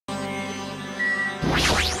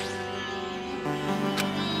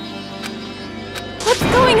What's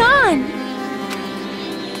going on?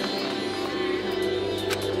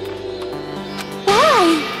 Why?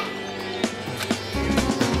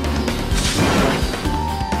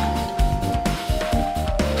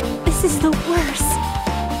 This is the worst.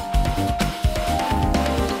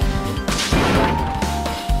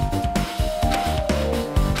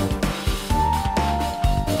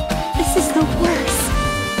 This is the worst.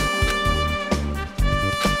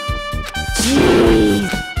 Jeez.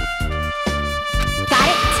 Got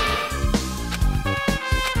it?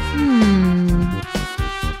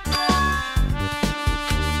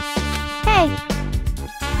 Hey.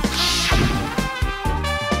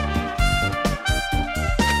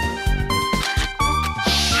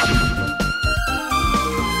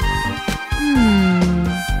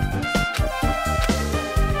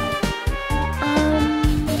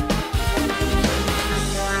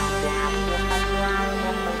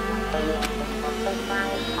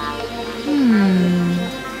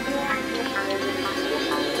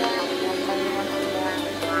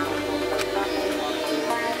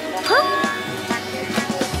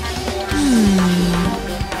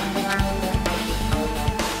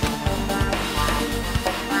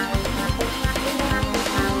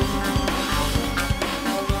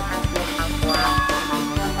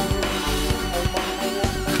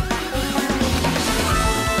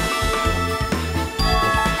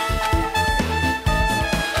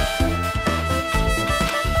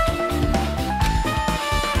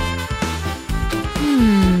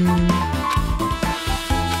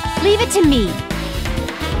 Leave it to me.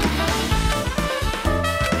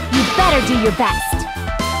 You better do your best.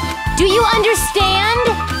 Do you understand?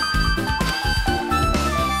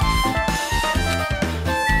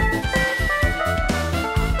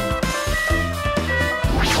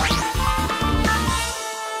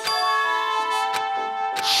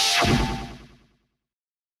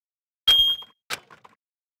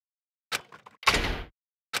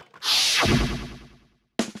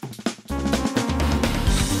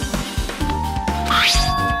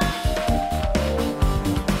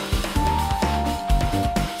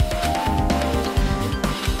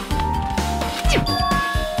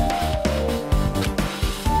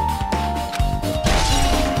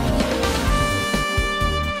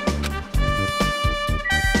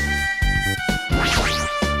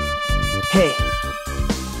 Hey.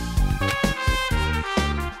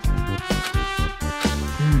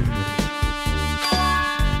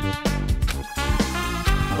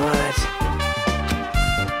 But...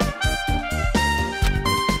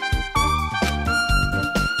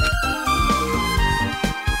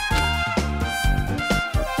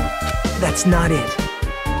 that's not it.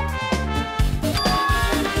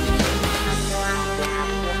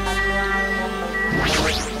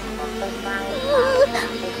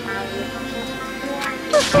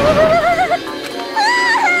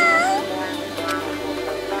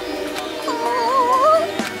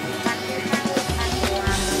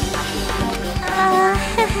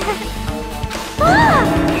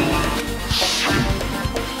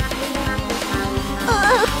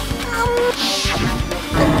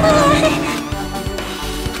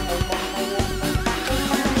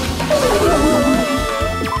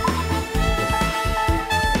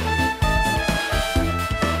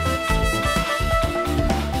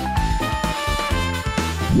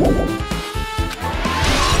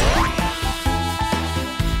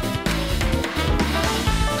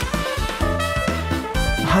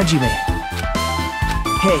 Hajime.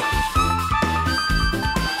 Hey.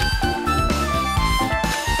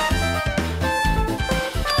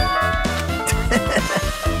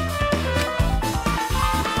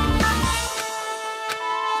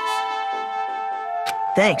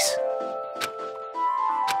 Thanks.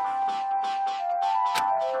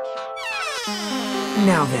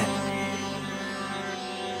 Now then.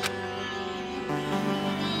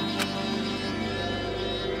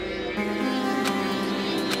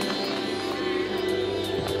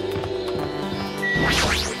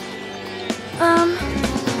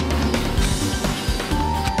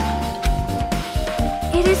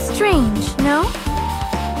 It is strange, no?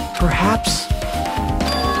 Perhaps...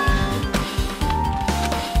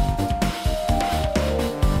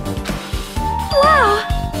 Wow!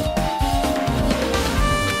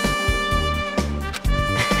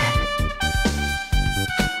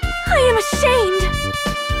 I am ashamed!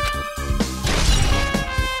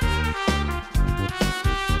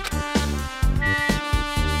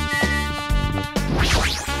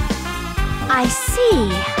 I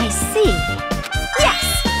see, I see. Yes!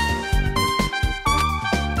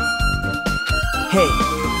 Hey.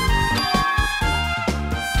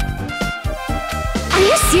 Are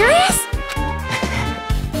you serious?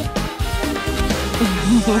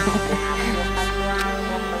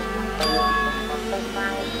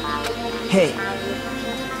 Hey.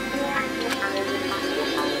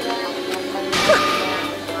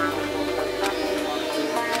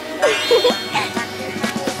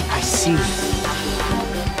 I see.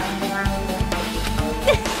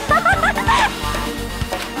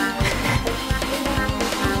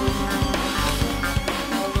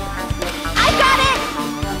 I got it!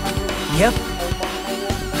 Yep.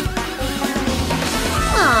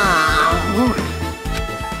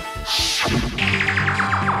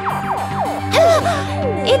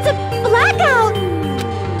 It's a blackout!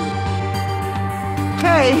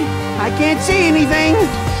 Hey, I can't see anything!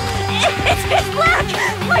 It's pitch black!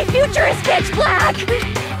 My future is pitch black!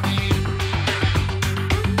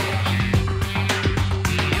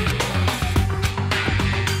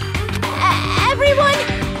 Everyone,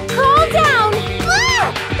 calm down!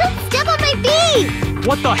 Ah! Don't step on my feet!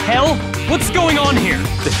 What the hell? What's going on here?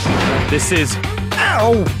 This is...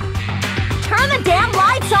 Ow! Turn the damn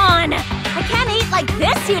lights on! I can't eat like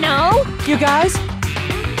this, you know! You guys?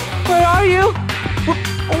 Where are you?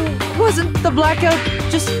 Wasn't the blackout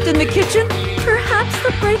just in the kitchen? Perhaps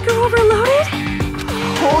the breaker overloaded?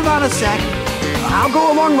 Hold on a sec. I'll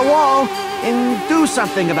go along the wall and do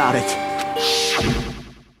something about it.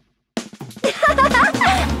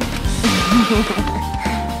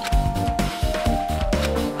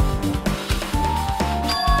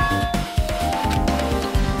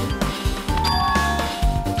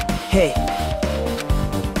 Hey.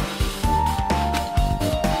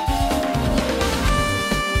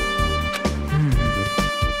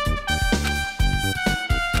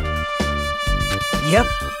 Yep.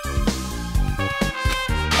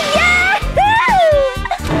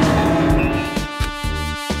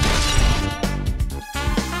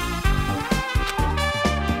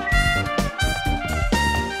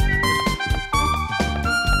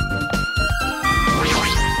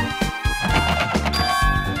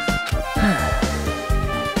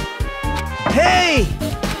 Hey!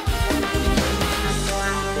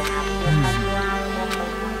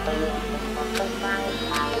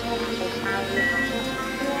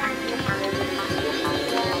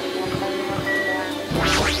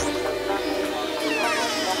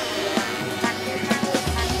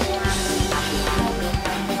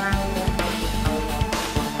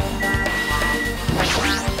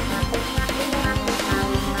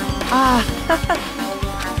 No.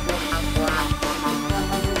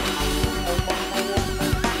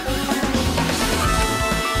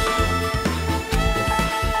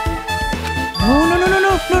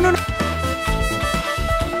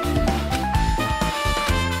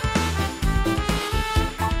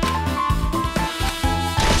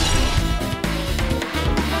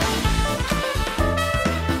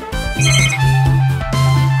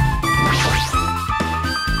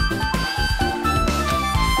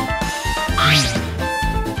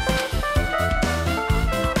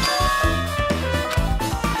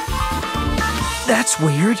 That's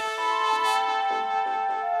weird.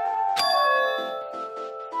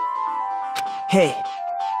 Hey.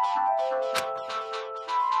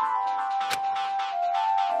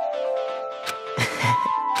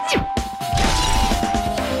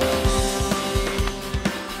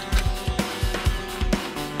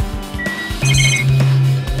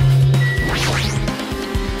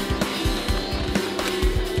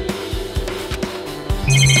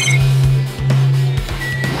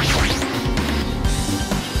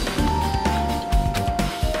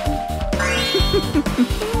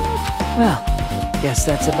 Well, guess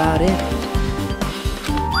that's about it.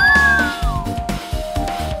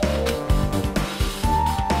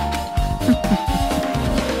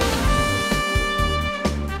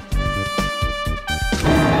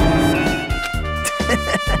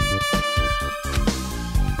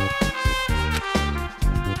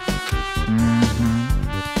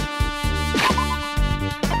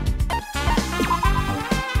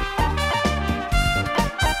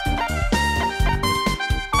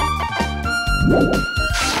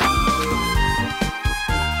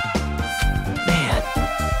 Man.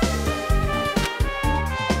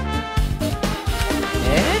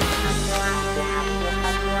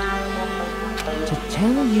 To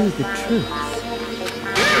tell you the truth.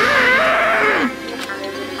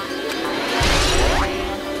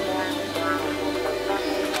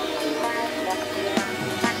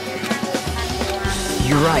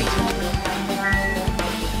 You're right.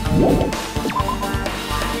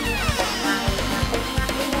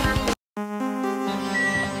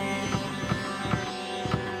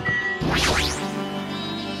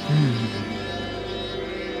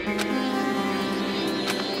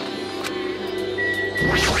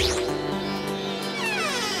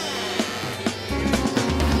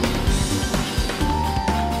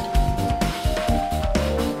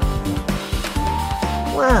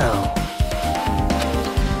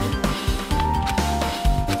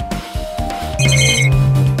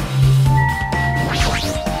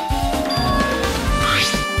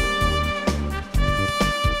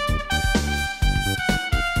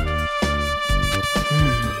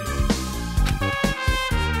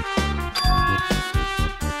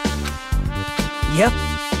 Yep.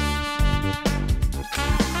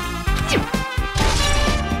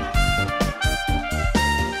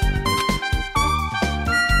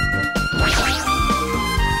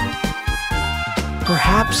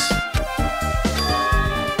 Perhaps.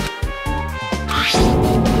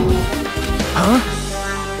 Huh?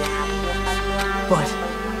 But.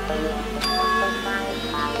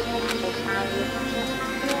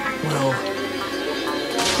 Well.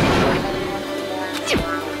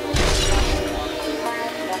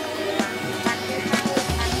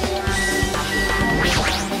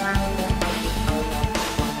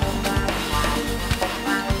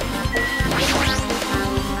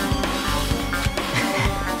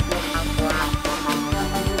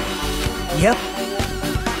 Yep.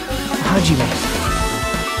 Hajime.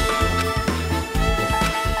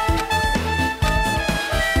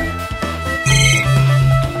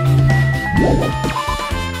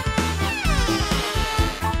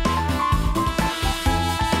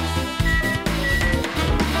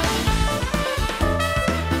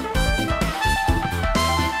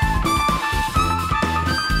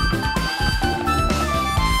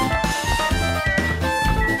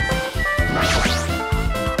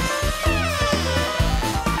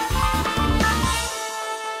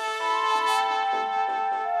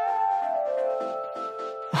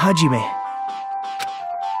 Hajime.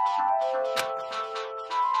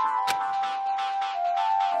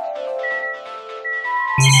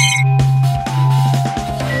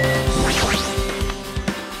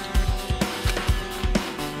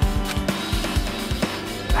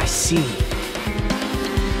 I see.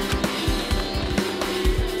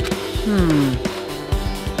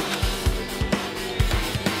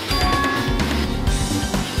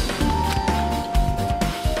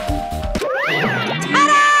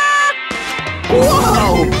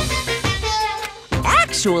 Whoa!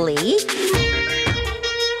 Actually,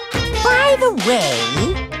 by the way,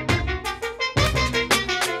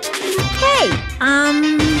 hey,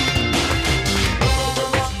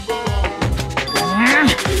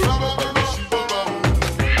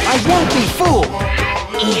 I won't be fooled!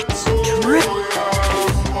 it's true.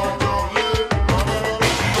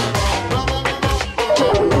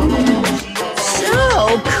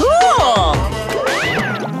 So cool!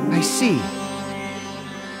 I see.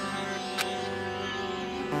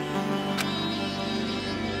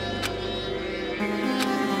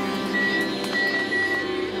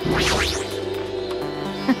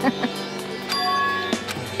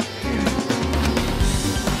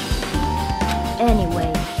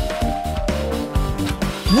 Anyway,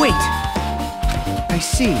 Wait! I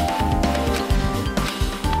see.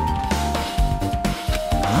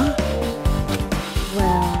 Huh?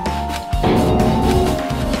 well...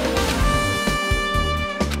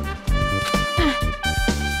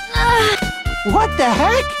 What the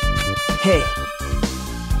heck? Hey.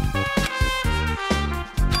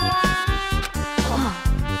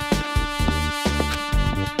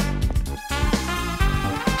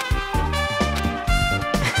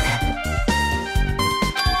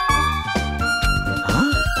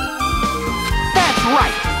 That's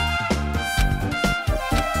right!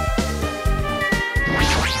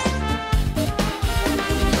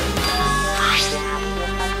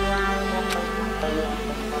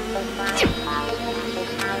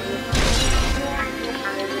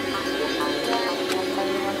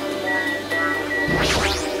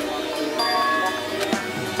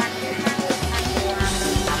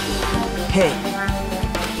 Hey.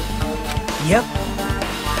 Yep.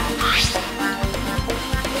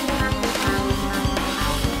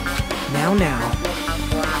 Now.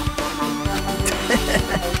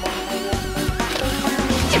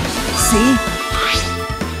 See?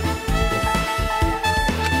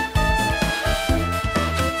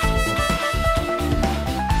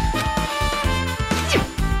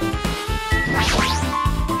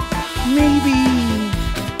 Maybe...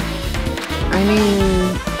 I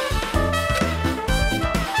mean...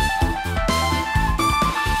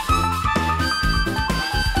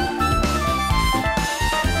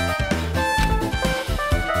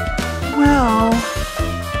 Well...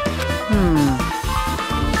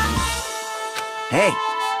 Hey!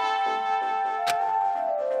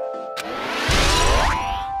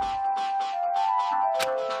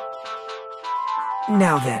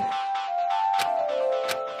 Now then.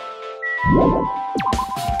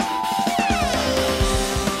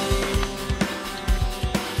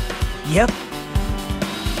 Yep.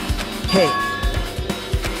 Hey.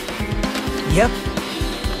 Yep.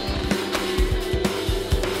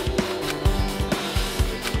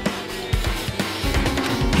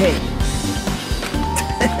 Hey.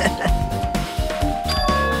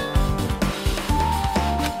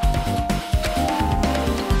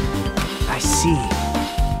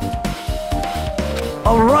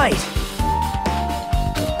 All right.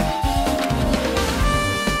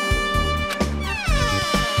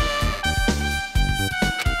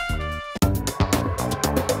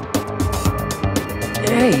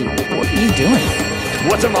 Hey, what are you doing?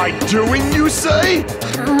 What am I doing, you say?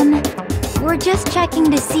 We're just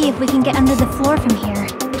checking to see if we can get under the floor from here.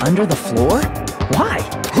 Under the floor? Why?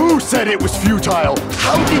 Who said it was futile?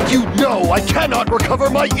 How did you know I cannot recover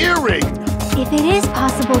my earring? If it is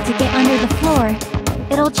possible to get under the floor,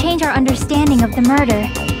 it'll change our understanding of the murder,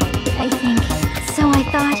 I think. So I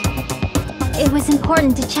thought it was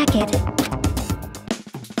important to check it.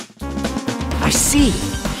 I see.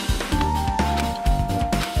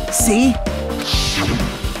 See?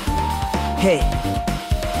 Hey.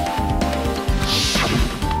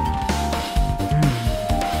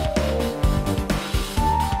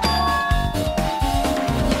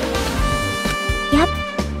 Yep.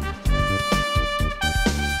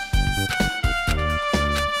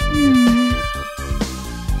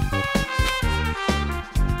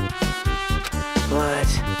 But...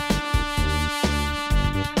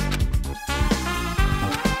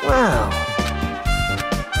 wow.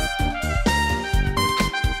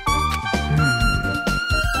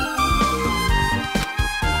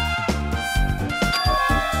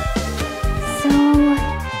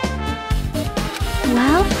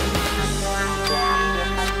 Well?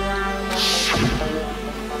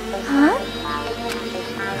 Huh?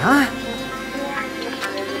 Huh?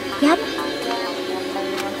 Yep.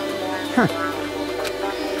 Huh.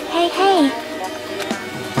 Hey.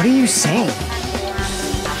 What are you saying?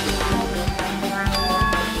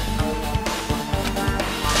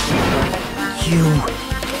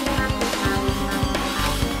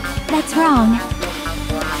 That's wrong.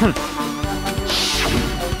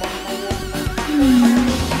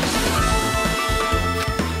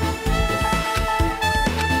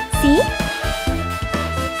 See?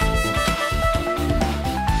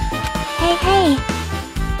 Hey.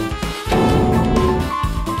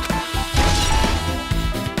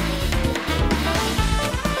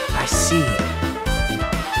 I see.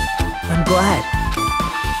 I'm glad.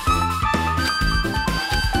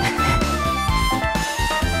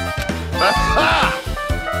 I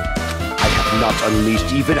have not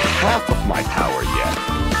unleashed even half of my power yet.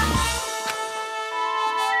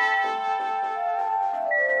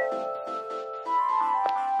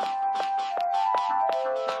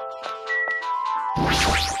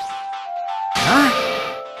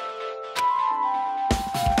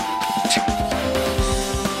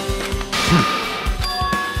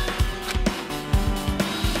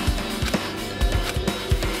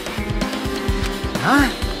 Huh?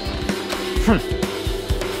 Huh?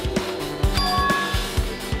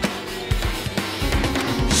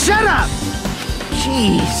 Shut up!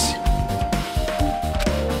 Jeez.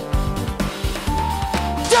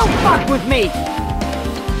 Don't fuck with me!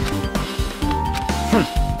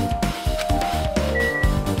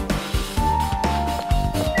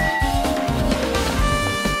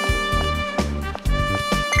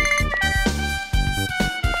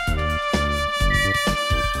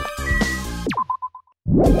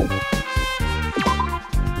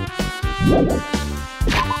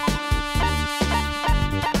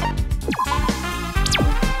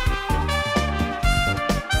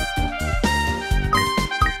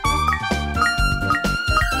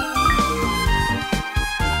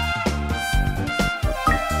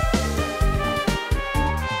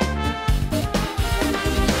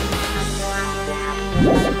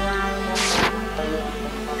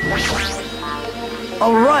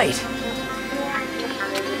 All right.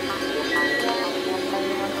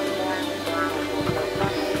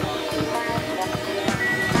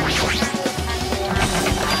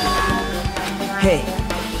 Hey.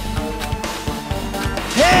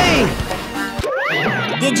 Hey!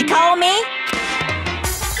 Did you call me?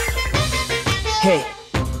 Hey.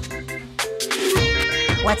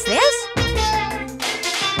 What's this?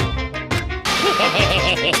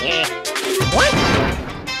 What?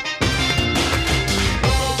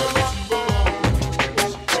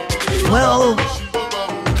 Well,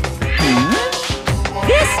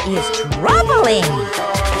 This is troubling.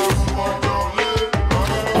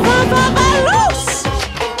 Loose!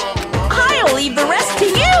 I'll leave the rest to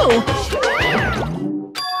you.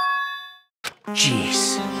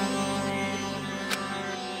 jeez.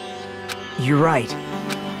 You're right.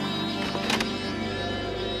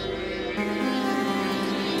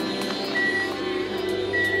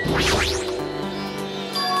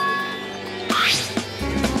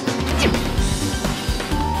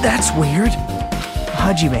 That's weird.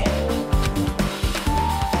 Hajime.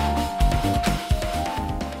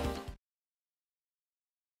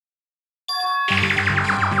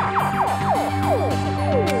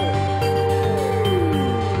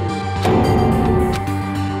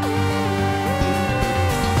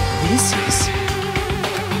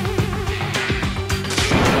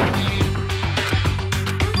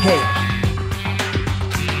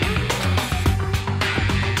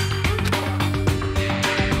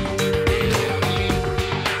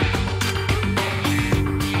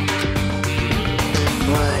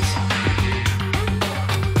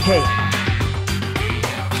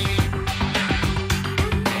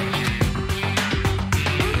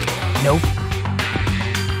 Nope.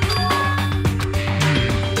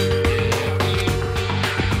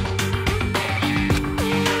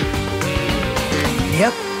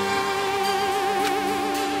 Yep.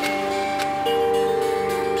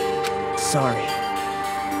 Sorry.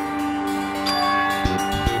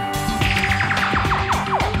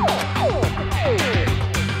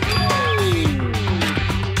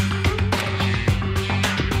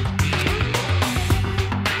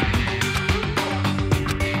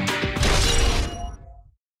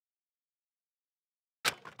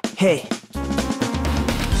 Hey.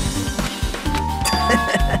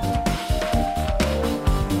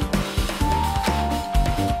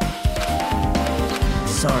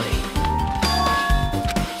 Sorry.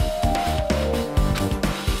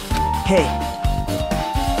 Hey.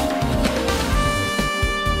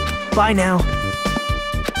 Bye now.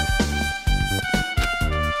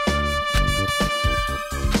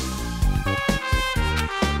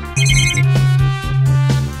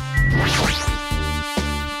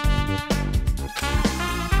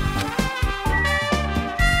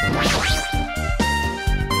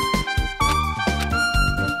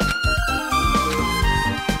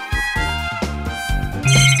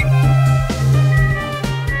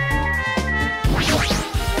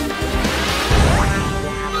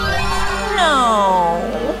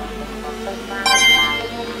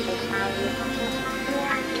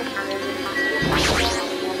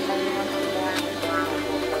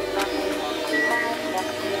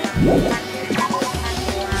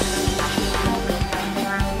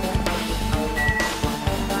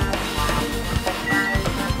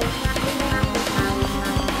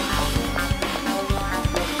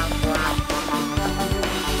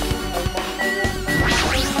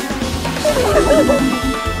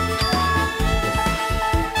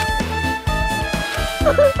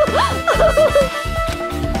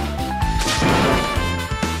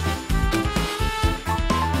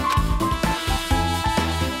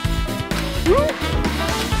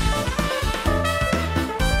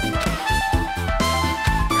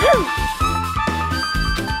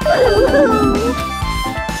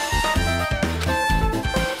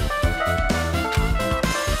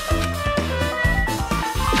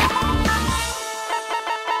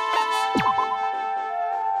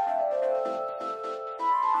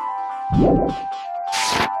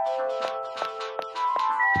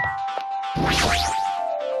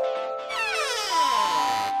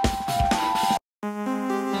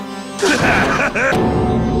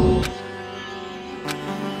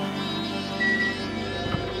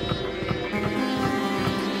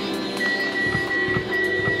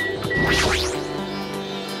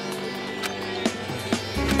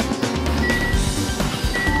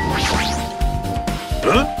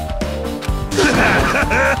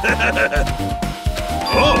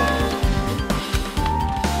 Oh!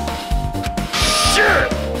 Shit!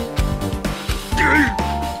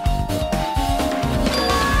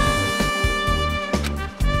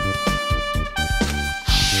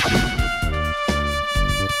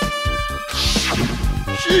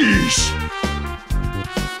 Sheesh!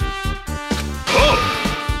 Oh!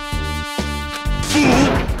 Fool!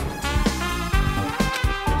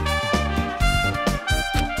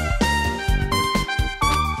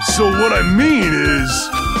 So what I mean is...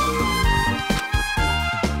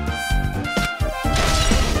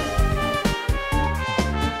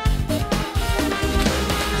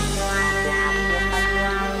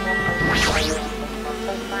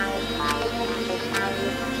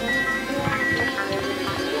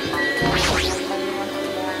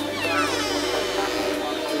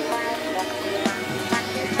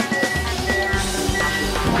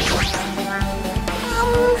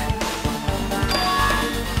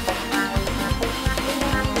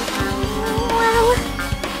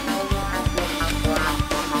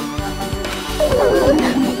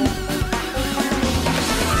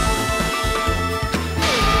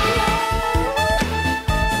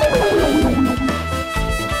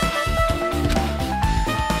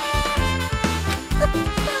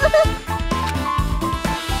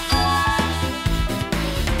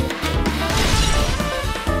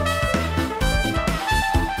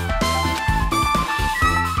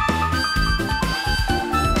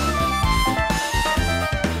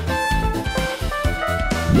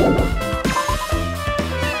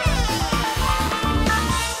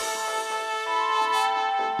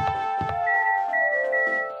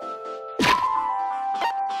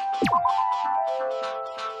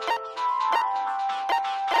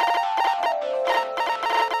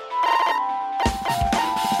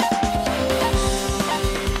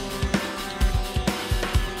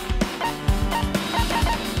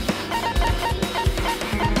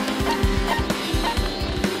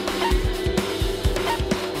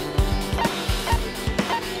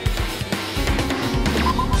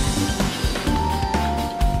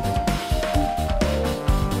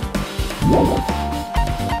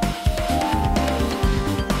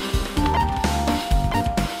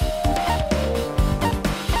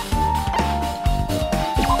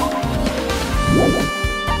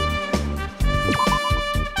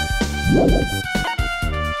 Hey!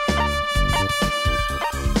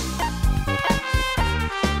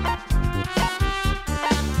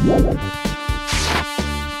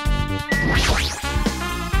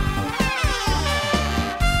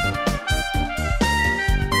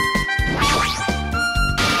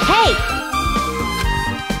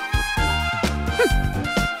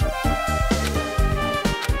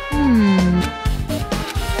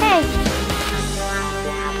 Hey!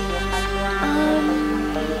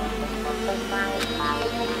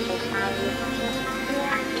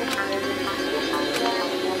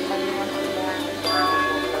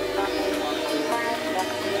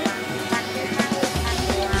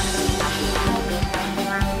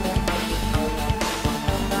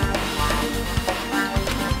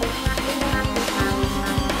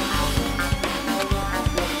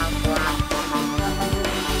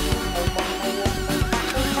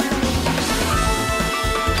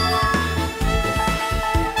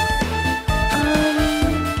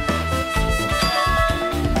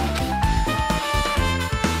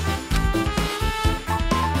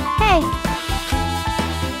 Hey!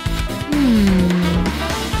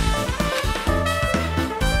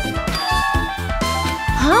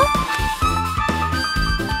 Huh?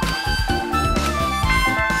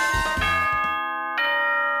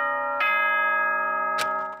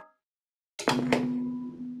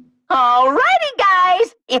 Alrighty,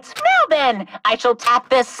 guys! It's Melvin! I shall tap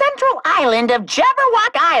the central island of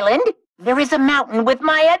Jabberwock Island. There is a mountain with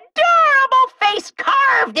my adorable face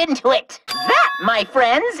carved into it. That, my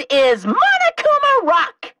friends, is Monokuma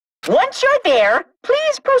Rock. Once you're there,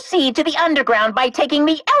 please proceed to the underground by taking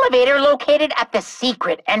the elevator located at the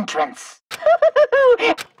secret entrance.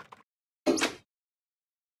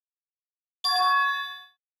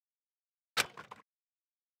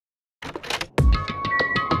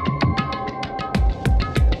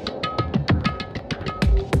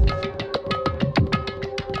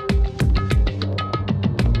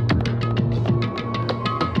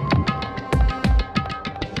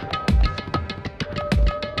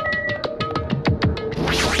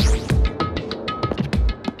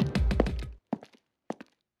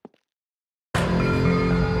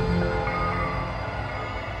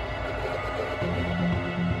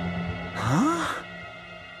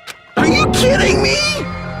 Are you kidding me?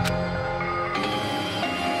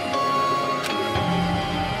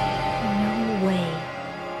 No way.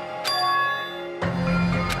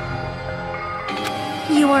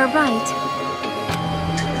 You are right.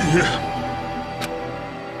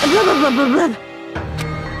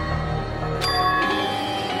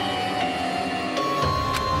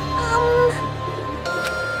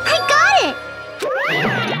 I got it!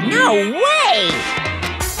 No way!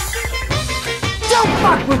 Don't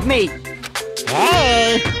fuck with me!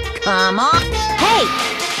 Hey! Come on! Hey!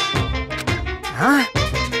 Huh?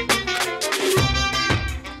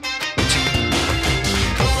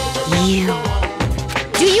 You!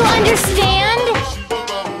 Do you understand?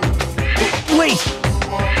 Wait!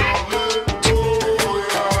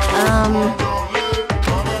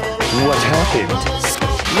 What happened?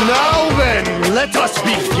 Now then, let us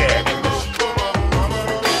begin.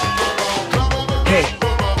 Hey,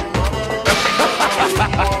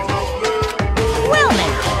 Well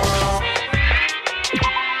now!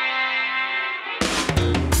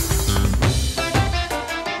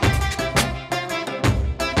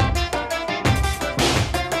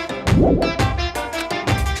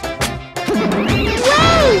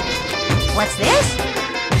 Whoa! What's this?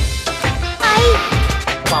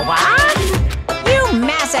 What? You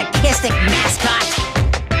masochistic mascot!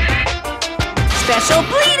 Special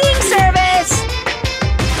bleeding service!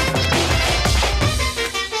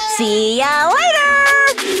 See ya later!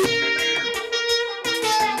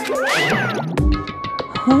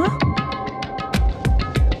 Huh?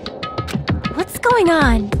 What's going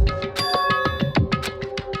on?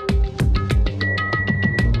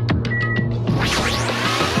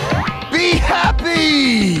 Be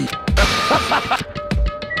happy!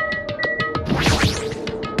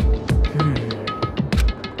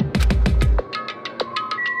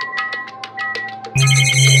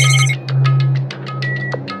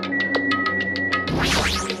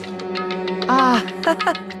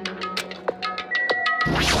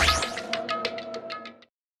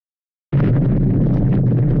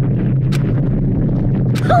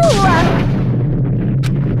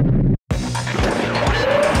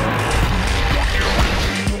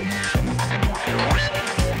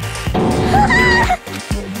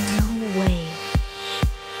 No way.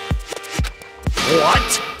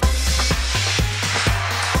 What?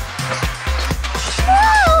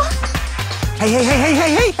 Whoa!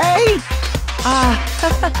 hey!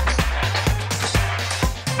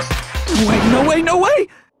 No way, no way, no way!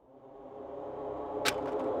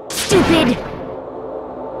 Stupid!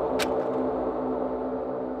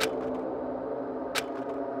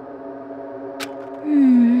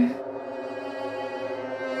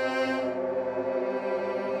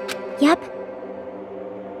 Yep.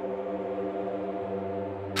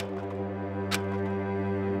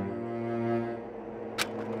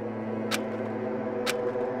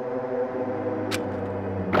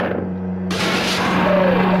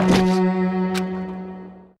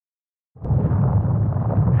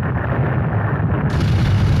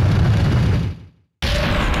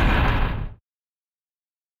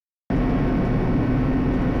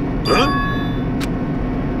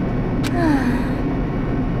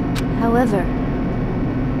 However,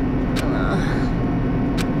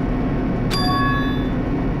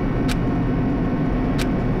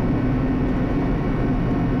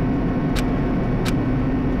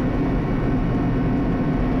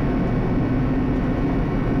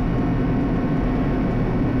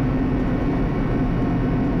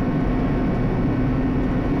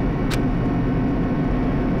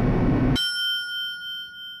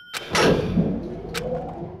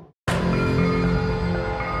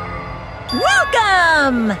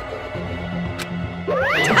 welcome!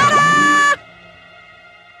 Ta-da!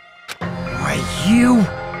 Why, you...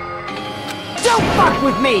 Don't fuck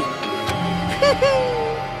with me!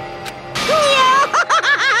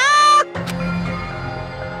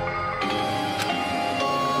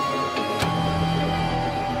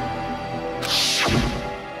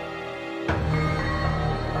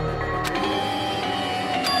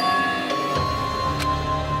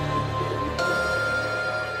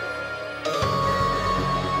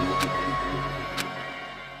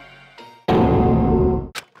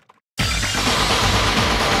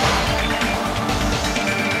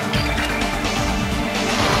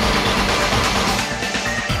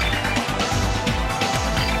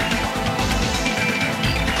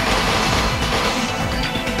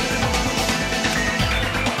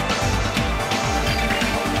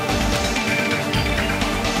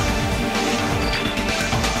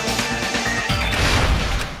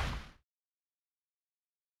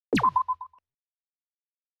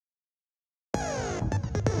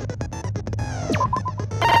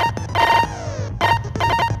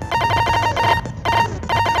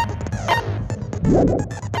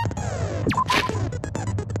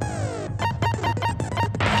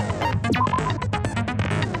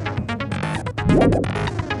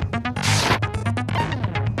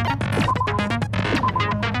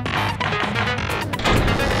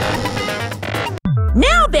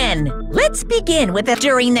 Now then, let's begin with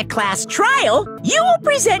during the class trial, you will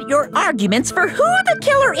present your arguments for who the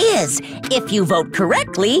killer is. If you vote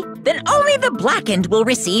correctly, then only the blackened will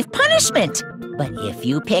receive punishment. But if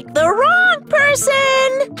you pick the wrong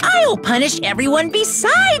person, I'll punish everyone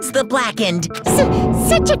besides the blackened.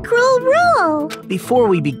 Such a cruel rule! Before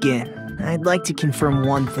we begin, I'd like to confirm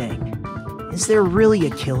one thing. Is there really a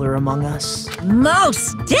killer among us?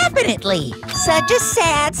 Most definitely. Such a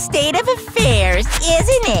sad state of affairs,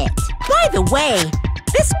 isn't it? By the way,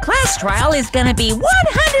 this class trial is gonna be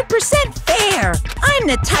 100% fair. I'm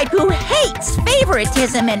the type who hates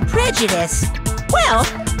favoritism and prejudice. Well,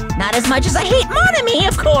 not as much as I hate Monami,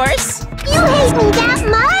 of course. You hate me that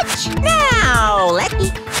much? Now,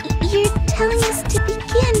 You're telling us to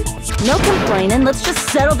begin. No complaining, let's just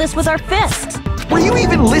settle this with our fists. Were you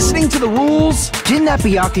even listening to the rules? Didn't that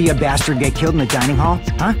Byakuya bastard get killed in the dining hall,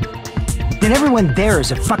 huh? Then everyone there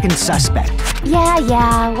is a fucking suspect.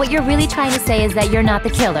 Yeah, what you're really trying to say is that you're not the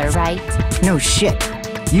killer, right? No shit.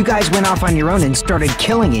 You guys went off on your own and started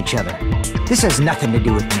killing each other. This has nothing to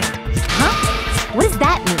do with me. Huh? What does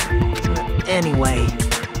that mean? Anyway,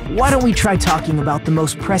 why don't we try talking about the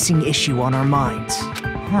most pressing issue on our minds?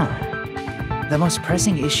 The most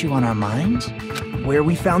pressing issue on our mind? Where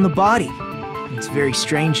we found the body. It's very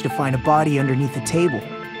strange to find a body underneath a table.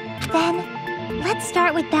 Then, let's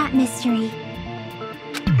start with that mystery.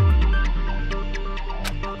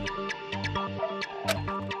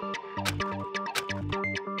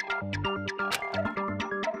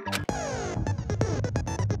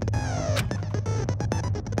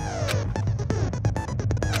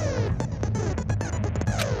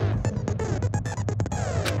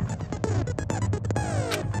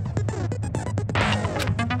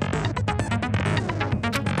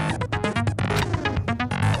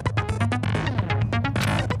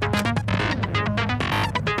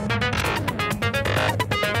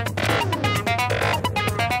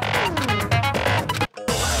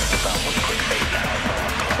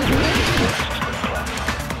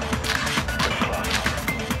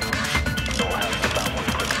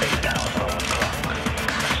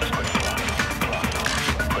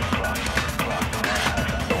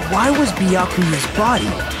 was Byakuya's body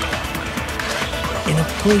in a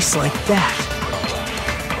place like that?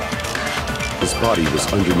 His body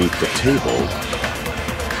was underneath the table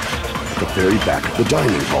at the very back of the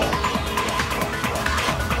dining hall.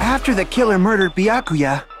 After the killer murdered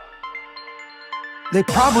Byakuya, they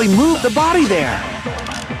probably moved the body there.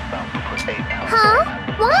 Huh?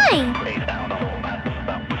 Why?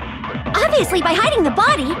 Obviously by hiding the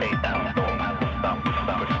body.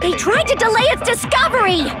 They tried to delay its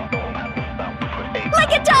discovery!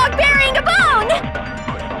 Like a dog burying a bone!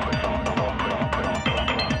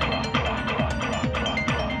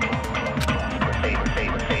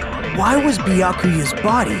 Why was Byakuya's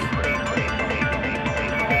body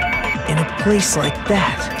in a place like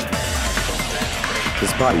that?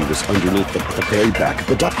 His body was underneath the very back of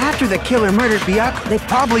the dining hall. After the killer murdered Byakuya, they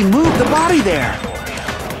probably moved the body there.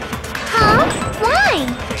 Huh? Why?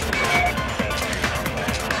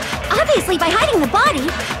 Obviously by hiding the body.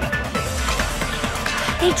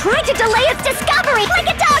 They tried to delay its discovery, like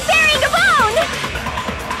a dog burying a bone!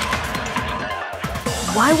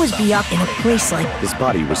 Why was Byakuya in a place like... His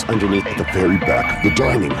body was underneath the very back of the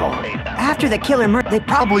dining hall. After the killer murdered, they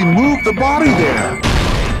probably moved the body there.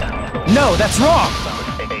 No, that's wrong!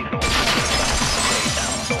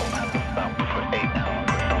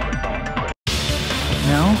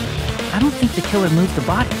 No, I don't think the killer moved the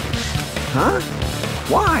body. Huh?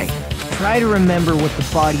 Why? Try to remember what the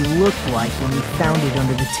body looked like when we found it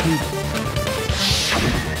under the table.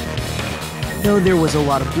 Though there was a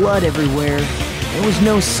lot of blood everywhere, there was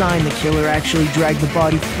no sign the killer actually dragged the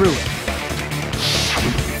body through it.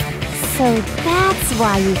 So that's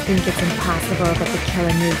why you think it's impossible that the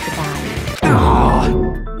killer moved the body.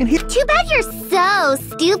 Too bad you're so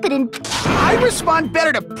stupid and... I respond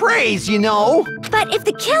better to praise, you know. But if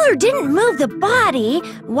the killer didn't move the body,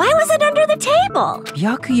 why was it under the table?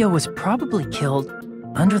 Byakuya was probably killed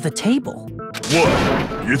under the table.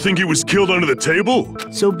 What? You think he was killed under the table?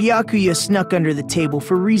 So Byakuya snuck under the table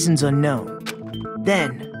for reasons unknown.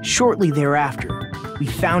 Then, shortly thereafter, we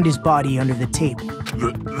found his body under the table.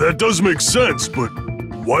 That does make sense, but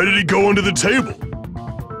why did he go under the table?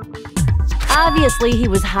 Obviously, he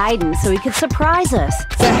was hiding so he could surprise us.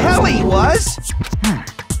 The hell he was?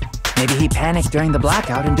 Maybe he panicked during the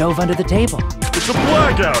blackout and dove under the table. It's a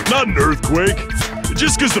blackout, not an earthquake.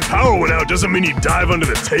 Just because the power went out doesn't mean he'd dive under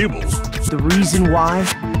the table. The reason why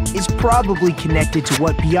is probably connected to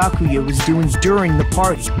what Byakuya was doing during the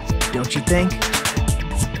party, don't you think?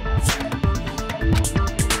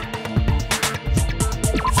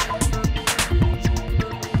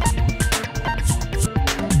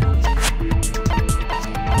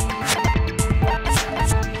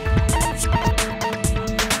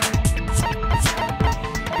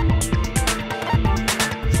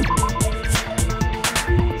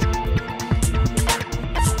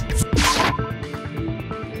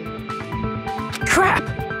 Crap!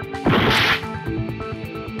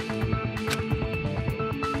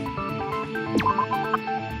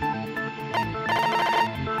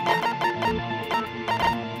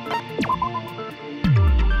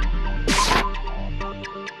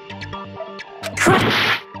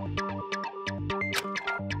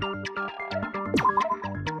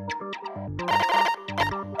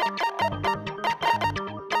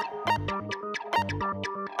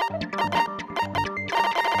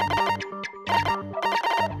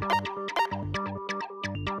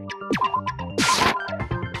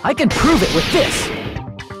 I can prove it with this!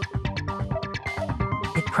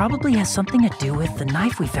 It probably has something to do with the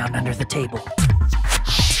knife we found under the table.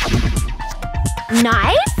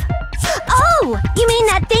 Knife? Oh! You mean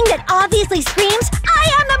that thing that obviously screams, I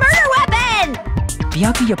am the murder weapon!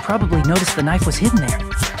 Byakuya probably noticed the knife was hidden there,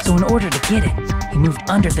 so in order to get it, he moved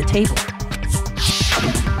under the table.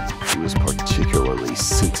 He was particularly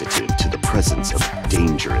sensitive to the presence of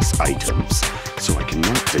dangerous items, so I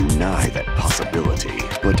cannot deny that possibility.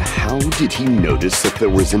 But how did he notice that there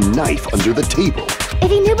was a knife under the table? If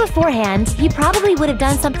he knew beforehand, he probably would have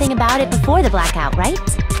done something about it before the blackout, right?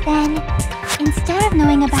 Then, instead of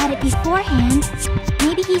knowing about it beforehand,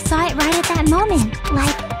 maybe he saw it right at that moment.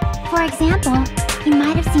 Like, for example, he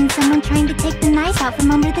might have seen someone trying to take the knife out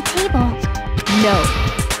from under the table. No,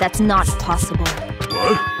 that's not possible.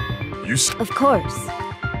 What? Of course.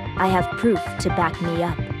 I have proof to back me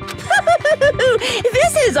up.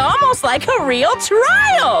 This is almost like a real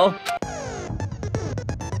trial!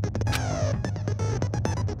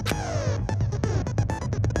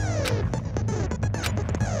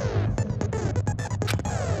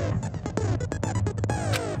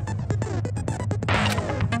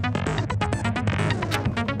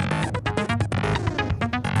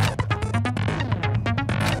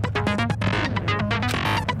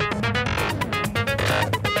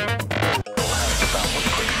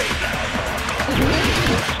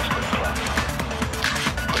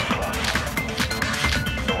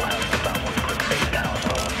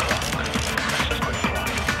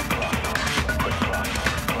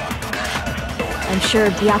 sure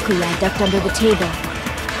Byakuya ducked under the table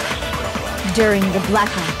during the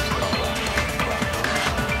blackout.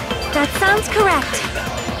 That sounds correct.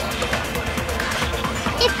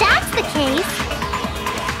 If that's the case...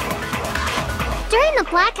 During the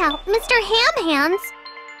blackout, Mr. Ham Hands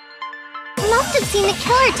must have seen the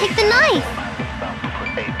killer take the knife.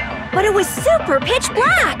 But it was super pitch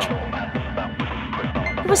black!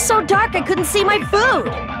 It was so dark I couldn't see my food!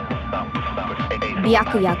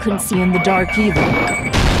 Byakuya couldn't see in the dark either.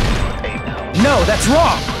 No, that's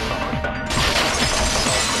wrong!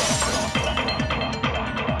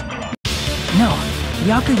 No,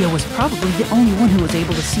 Byakuya was probably the only one who was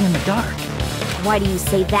able to see in the dark. Why do you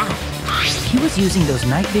say that? He was using those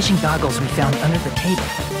night vision goggles we found under the table.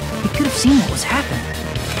 He could have seen what was happening.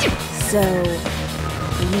 So,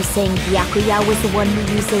 are you saying Byakuya was the one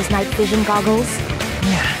who used those night vision goggles?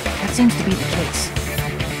 Yeah, that seems to be the case.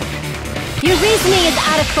 Your reasoning is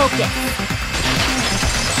out of focus.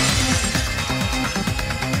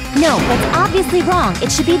 No, that's obviously wrong.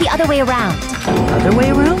 It should be the other way around. Other way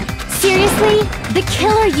around? Seriously? The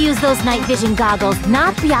killer used those night vision goggles,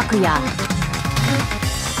 not Byakuya.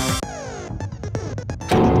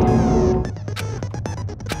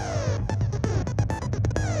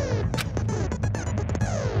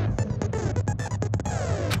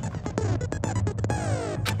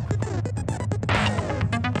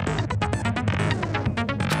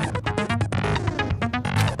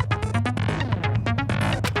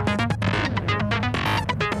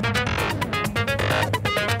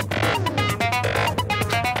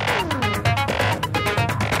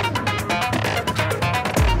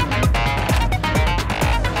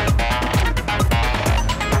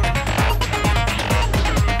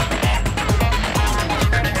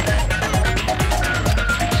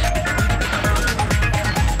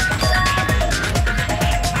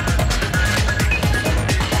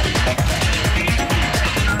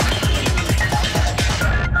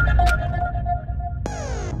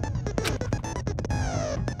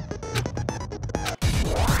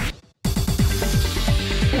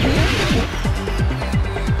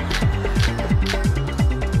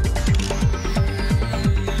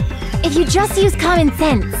 If you just use common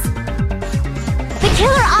sense. The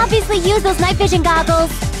killer obviously used those night vision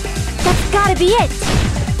goggles. That's gotta be it.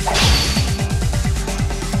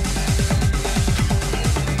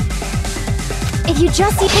 If you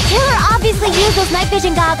just see the killer obviously used those night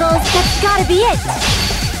vision goggles. That's gotta be it.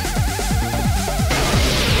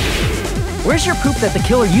 Where's your proof that the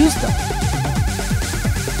killer used them?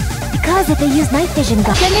 Because if they used night vision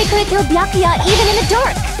goggles, then they could have killed Byakuya even in the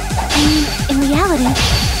dark. I mean, in reality,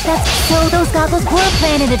 that's so those goggles were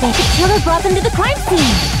planned in advance. The killer brought them to the crime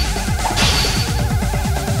scene.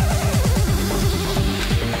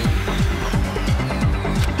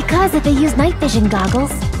 Because if they used night vision goggles,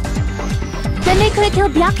 then they could have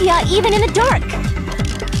killed Byakuya even in the dark.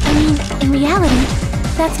 I mean, in reality,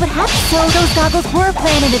 that's what happened. So those goggles were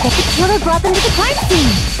planned in advance. The killer brought them to the crime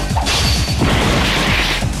scene.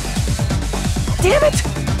 Damn it!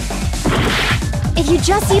 If you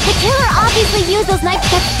just see the killer obviously used those knives,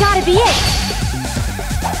 that's gotta be it!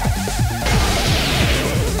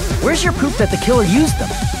 Where's your proof that the killer used them?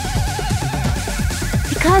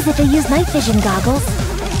 Because if they used night vision goggles,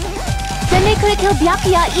 then they could have killed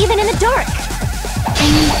Byakuya even in the dark! I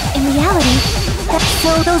mean, in reality, that's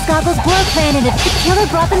so those goggles were planned and the killer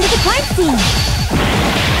brought them to the crime scene!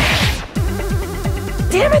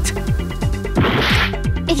 Damn it!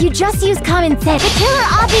 If you just use common sense, the killer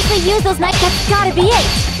obviously used those knives, that's gotta be it!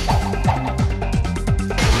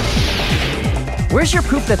 Where's your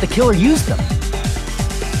proof that the killer used them?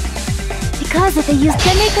 Because if they used,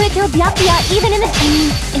 then they could have killed Byakuya even in the... I mean,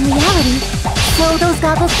 in reality, so those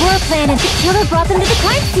goggles were planned and the killer brought them to the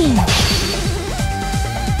crime scene!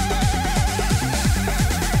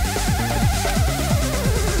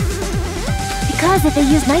 Because if they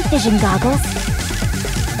used night vision goggles,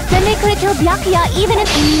 then they could have killed Byakuya even in...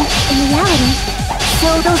 I mean, in reality,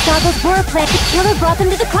 so those goggles were planned. The killer brought them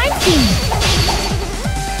to the crime scene!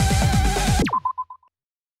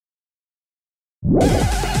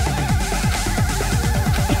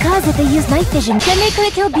 Because if they used night vision, then they could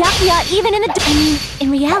have killed Byakuya even in the... I mean,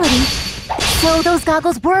 in reality, so those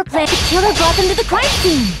goggles were planned. The killer brought them to the crime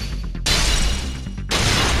scene!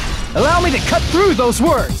 Allow me to cut through those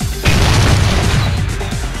words!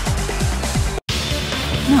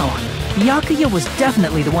 No, Byakuya was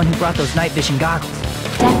definitely the one who brought those night vision goggles.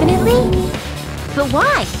 Definitely? But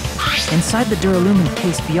why? Inside the Duralumin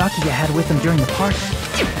case Byakuya had with him during the party,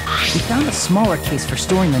 we found a smaller case for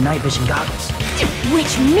storing the night vision goggles.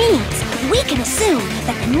 Which means we can assume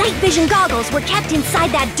that the night vision goggles were kept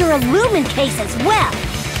inside that Duralumin case as well.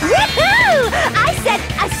 Woohoo! I said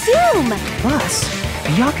assume! Plus,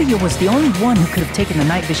 Byakuya was the only one who could have taken the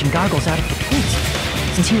night vision goggles out of the case,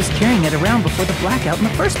 since he was carrying it around before the blackout in the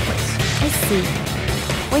first place. I see.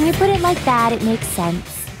 When you put it like that, it makes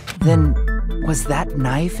sense. Then, was that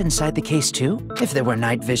knife inside the case too? If there were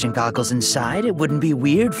night vision goggles inside, it wouldn't be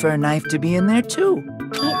weird for a knife to be in there too.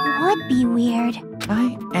 It would be weird.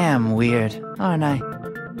 I am weird, aren't I?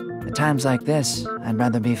 At times like this, I'd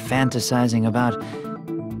rather be fantasizing about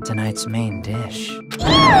tonight's main dish. Ew!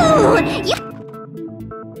 You...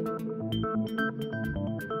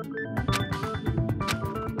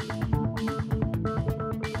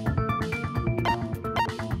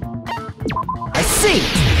 I see!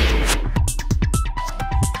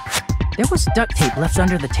 There was duct tape left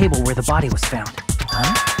under the table where the body was found.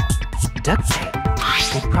 Huh? Duct tape?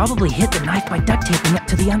 They probably hid the knife by duct taping it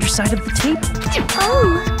to the underside of the table.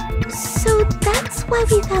 Oh, so that's why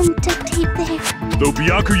we found duct tape there. Though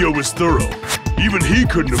Byakuya was thorough, even he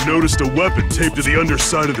couldn't have noticed a weapon taped to the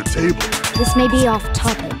underside of the table. This may be off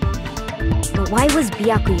topic, but why was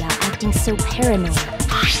Byakuya acting so paranoid?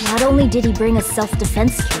 Not only did he bring a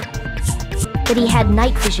self-defense kit, but he had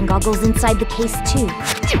night vision goggles inside the case too.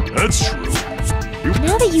 That's true.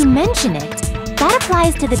 Now that you mention it, that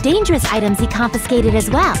applies to the dangerous items he confiscated as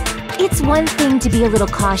well. It's one thing to be a little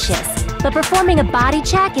cautious, but performing a body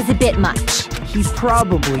check is a bit much. He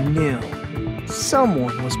probably knew.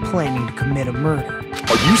 Someone was planning to commit a murder.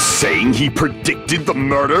 Are you saying he predicted the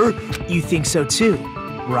murder? You think so too,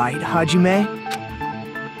 right, Hajime?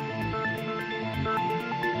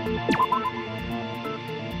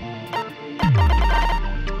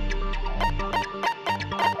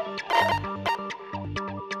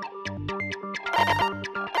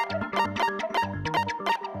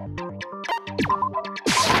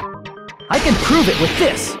 I can prove it with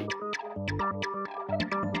this!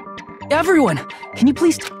 Everyone, can you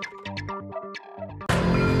please...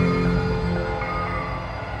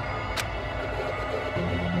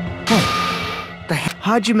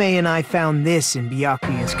 Hajime and I found this in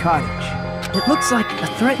Byakuya's cottage. It looks like a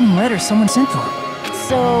threatening letter someone sent to him.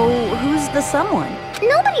 So, who's the someone?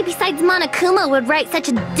 Nobody besides Monokuma would write such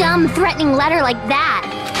a dumb, threatening letter like that.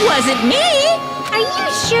 Wasn't me! Are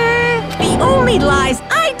you sure? The only lies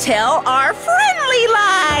I tell are friendly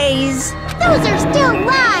lies! Those are still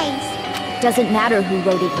lies! Doesn't matter who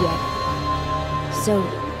wrote it yet. So,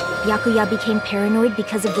 Byakuya became paranoid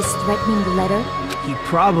because of this threatening letter? He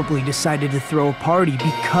probably decided to throw a party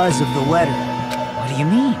because of the letter. What do you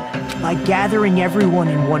mean? By gathering everyone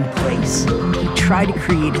in one place, he tried to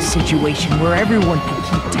create a situation where everyone could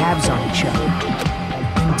keep tabs on each other.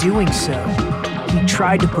 In doing so, he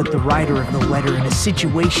tried to put the writer of the letter in a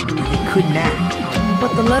situation where they couldn't act.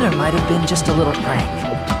 But the letter might have been just a little prank.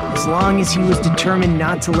 As long as he was determined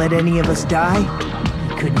not to let any of us die,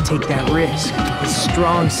 he couldn't take that risk. His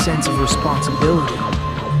strong sense of responsibility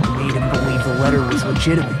made him believe the letter was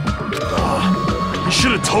legitimate. He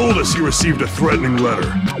should have told us he received a threatening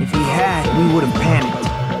letter. If he had, we would have panicked.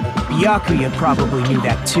 Byakuya probably knew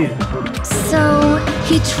that too. So,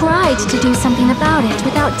 he tried to do something about it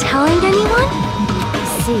without telling anyone? I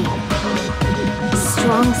see.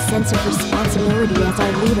 Strong sense of responsibility as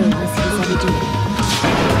our leader was his heavy duty.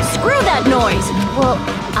 Screw that noise! Well,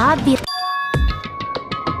 obviously.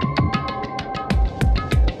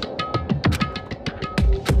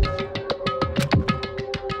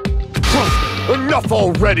 Enough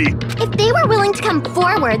already! If they were willing to come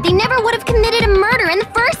forward, they never would have committed a murder in the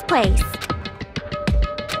first place.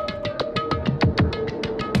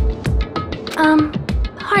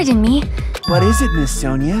 Pardon me. What is it, Miss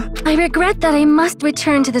Sonia? I regret that I must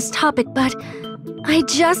return to this topic, but I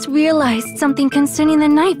just realized something concerning the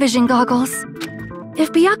night vision goggles.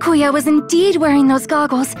 If Byakuya was indeed wearing those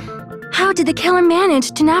goggles, how did the killer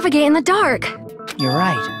manage to navigate in the dark? You're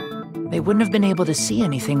right. They wouldn't have been able to see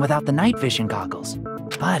anything without the night vision goggles.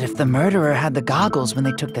 But if the murderer had the goggles when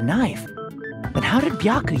they took the knife, then how did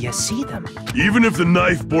Byakuya see them? Even if the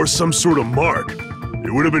knife bore some sort of mark,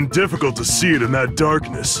 it would have been difficult to see it in that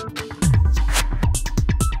darkness.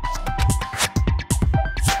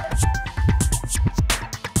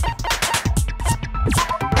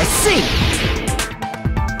 I see!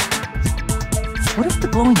 What if the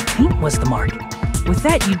glowing paint was the mark? With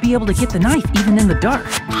that, you'd be able to get the knife even in the dark.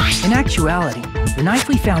 In actuality, the knife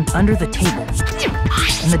we found under the table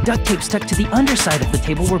and the duct tape stuck to the underside of the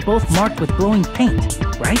table were both marked with glowing paint,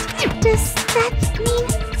 right? Does that mean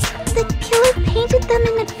the killer painted them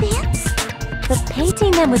in advance? But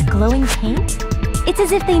painting them with glowing paint? It's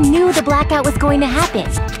as if they knew the blackout was going to happen.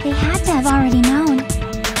 They had to have already known.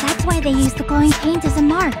 That's why they used the glowing paint as a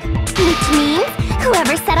mark. Which means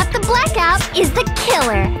whoever set up the blackout is the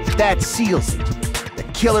killer. That seals it. The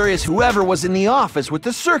killer is whoever was in the office with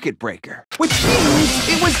the circuit breaker. Which means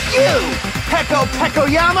it was you! Peko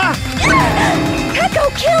Pekoyama! Peko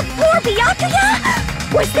killed poor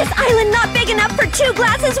Byakuya? Was this island not big enough for 2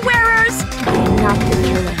 glasses wearers? I'm not the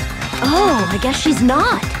killer. Oh, I guess she's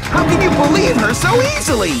not. How can you believe her so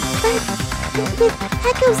easily? But with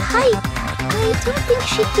Peko's height, I don't think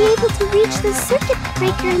she'd be able to reach the circuit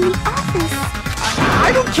breaker in the office.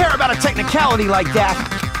 I don't care about a technicality like that.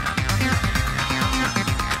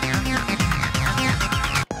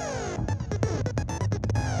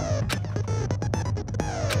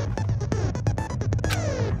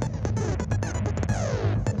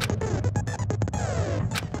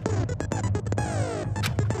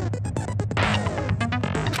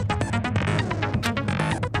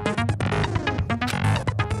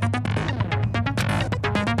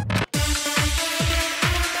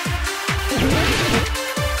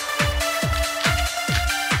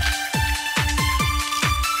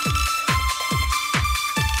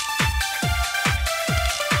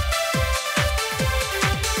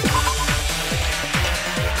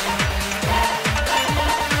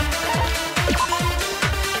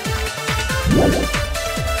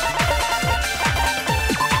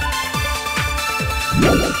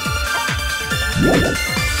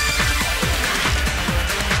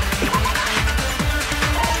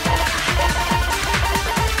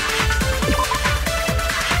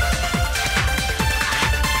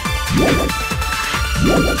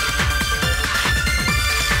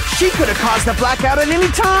 She could have caused the blackout at any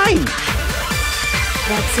time!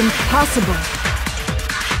 That's impossible.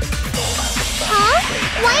 Huh?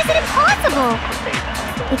 Why is it impossible?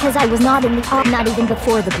 Because I was not in the not even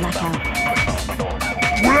before the blackout.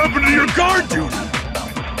 What happened to your guard duty?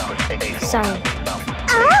 Sorry.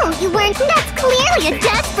 Oh, you weren't? That's clearly a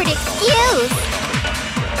desperate excuse.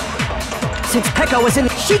 Since Peko was in,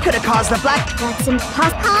 she could have caused the black. That's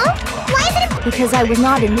impossible. Huh? Why is it Because I was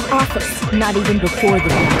not in the office, not even before the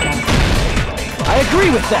blackout. I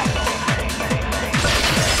agree with that.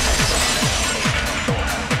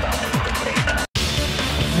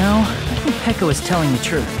 No, I think Peko is telling the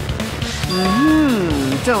truth.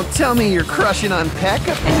 Don't tell me you're crushing on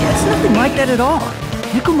Peko. It's nothing like that at all.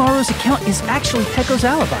 Nikumaru's account is actually Peko's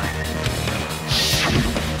alibi.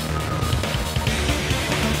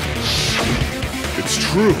 It's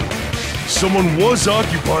true. Someone was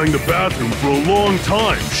occupying the bathroom for a long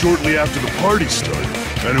time shortly after the party started,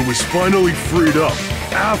 and it was finally freed up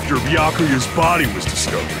after Byakuya's body was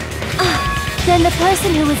discovered. Then the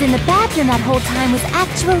person who was in the bathroom that whole time was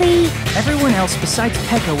actually... Everyone else besides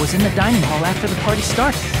Peko was in the dining hall after the party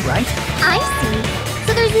started, right? I see.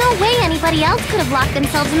 So there's no way anybody else could have locked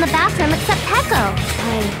themselves in the bathroom except Peko.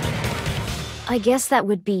 I guess that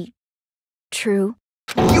would be... true.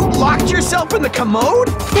 You locked yourself in the commode?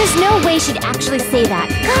 There's no way she'd actually say that.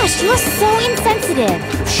 Gosh, you're so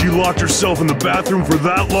insensitive. If she locked herself in the bathroom for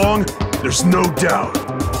that long, there's no doubt.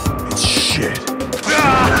 It's shit.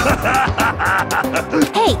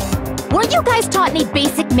 Hey, weren't you guys taught any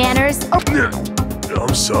basic manners?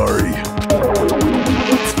 I'm sorry.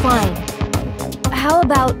 It's fine. How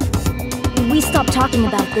about we stop talking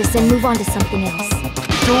about this and move on to something else?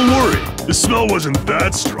 Don't worry, the smell wasn't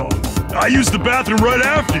that strong. I used the bathroom right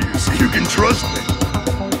after you, so you can trust me.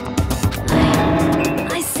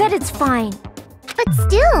 I said it's fine. But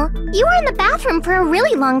still, you were in the bathroom for a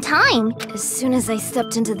really long time. As soon as I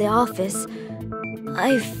stepped into the office,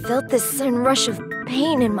 I felt this sudden rush of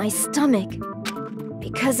pain in my stomach.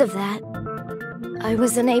 Because of that, I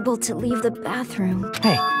was unable to leave the bathroom.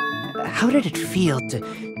 Hey, how did it feel to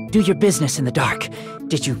do your business in the dark?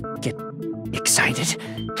 Did you get excited?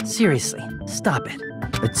 Seriously, stop it.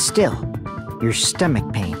 But still, your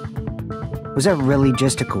stomach pain. Was that really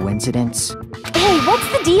just a coincidence? Hey, what's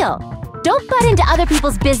the deal? Don't butt into other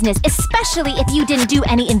people's business, especially if you didn't do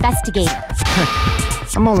any investigating.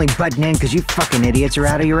 I'm only butting in because you fucking idiots are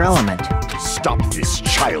out of your element. Stop this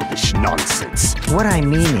childish nonsense. What I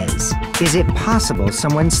mean is it possible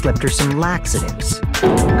someone slipped her some laxatives?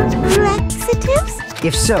 Laxatives?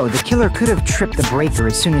 If so, the killer could have tripped the breaker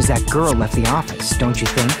as soon as that girl left the office, don't you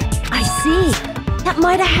think? I see. That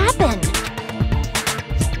might have happened.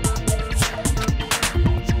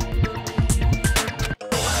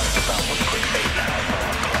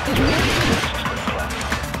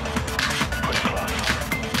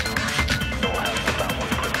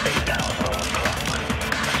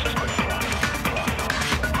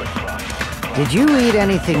 Did you eat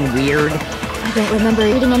anything weird? I don't remember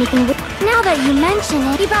eating anything with... Now that you mention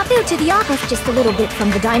it, He brought food to the office just a little bit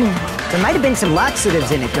from the dining hall. There might have been some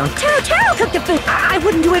laxatives in it, don't you? Taro cooked the food. I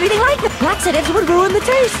wouldn't do anything like that. Laxatives would ruin the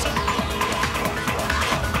taste.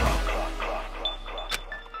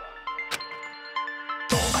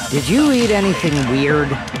 Did you eat anything weird?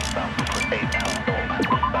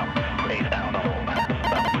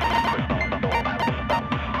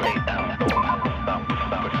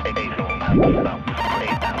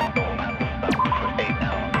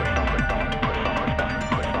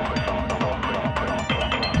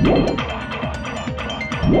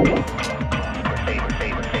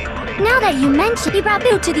 Now that you mention, you brought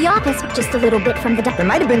food to the office just a little bit from the There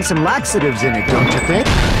might have been some laxatives in it, don't you think?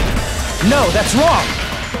 No, that's wrong!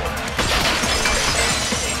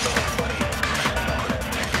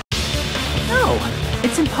 No,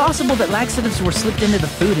 it's impossible that laxatives were slipped into the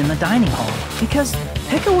food in the dining hall, because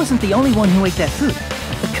Pekka wasn't the only one who ate that food.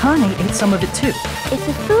 Akane ate some of it too. If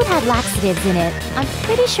the food had laxatives in it, I'm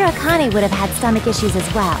pretty sure Akane would have had stomach issues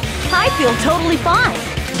as well. I feel totally fine.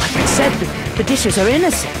 Like I said, the dishes are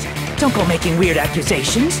innocent. Don't go making weird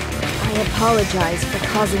accusations. I apologize for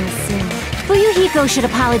causing a scene. Fuyuhiko should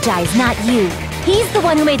apologize, not you. He's the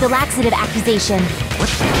one who made the laxative accusation. What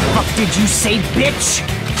the fuck did you say, bitch?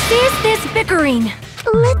 There's this bickering.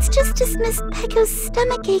 Let's just dismiss Pekko's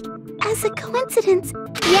stomachache as a coincidence.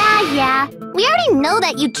 Yeah. We already know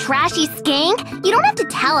that, you trashy skank. You don't have to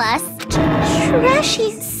tell us.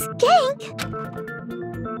 Trashy skank?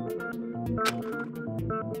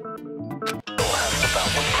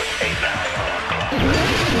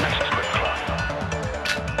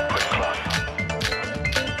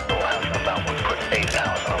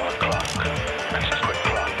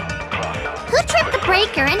 Who tripped the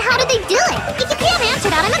breaker and how did they do it? If you can't answer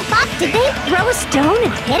that, I'm in fuck. Did they throw a stone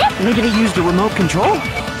and hit it? Maybe they used a remote control?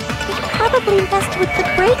 They probably messed with the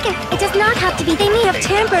breaker. It does not have to be. They may have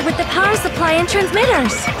tampered with the power supply and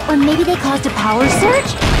transmitters. Or maybe they caused a power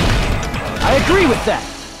surge? I agree with that.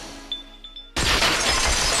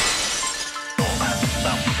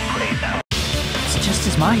 It's just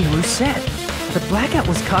as Mahiru said. The blackout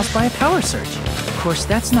was caused by a power surge. Of course,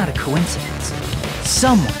 that's not a coincidence.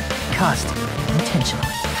 Someone caused it intentionally.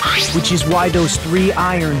 Which is why those 3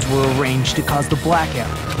 irons were arranged to cause the blackout.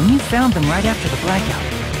 When you found them right after the blackout,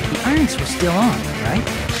 the irons were still on, right?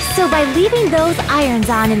 So by leaving those irons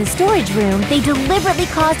on in the storage room, they deliberately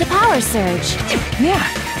caused a power surge. Yeah.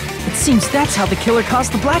 It seems that's how the killer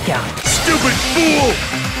caused the blackout. Stupid fool!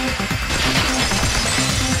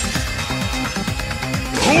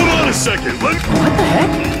 Hold on a second, What the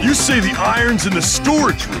heck? You say the irons in the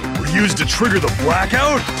storage room were used to trigger the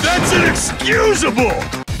blackout? That's inexcusable!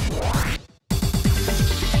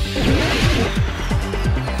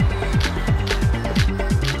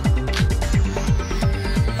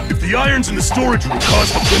 If the irons in the storage room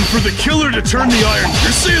caused them, then for the killer to turn the irons,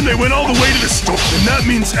 you're saying they went all the way to the store, then that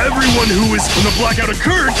means everyone who was when the blackout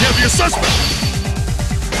occurred can't be a suspect.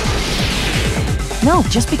 No,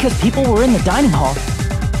 just because people were in the dining hall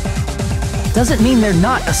doesn't mean they're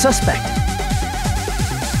not a suspect.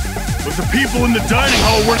 But the people in the dining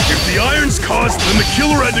hall weren't. If the irons caused, then the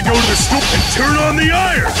killer had to go to the store and turn on the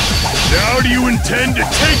iron. Now do you intend to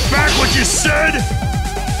take back what you said?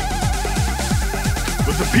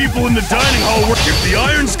 But the people in the dining hall were. If the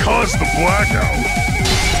irons caused the blackout.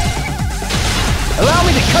 Allow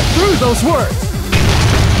me to cut through those words.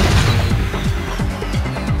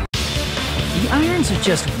 The irons are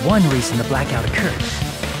just one reason the blackout occurred,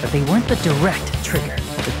 but they weren't the direct trigger.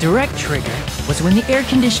 The direct trigger was when the air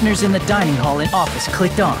conditioners in the dining hall and office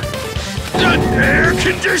clicked on. The air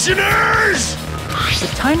conditioners! The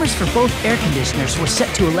timers for both air conditioners were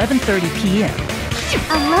set to 11:30 p.m.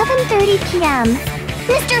 11:30 p.m.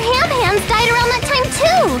 Mr. Ham-Hams died around that time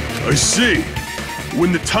too! I see.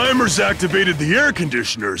 When the timers activated the air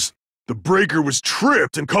conditioners, the breaker was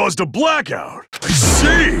tripped and caused a blackout. I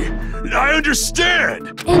see! I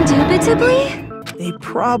understand! Indubitably? They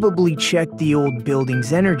probably checked the old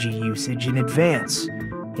building's energy usage in advance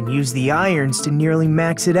and used the irons to nearly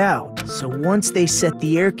max it out. So once they set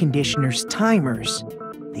the air conditioner's timers,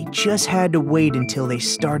 they just had to wait until they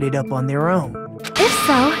started up on their own. If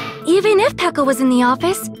so, even if Pekka was in the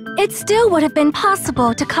office, it still would have been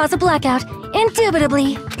possible to cause a blackout,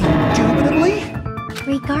 indubitably. Indubitably?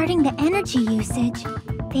 Regarding the energy usage,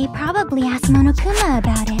 they probably asked Monokuma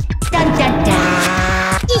about it. Dun dun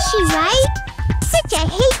dun! Is she right? Such a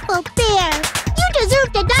hateful bear! You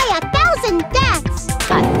deserve to die 1,000 deaths!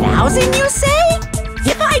 1,000, you say?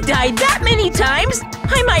 If I died that many times,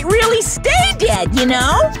 I might really stay dead, you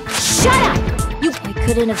know? Shut up! I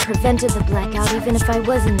couldn't have prevented the blackout even if I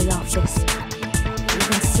was in the office.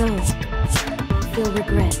 Even so, I feel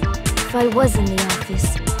regret. If I was in the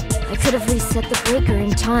office, I could have reset the breaker in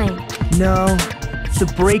time. No.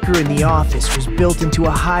 The breaker in the office was built into a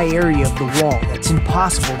high area of the wall that's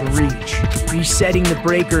impossible to reach. Resetting the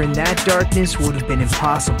breaker in that darkness would have been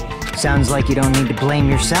impossible. Sounds like you don't need to blame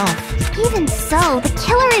yourself. Even so, the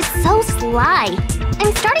killer is so sly.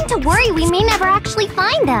 I'm starting to worry we may never actually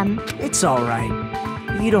find them. It's alright.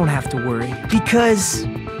 You don't have to worry. Because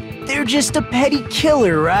they're just a petty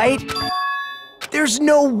killer, right? There's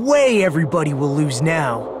no way everybody will lose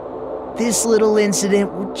now. This little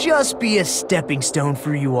incident will just be a stepping stone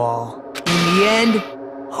for you all. In the end,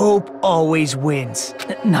 hope always wins.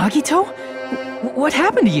 Nagito? What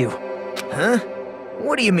happened to you? Huh?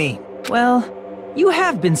 What do you mean? Well, you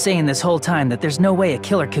have been saying this whole time that there's no way a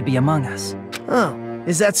killer could be among us. Oh,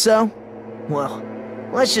 is that so? Well,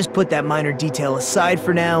 let's just put that minor detail aside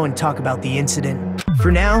for now and talk about the incident.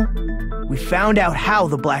 For now, we found out how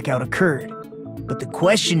the blackout occurred. But the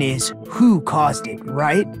question is, who caused it,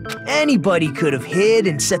 right? Anybody could have hid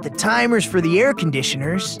and set the timers for the air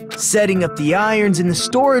conditioners. Setting up the irons in the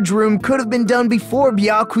storage room could have been done before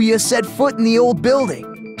Byakuya set foot in the old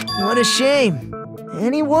building. What a shame.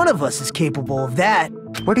 Any one of us is capable of that.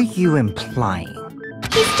 What are you implying?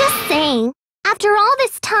 He's just saying, after all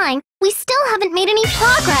this time, we still haven't made any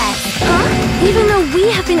progress. Huh? Even though we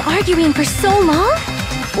have been arguing for so long?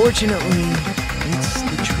 Fortunately, it's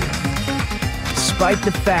the truth. Despite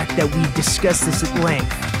the fact that we've discussed this at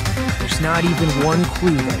length, there's not even one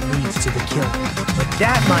clue that leads to the killing. But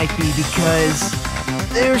that might be because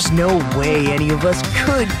there's no way any of us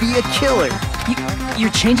could be a killer.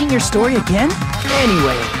 You're changing your story again?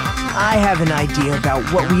 Anyway, I have an idea about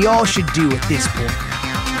what we all should do at this point.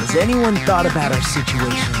 Has anyone thought about our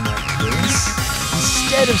situation like this?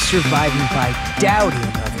 Instead of surviving by doubting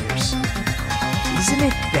others, isn't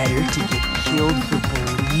it better to get killed for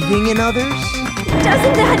believing in others?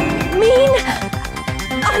 Doesn't that mean...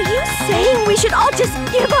 Are you saying we should all just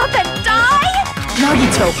give up and die?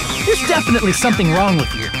 Nagito, there's definitely something wrong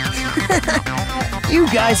with you. You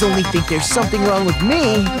guys only think there's something wrong with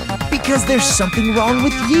me because there's something wrong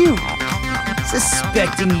with you.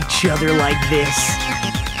 Suspecting each other like this.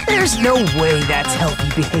 There's no way that's healthy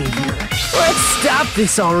behavior. Let's stop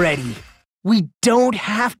this already. We don't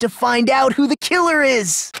have to find out who the killer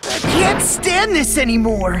is. I can't stand this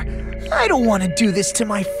anymore. I don't want to do this to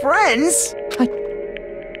my friends.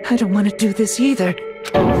 I don't want to do this either.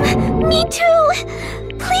 Me too!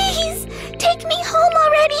 Please, take me home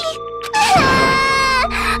already!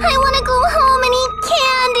 I want to go home and eat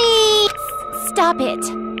candy! Stop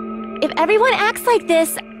it. If everyone acts like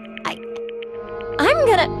this, I'm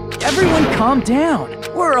gonna... Everyone calm down.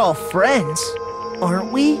 We're all friends,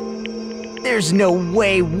 aren't we? There's no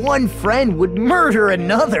way one friend would murder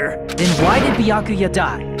another. Then why did Byakuya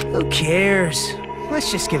die? Who cares?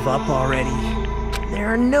 Let's just give up already. There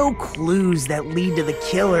are no clues that lead to the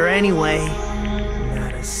killer anyway.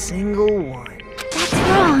 Not a single one. That's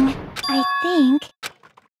wrong, I think.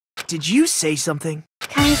 Did you say something?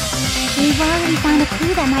 'Cause we've already found a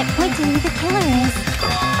clue that might point to who the killer is.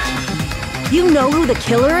 You know who the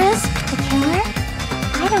killer is? The killer?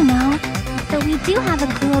 I don't know. But we do have a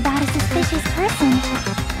clue about a suspicious person,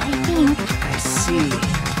 I think. I see.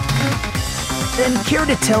 Then care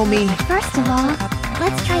to tell me... First of all,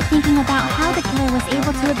 let's try thinking about how the killer was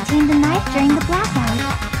able to obtain the knife during the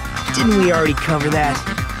blackout. Didn't we already cover that?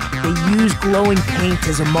 They used glowing paint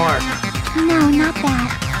as a mark. No, not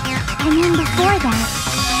that. I mean before that.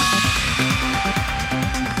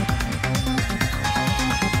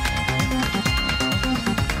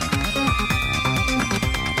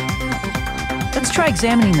 Let's try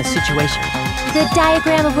examining the situation. The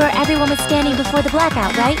diagram of where everyone was standing before the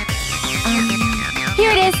blackout, right? Here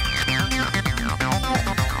it is.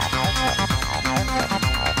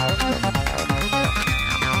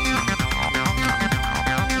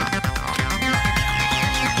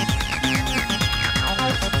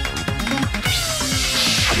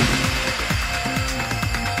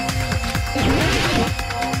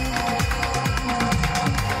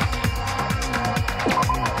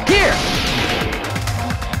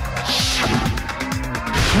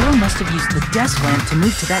 Must have used the desk lamp to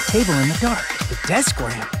move to that table in the dark. The desk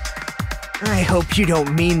lamp? I hope you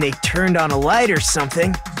don't mean they turned on a light or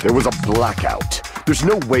something. There was a blackout. There's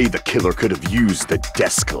no way the killer could have used the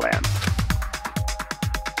desk lamp.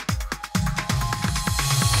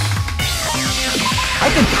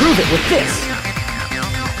 I can prove it with this.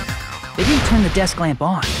 They didn't turn the desk lamp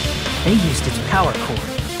on. They used its power cord.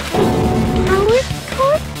 Power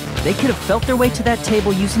cord? They could have felt their way to that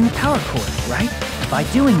table using the power cord, right? By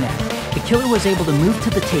doing that, the killer was able to move to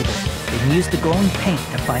the table and use the glowing paint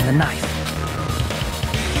to find the knife.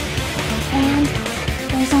 And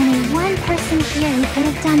there's only one person here who could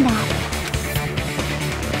have done that.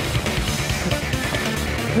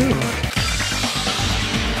 Who?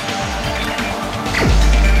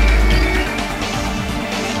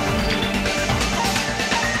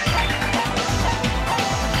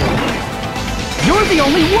 the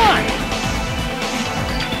only one!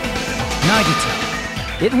 Nagito,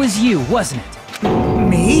 it was you, wasn't it?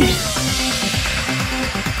 Me?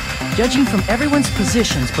 Judging from everyone's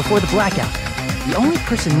positions before the blackout, the only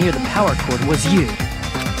person near the power cord was you.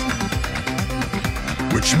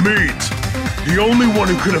 Which means the only one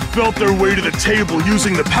who could have felt their way to the table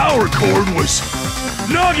using the power cord was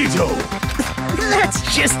Nagito! That's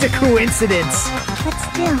just a coincidence. But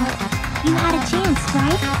still, you had a chance,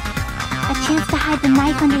 right? A chance to hide the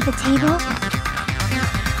knife under the table?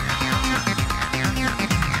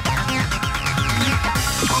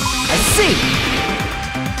 I see!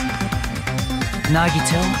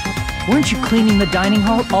 Nagito, weren't you cleaning the dining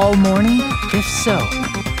hall all morning? If so,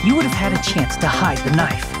 you would have had a chance to hide the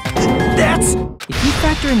knife. That's... If you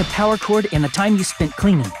factor in the power cord and the time you spent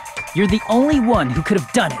cleaning, you're the only one who could have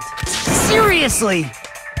done it. Seriously!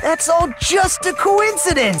 That's all just a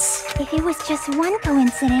coincidence! If it was just one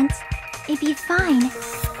coincidence, it'd be fine.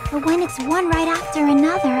 But when it's one right after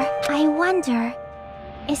another, I wonder,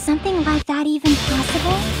 is something like that even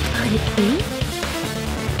possible? Could it be?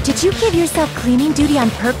 Did you give yourself cleaning duty on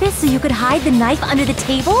purpose so you could hide the knife under the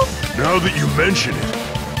table? Now that you mention it,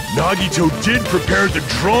 Nagito did prepare the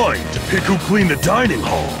drawing to pick who cleaned the dining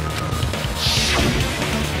hall.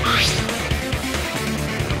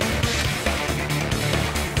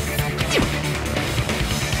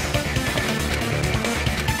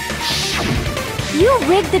 You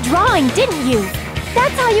rigged the drawing, didn't you?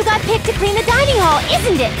 That's how you got picked to clean the dining hall,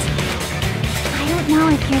 isn't it? I don't know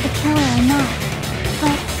if you're the killer or not,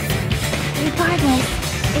 but regardless,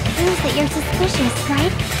 it proves that you're suspicious,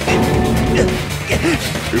 right?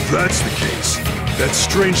 If that's the case, that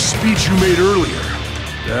strange speech you made earlier,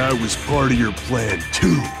 that was part of your plan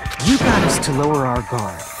too. You got us to lower our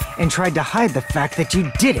guard and tried to hide the fact that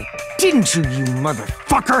you did it, didn't you, you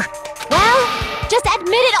motherfucker? Well, just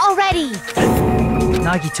admit it already!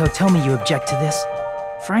 Nagito, tell me you object to this.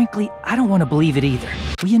 Frankly, I don't want to believe it either.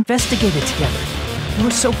 We investigated together. You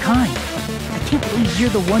were so kind. I can't believe you're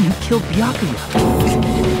the one who killed Byakuya.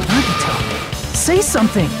 Nagito, say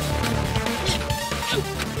something!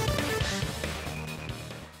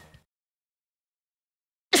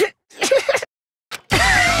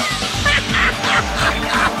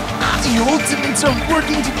 The Ultimates are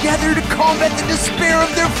working together to combat the despair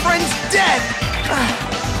of their friend's death!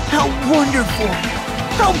 How wonderful!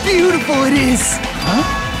 How beautiful it is! Huh?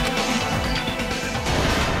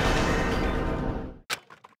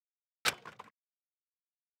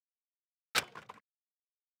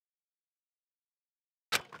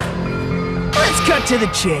 Let's cut to the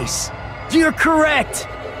chase. You're correct.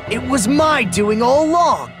 It was my doing all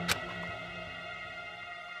along.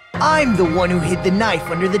 I'm the one who hid the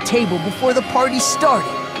knife under the table before the party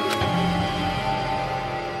started.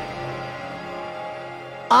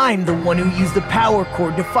 I'm the one who used the power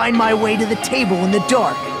cord to find my way to the table in the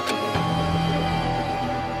dark.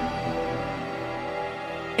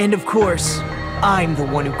 And of course, I'm the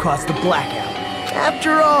one who caused the blackout.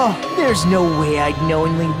 After all, there's no way I'd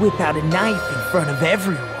knowingly whip out a knife in front of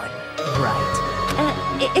everyone, right?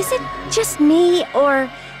 Is it just me, or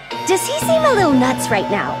does he seem a little nuts right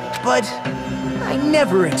now? But I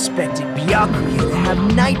never expected Byakuya to have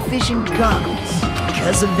night vision goggles.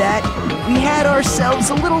 Because of that, we had ourselves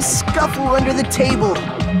a little scuffle under the table.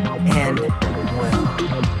 And, well,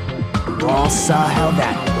 you all saw how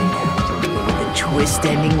that played out. With a twist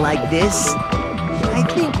ending like this, I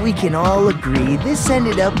think we can all agree this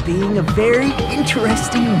ended up being a very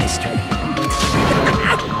interesting mystery.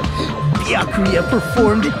 Byakuya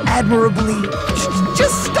performed admirably.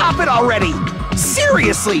 Just stop it already!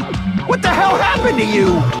 Seriously! What the hell happened to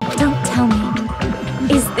you? Don't tell me.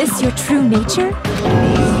 Is this your true nature?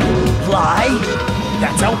 Lie?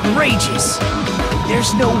 That's outrageous!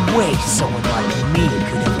 There's no way someone like me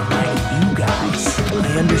could have lied to you guys.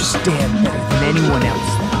 I understand better than anyone else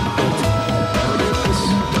that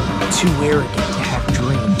I'm too arrogant to have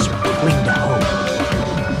dreams or cling to hope.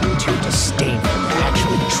 Too disdainful to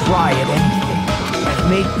actually try at anything. I've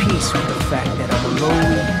made peace with the fact that I'm a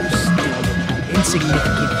lowly, stupid,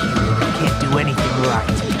 insignificant human who can't do anything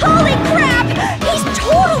right. Holy crap! He's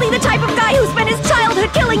totally the type of guy who spent his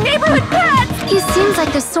childhood killing neighborhood pets! He seems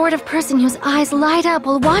like the sort of person whose eyes light up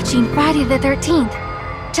while watching Friday the 13th.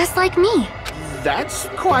 Just like me. That's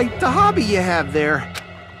quite the hobby you have there.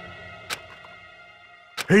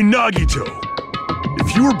 Hey, Nagito!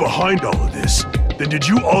 If you were behind all of this, then did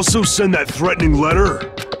you also send that threatening letter?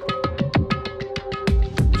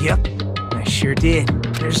 Yep, I sure did.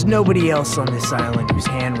 There's nobody else on this island whose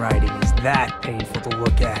handwriting is that painful to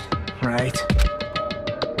look at, right?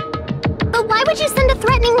 But why would you send a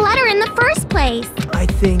threatening letter in the first place? I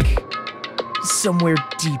think somewhere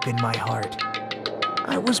deep in my heart,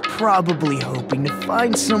 I was probably hoping to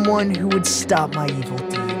find someone who would stop my evil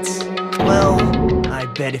deeds. Well, I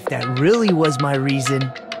bet if that really was my reason...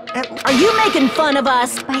 Are you making fun of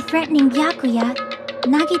us? By threatening Byakuya,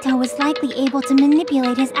 Nagito was likely able to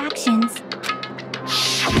manipulate his actions.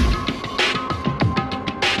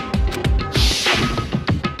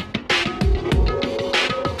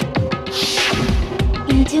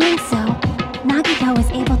 In doing so, Nagito was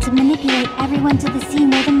able to manipulate everyone to the scene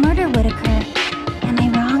where the murder would occur. Am I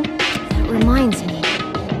wrong? That reminds me.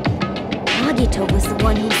 Nagito was the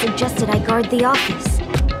one who suggested I guard the office.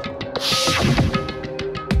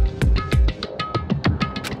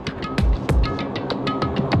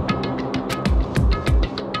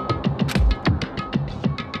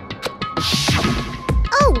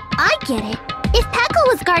 Oh, I get it. If Peko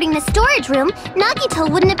was guarding the storage room, Nagito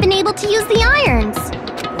wouldn't have been able to use the irons.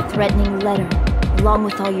 The threatening letter, along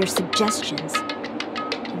with all your suggestions,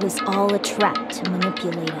 it was all a trap to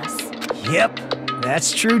manipulate us. Yep,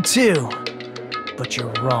 that's true too. But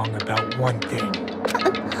you're wrong about one thing.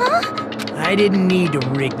 Huh? I didn't need to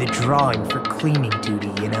rig the drawing for cleaning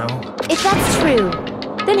duty, you know? If that's true,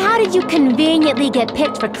 then how did you conveniently get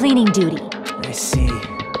picked for cleaning duty? I see.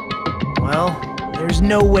 Well, there's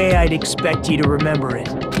no way I'd expect you to remember it.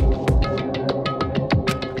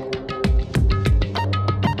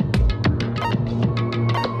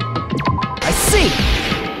 I see!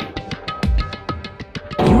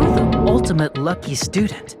 You're the ultimate lucky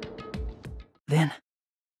student. Then,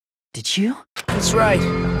 did you? That's right.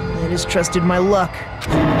 I just trusted my luck.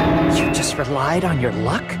 You just relied on your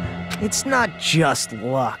luck? It's not just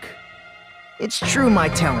luck. It's true my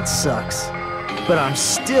talent sucks, but I'm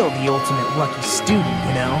still the ultimate lucky student,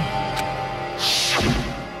 you know?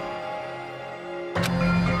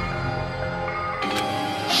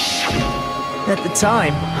 At the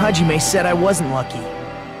time, Hajime said I wasn't lucky,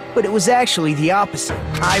 but it was actually the opposite.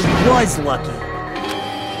 I was lucky.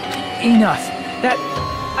 Enough.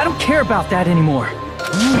 I don't care about that anymore.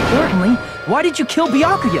 More importantly, why did you kill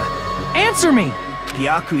Byakuya? Answer me!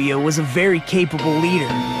 Byakuya was a very capable leader.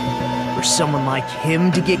 For someone like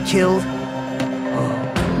him to get killed?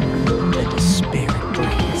 Oh, the despair it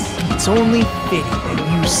brings. It's only fitting that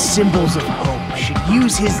you symbols of hope should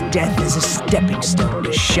use his death as a stepping stone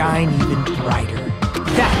to shine even brighter.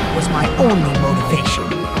 That was my only motivation.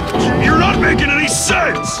 You're not making any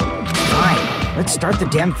sense! Fine, let's start the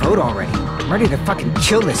damn vote already. I'm ready to fucking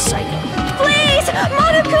kill this psycho. Please!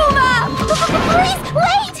 Monokuma! Please,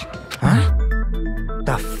 wait! Huh?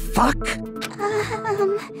 The fuck?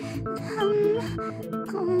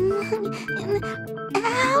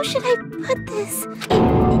 How should I put this?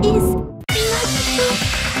 Is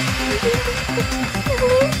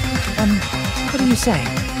What are you saying?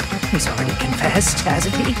 He's already confessed,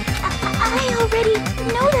 hasn't he? I already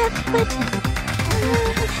know that, but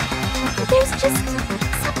there's just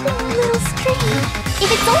something a little strange. If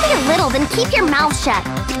it's only a little, then keep your mouth shut.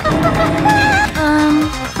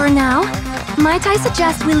 For now, might I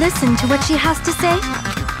suggest we listen to what she has to say?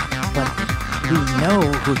 But we know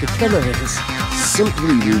who the killer is.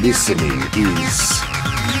 Simply listening is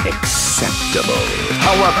acceptable.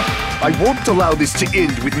 However, I won't allow this to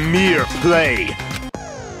end with mere play.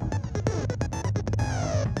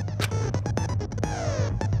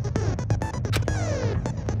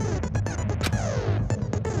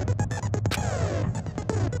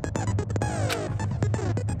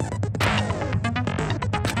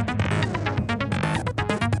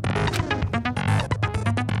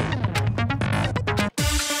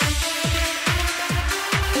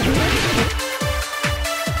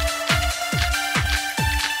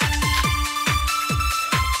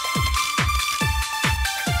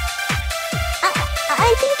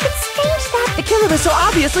 I think it's strange that... The killer was so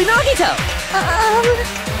obviously Nagito!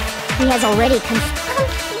 He has already you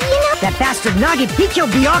know... That bastard Nagi, he killed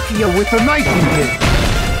Byakuya with the knife he did.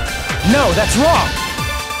 No, that's wrong!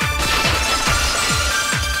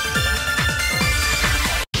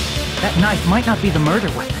 That knife might not be the murder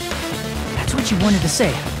weapon. That's what you wanted to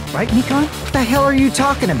say, right, Mikon? What the hell are you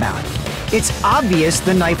talking about? It's obvious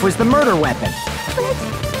the knife was the murder weapon. But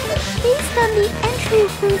based on the entry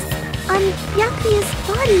rules on Byakuya's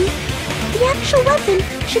body, the actual weapon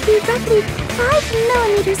should be roughly 5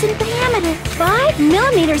 millimeters in diameter. 5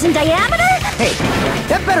 millimeters in diameter? Hey,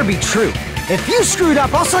 that better be true. If you screwed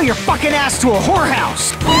up, I'll sell your fucking ass to a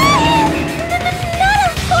whorehouse. Not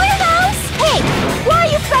a whorehouse! Hey, why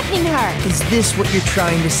are you threatening her? Is this what you're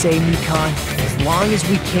trying to say, Mikon? As long as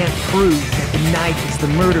we can't prove that the knife is the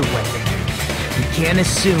murder weapon, we can't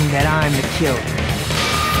assume that I'm the killer.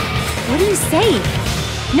 What are you saying?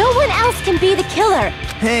 No one else can be the killer.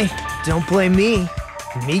 Hey, Don't blame me.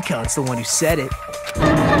 Mikan's the one who said it.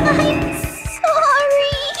 I'm sorry.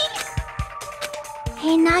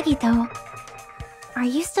 Hey, Nagito. Are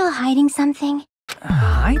you still hiding something?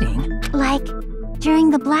 Hiding? Like, during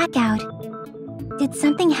the blackout, did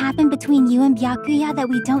something happen between you and Byakuya that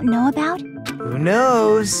we don't know about? Who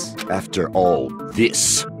knows? After all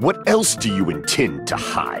this, what else do you intend to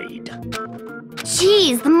hide?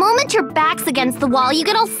 Jeez, the moment your back's against the wall, you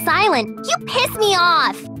get all silent. You piss me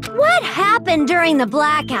off. What happened during the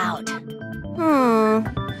blackout?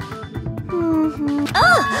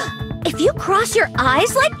 If you cross your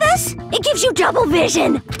eyes like this, it gives you double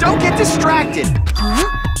vision. Don't get distracted. Huh?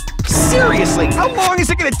 Seriously, how long is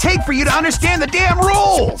it gonna take for you to understand the damn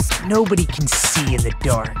rules? Nobody can see in the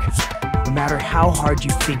dark, no matter how hard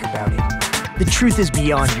you think about it. The truth is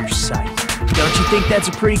beyond your sight. Don't you think that's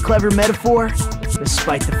a pretty clever metaphor?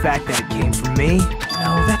 Despite the fact that it came from me?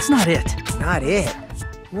 No, that's not it. Not it?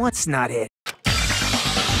 What's not it?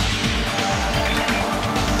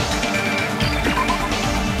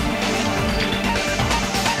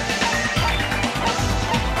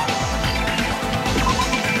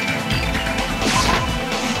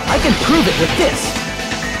 I can prove it with this.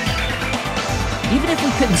 Even if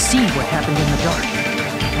we couldn't see what happened in the dark,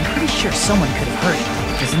 I'm pretty sure someone could have heard it.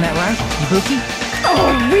 Isn't that right, Ibuki?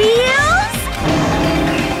 Oh, reals?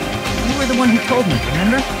 You were the one who told me,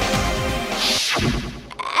 remember?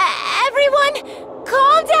 Everyone,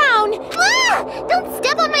 calm down. Don't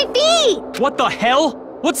step on my feet. What the hell?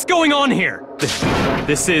 What's going on here?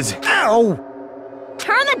 This is... Ow!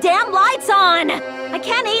 Turn the damn lights on. I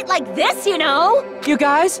can't eat like this, you know. You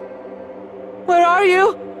guys? Where are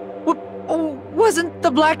you? Wasn't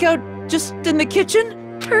the blackout just in the kitchen?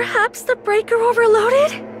 Perhaps the breaker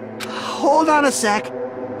overloaded? Hold on a sec.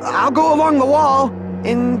 I'll go along the wall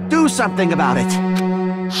and do something about it.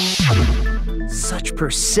 Such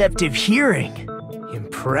perceptive hearing.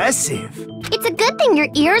 Impressive. It's a good thing your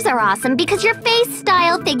ears are awesome because your face,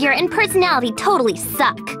 style, figure, and personality totally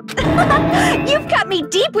suck. You've cut me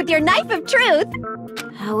deep with your knife of truth.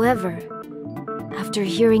 However, after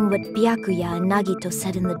hearing what Byakuya and Nagito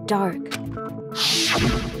said in the dark...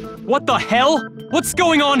 What the hell? What's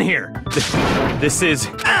going on here? This is...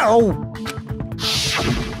 Ow!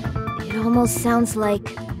 It almost sounds like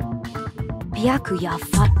Byakuya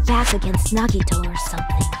fought back against Nagito or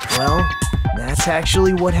something. Well, that's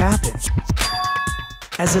actually what happened.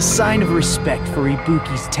 As a sign of respect for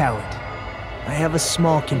Ibuki's talent, I have a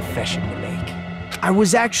small confession to make. I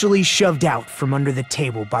was actually shoved out from under the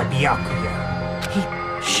table by Byakuya. He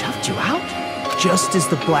shoved you out? Just as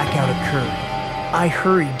the blackout occurred, I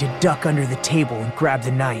hurried to duck under the table and grab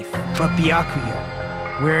the knife, but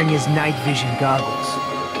Byakuya, wearing his night vision goggles,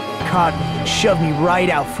 caught me and shoved me right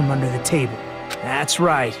out from under the table. That's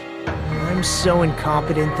right. I'm so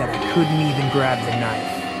incompetent that I couldn't even grab the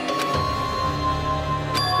knife.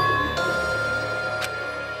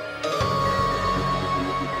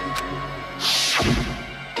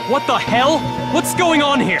 What the hell? What's going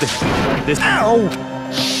on here? This... Ow!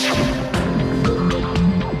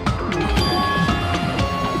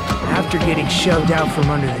 After getting shoved out from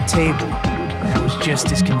under the table, I was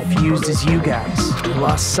just as confused as you guys. I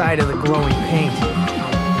lost sight of the glowing paint.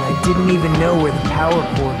 I didn't even know where the power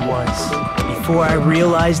cord was. Before I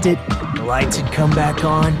realized it, the lights had come back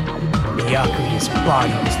on. Byakuya's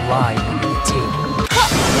body was lying under the table.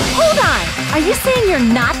 Hold on! Are you saying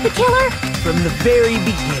you're not the killer? From the very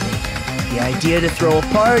beginning, the idea to throw a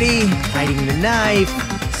party, hiding the knife,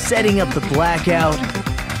 setting up the blackout,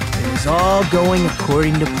 it was all going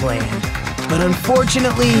according to plan. But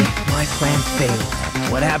unfortunately, my plan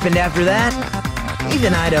failed. What happened after that?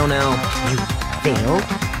 Even I don't know. You failed?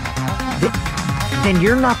 Then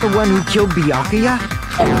you're not the one who killed Byakuya?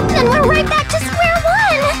 Then we're right back to square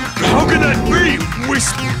one! How can that be?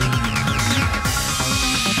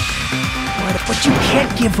 But you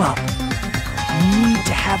can't give up. You need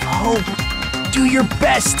to have hope. Do your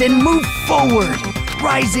best and move forward.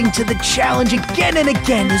 Rising to the challenge again and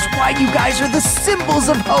again is why you guys are the symbols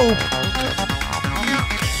of hope.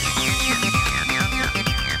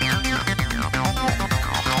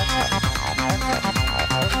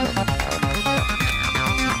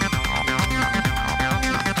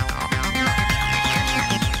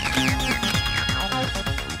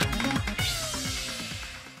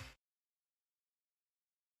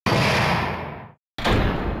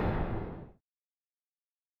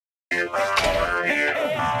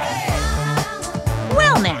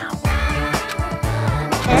 Well now.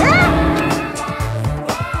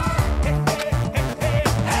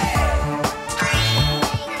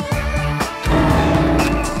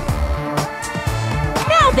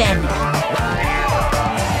 Now then.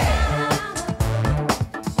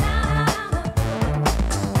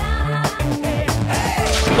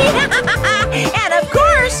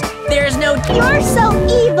 You're so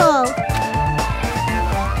evil!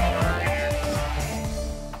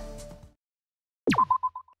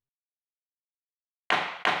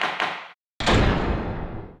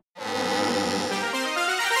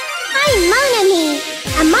 I'm Mon Ami,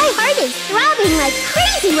 and my heart is throbbing like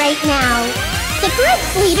crazy right now. The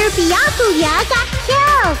group's leader, Byakuya, got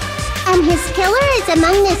killed. And his killer is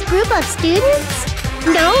among this group of students?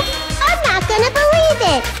 No, I'm not gonna believe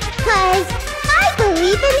it, 'cause I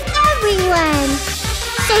believe in everyone.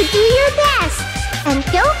 So do your best, and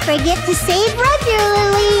don't forget to save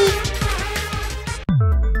regularly.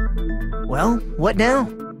 Well, what now?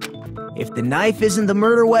 If the knife isn't the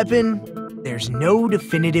murder weapon, there's no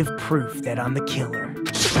definitive proof that I'm the killer.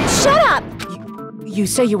 Shut up! You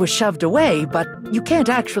say you were shoved away, but you can't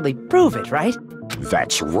actually prove it, right?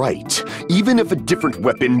 That's right. Even if a different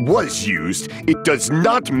weapon was used, it does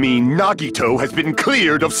not mean Nagito has been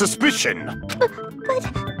cleared of suspicion. But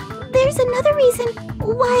there's another reason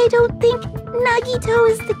why I don't think Nagito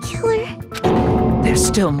is the killer. There's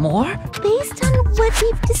still more? Based on what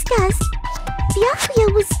we've discussed,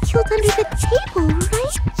 Byakuya was killed under the table,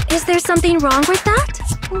 right? Is there something wrong with that?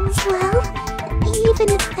 Well, even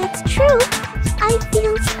if that's true, I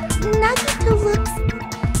feel Nagito looks,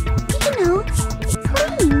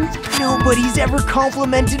 clean. Nobody's ever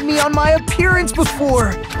complimented me on my appearance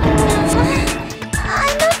before.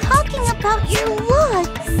 I'm not talking about your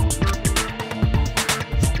looks.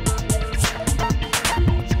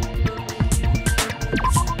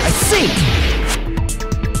 I see!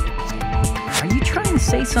 Are you trying to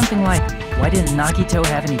say something like, why didn't Nagito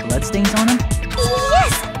have any bloodstains on him?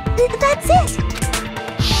 Yes, that's it.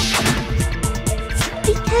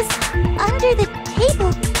 Because under the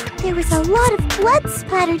table, there was a lot of blood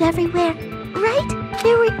splattered everywhere, right?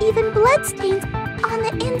 There were even bloodstains on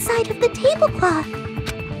the inside of the tablecloth.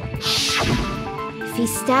 If he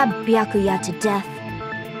stabbed Byakuya to death,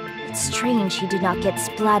 it's strange he did not get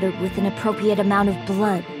splattered with an appropriate amount of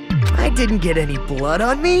blood. I didn't get any blood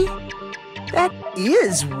on me. That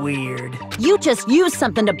is weird. You just used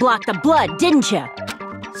something to block the blood, didn't you?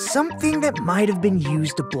 Something that might have been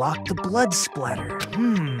used to block the blood splatter.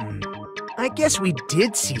 I guess we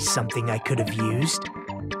did see something I could have used.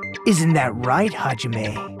 Isn't that right,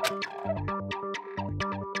 Hajime?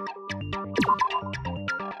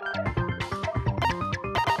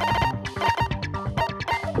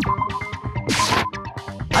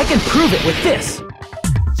 I can prove it with this!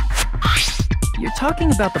 You're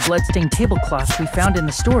talking about the bloodstained tablecloth we found in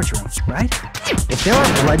the storage room, right? If there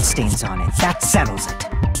are bloodstains on it, that settles it.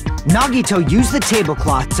 Nagito used the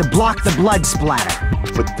tablecloth to block the blood splatter.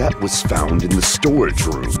 But that was found in the storage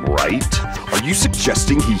room, right? Are you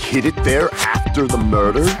suggesting he hid it there after the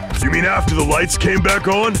murder? You mean after the lights came back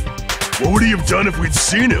on? What would he have done if we'd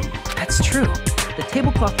seen him? That's true. The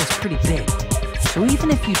tablecloth was pretty big. So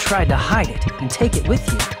even if you tried to hide it and take it with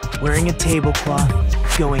you, wearing a tablecloth,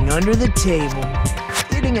 going under the table,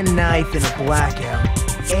 getting a knife in a blackout,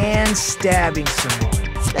 and stabbing someone.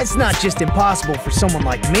 That's not just impossible for someone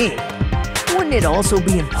like me. Wouldn't it also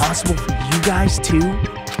be impossible for you guys too?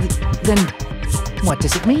 Then what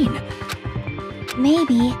does it mean?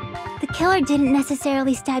 Maybe the killer didn't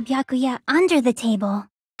necessarily stab Byakuya under the table.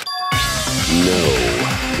 No,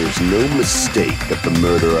 there's no mistake that the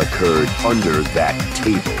murder occurred under that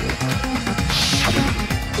table.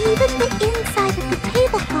 Even the inside of the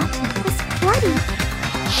tablecloth was bloody.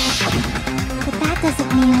 But that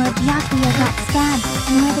doesn't mean where Byakuya got stabbed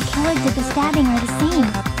and where the killer did the stabbing are the same,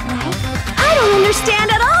 right? I don't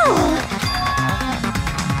understand at all!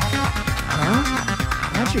 Huh?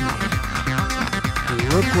 Hajime, you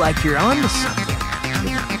look like you're onto something.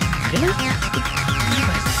 Really?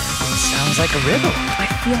 Sounds like a riddle. I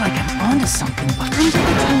feel like I'm onto something, but... Under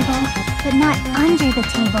the table, but not under the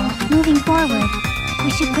table. Moving forward,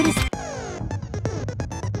 we should put a...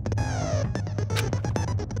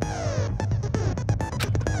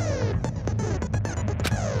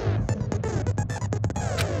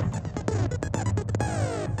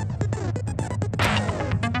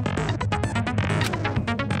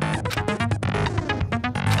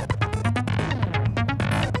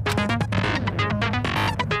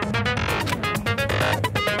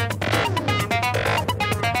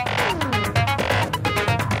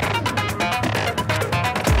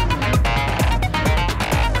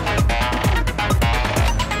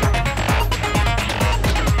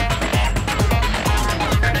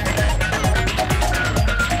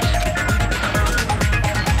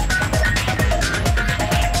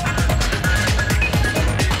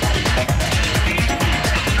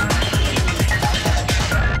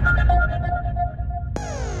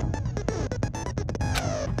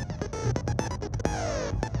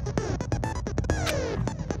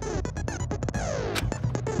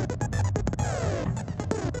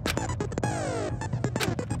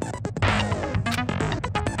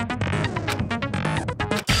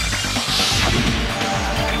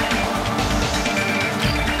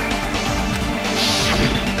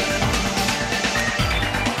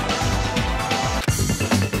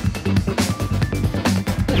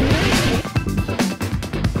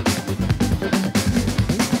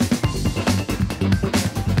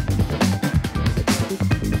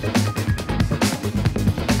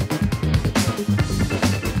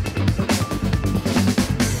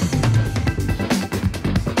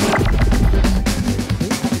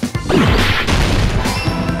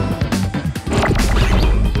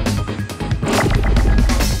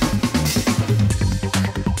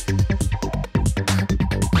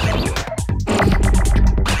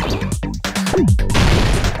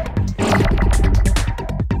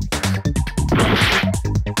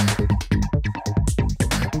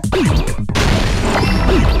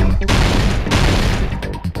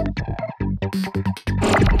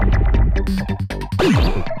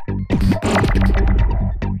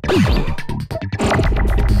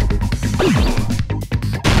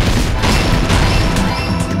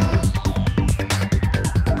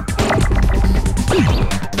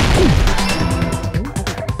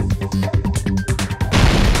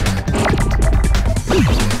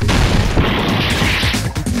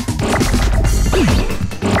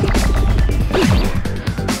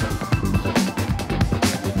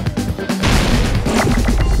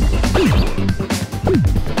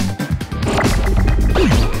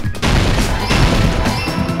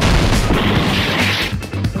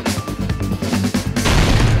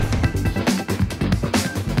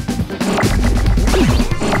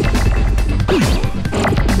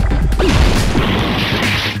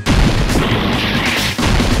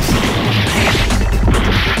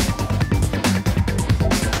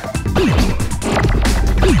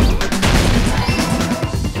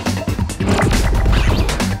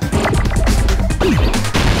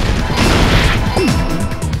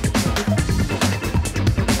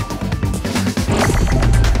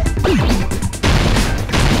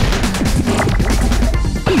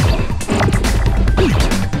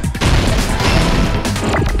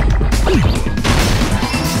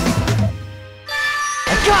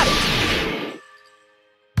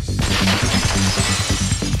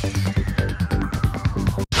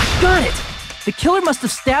 The killer must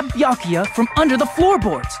have stabbed Byakuya from under the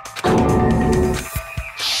floorboards.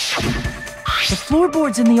 The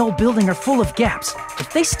floorboards in the old building are full of gaps.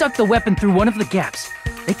 If they stuck the weapon through one of the gaps,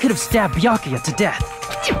 they could have stabbed Byakuya to death.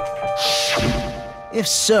 If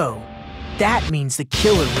so, that means the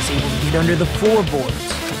killer was able to get under the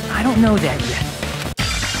floorboards. I don't know that yet.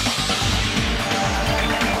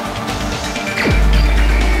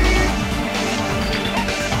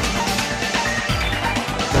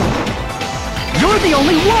 You're the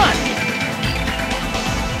only one!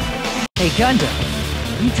 Hey, Gundam,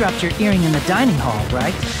 you dropped your earring in the dining hall,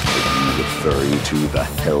 right? Are you referring to the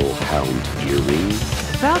Hellhound earring?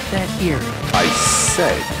 About that earring. I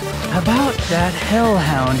said... About that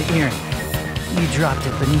Hellhound earring. You dropped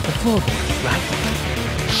it beneath the floorboards, right?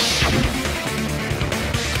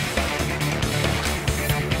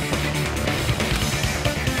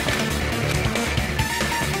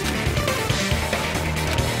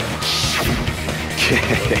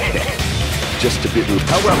 Just a bit...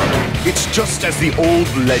 However, it's just as the old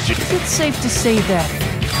legend... Is it safe to say that...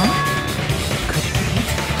 Could it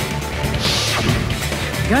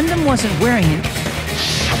be? Gundam wasn't wearing it.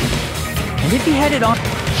 And if he had it on...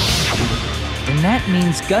 then that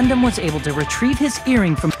means Gundam was able to retrieve his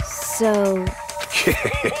earring from... So...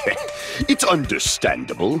 It's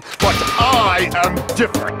understandable, but I am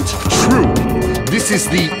different. True, this is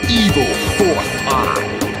the evil fourth eye.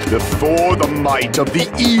 Before the might of the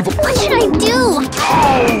evil... What should I do?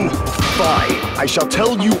 Oh! Fine, I shall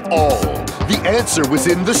tell you all. The answer was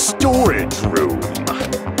in the storage room.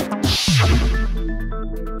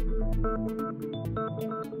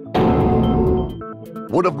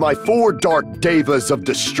 One of my 4 dark devas of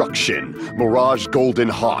destruction, Mirage Golden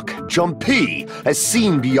Hawk, Jumpy, has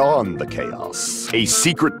seen beyond the chaos. A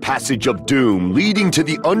secret passage of doom leading to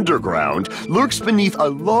the underground lurks beneath a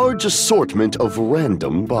large assortment of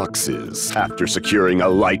random boxes. After securing a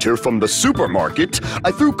lighter from the supermarket,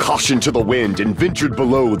 I threw caution to the wind and ventured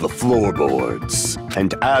below the floorboards.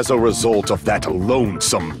 And as a result of that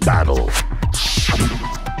lonesome battle...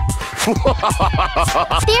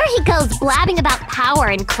 There he goes, blabbing about power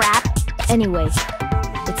and crap. Anyway,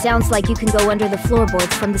 it sounds like you can go under the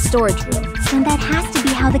floorboards from the storage room. Then that has to be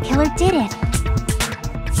how the killer did it.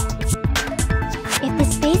 If the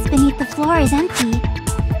space beneath the floor is empty,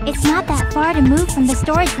 it's not that far to move from the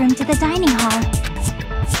storage room to the dining hall.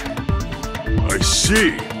 I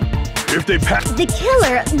see. If they pass... The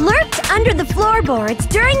killer lurked under the floorboards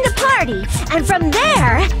during the party, and from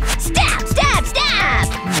there, stab, stab, stab!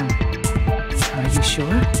 Are you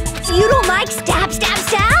sure? You don't like stab, stab,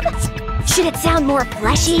 stab? Should it sound more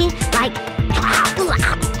fleshy, like...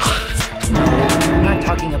 I'm not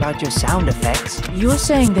talking about your sound effects. You're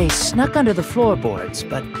saying they snuck under the floorboards,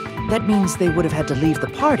 but that means they would have had to leave the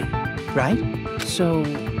party, right? So,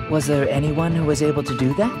 was there anyone who was able to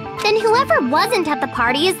do that? Then whoever wasn't at the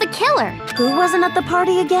party is the killer. Who wasn't at the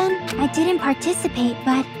party again? I didn't participate,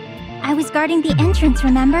 but I was guarding the entrance,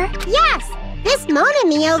 remember? Yes! This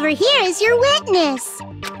Monami over here is your witness.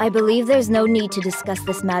 I believe there's no need to discuss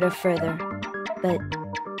this matter further, but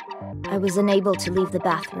I was unable to leave the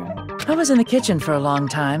bathroom. I was in the kitchen for a long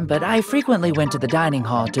time, but I frequently went to the dining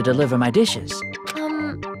hall to deliver my dishes.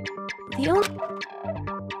 The only...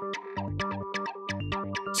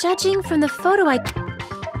 Judging from the photo it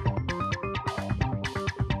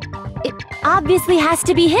obviously has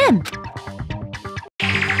to be him.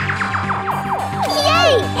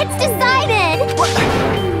 Yay! It's decided!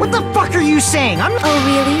 What the fuck are you saying? Oh,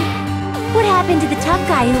 really? What happened to the tough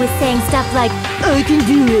guy who was saying stuff like, I can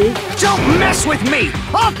do it? Don't mess with me!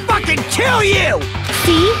 I'll fucking kill you!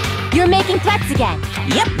 See? You're making threats again.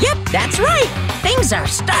 Yep, that's right. Things are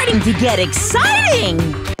starting to get exciting.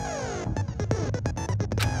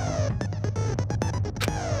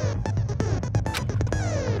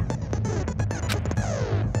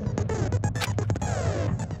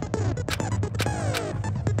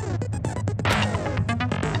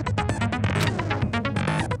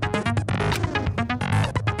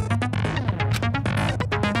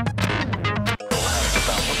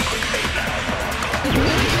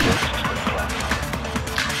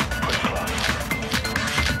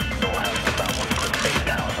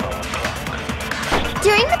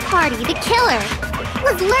 During the party, the killer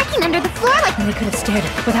was lurking under the floor like... And they could have stared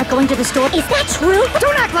it without going to the store. Is that true?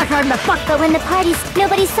 Don't act like I'm the fuck... But when the party...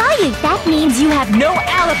 nobody saw you. That means you have No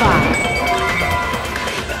alibi.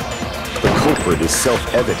 The culprit is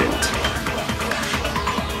self-evident.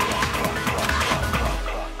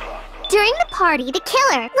 During the party, the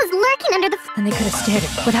killer was lurking under the... And they could have stared it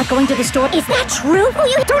without going to the store. Is that true?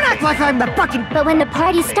 Don't act like I'm the fucking... But when the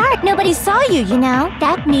party started, nobody saw you, you know?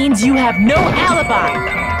 That means you have no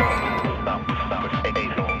alibi.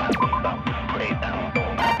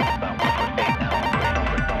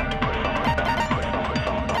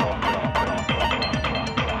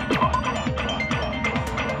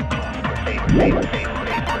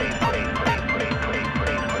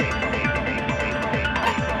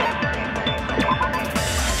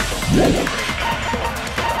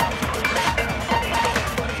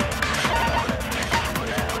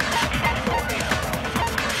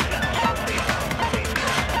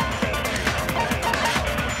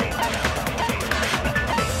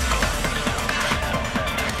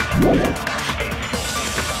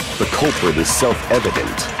 culprit is self-evident.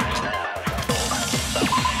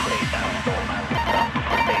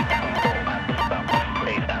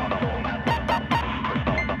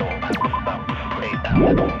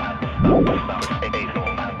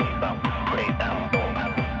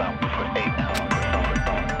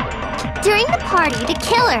 During the party, the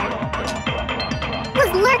killer was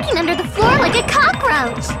lurking under the floor like a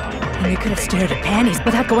cockroach. And you could have stared at panties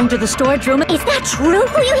without going to the storage room. Is that true?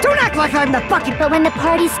 Don't act like I'm the fucking... But when the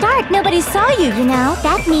party started, nobody saw you, you know?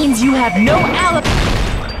 That means You have no alibi.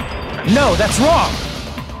 No, that's wrong!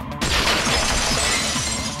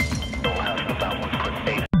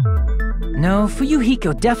 No,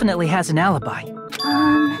 Fuyuhiko definitely has an alibi.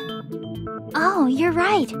 Oh, you're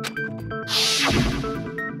right.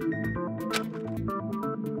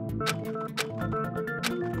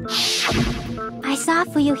 I saw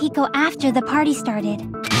Fuyuhiko after the party started.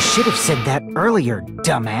 You should have said that earlier,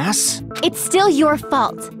 dumbass. It's still your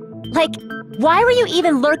fault. Like, why were you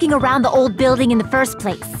even lurking around the old building in the first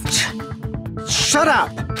place? Shut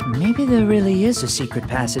up! Maybe there really is a secret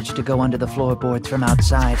passage to go under the floorboards from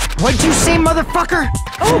outside. What'd you say, motherfucker?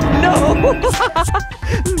 Oh, no!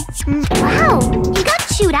 Wow, he got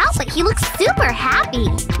chewed out, but he looks super happy.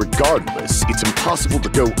 Regardless, it's impossible to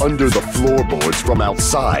go under the floorboards from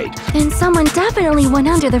outside. Then someone definitely went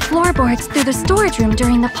under the floorboards through the storage room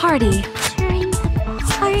during the party. During the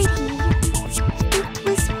party. It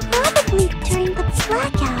was probably during the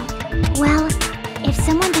blackout. Well, if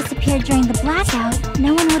someone disappeared during the blackout,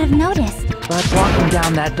 no one would have noticed. But walking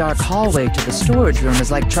down that dark hallway to the storage room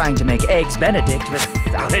is like trying to make Eggs Benedict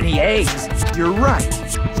without any eggs. You're right.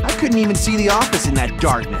 I couldn't even see the office in that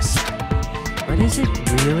darkness. But is it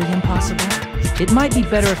really impossible? It might be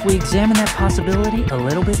better if we examine that possibility a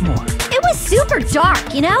little bit more. It was super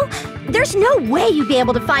dark, you know? There's no way you'd be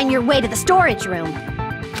able to find your way to the storage room.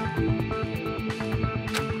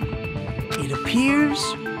 It appears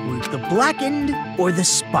we're the blackened or the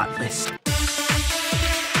spotless.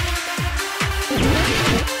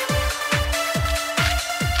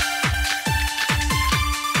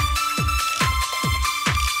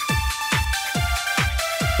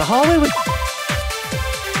 The hallway was...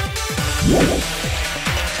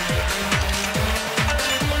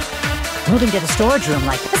 Moving to the storage room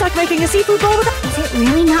like... It's like making a seafood bowl with a... Is it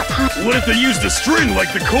really not possible? What if they used a string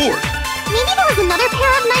like the cord? Maybe there was another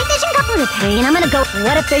pair of night vision goggles. I'm in pain. I'm gonna go...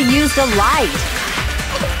 What if they used a light?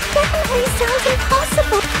 It definitely sounds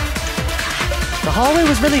impossible. The hallway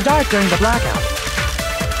was really dark during the blackout.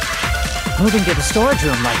 Moving to the storage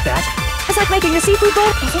room like that... It's like making a seafood bowl.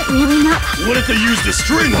 Is it really not possible? What if they used a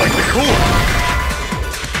string like the cord?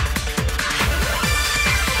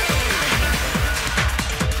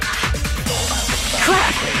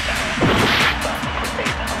 Crap!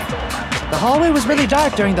 The hallway was really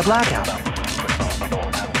dark during the blackout.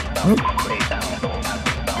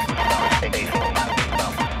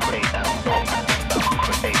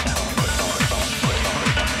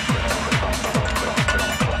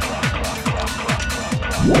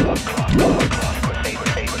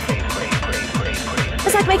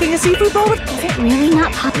 It's like making a seafood bowl. Is it really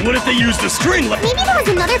not possible? What if they used a string like... Maybe there was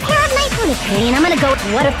another pair of night vision. Pain. I'm gonna go...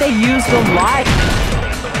 What if they used a light?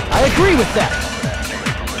 I agree with that.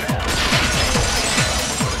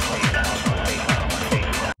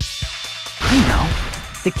 I know.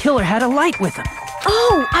 The killer had a light with him.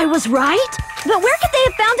 Oh, I was right? But where could they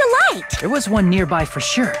have found a light? There was one nearby for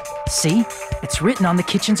sure. See? It's written on the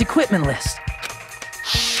kitchen's equipment list.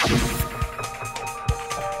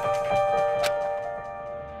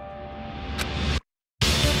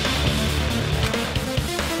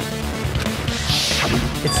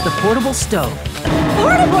 It's the portable stove.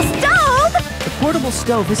 Portable stove? The portable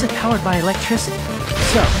stove isn't powered by electricity.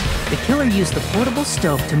 So, the killer used the portable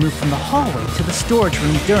stove to move from the hallway to the storage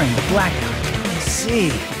room during the blackout. I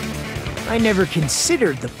see. I never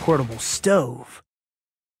considered the portable stove.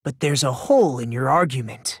 But there's a hole in your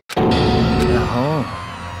argument. A hole?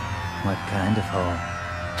 What kind of hole?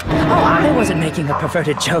 Oh, I wasn't making a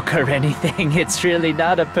perverted joke or anything. It's really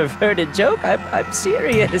not a perverted joke. I'm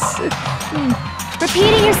serious.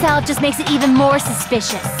 Repeating yourself just makes it even more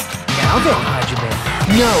suspicious. Now then, Hajime.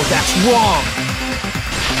 No, that's wrong!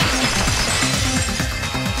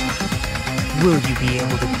 Will you be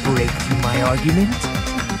able to break through my argument?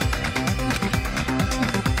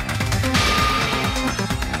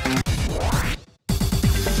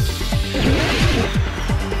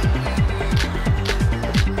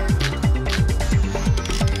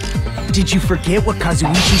 Did you forget what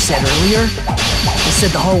Kazuichi said earlier? He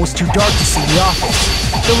said the hall was too dark to see the office.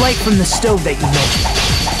 The light from the stove that you mentioned.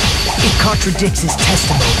 It contradicts his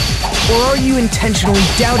testimony. Or are you intentionally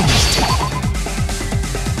doubting his testimony?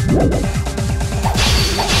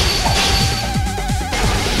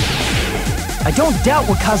 I don't doubt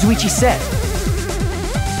what Kazuichi said.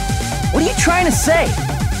 What are you trying to say?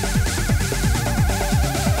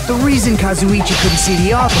 The reason Kazuichi couldn't see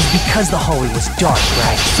the office was because the hallway was dark,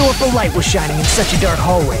 right? So if the light was shining in such a dark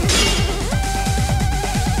hallway...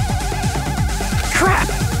 Crap!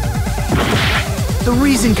 The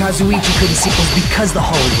reason Kazuichi couldn't see was because the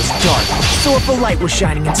hallway was dark. So if the light was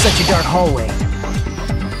shining in such a dark hallway,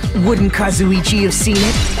 wouldn't Kazuichi have seen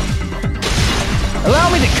it? Allow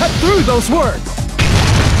me to cut through those words!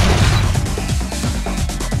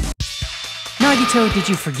 Nagito, did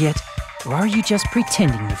you forget? Or are you just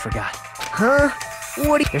pretending you forgot? Huh?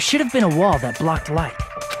 What? There should have been a wall that blocked light.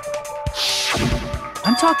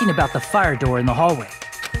 I'm talking about the fire door in the hallway.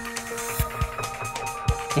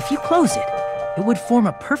 If you close it, it would form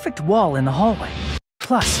a perfect wall in the hallway.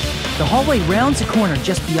 Plus, the hallway rounds a corner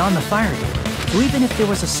just beyond the fire door. So even if there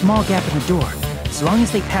was a small gap in the door, as long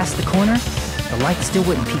as they passed the corner, the light still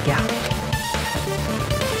wouldn't peek out.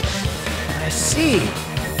 I see.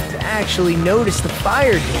 To actually notice the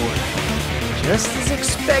fire door. Just as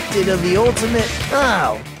expected of the ultimate...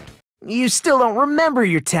 Oh, you still don't remember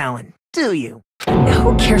your talent, do you?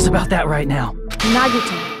 Who cares about that right now?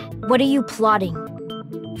 Nagito, what are you plotting?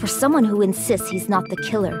 For someone who insists he's not the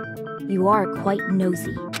killer, you are quite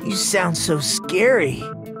nosy. You sound so scary.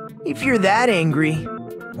 If you're that angry,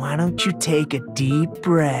 why don't you take a deep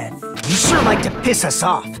breath? You sure like to piss us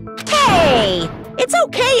off. Hey! It's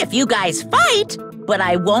okay if you guys fight, but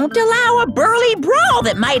I won't allow a burly brawl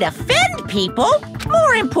that might offend people.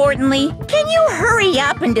 More importantly, can you hurry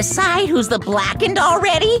up and decide who's the blackened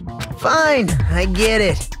already? Fine, I get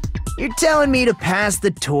it. You're telling me to pass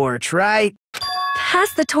the torch, right?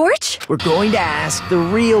 Pass the torch? We're going to ask the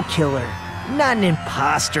real killer, not an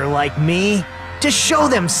imposter like me, to show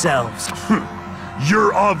themselves.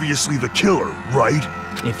 You're obviously the killer, right?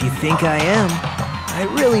 If you think I am, I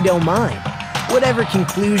really don't mind. Whatever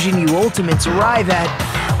conclusion you ultimates arrive at,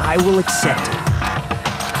 I will accept it.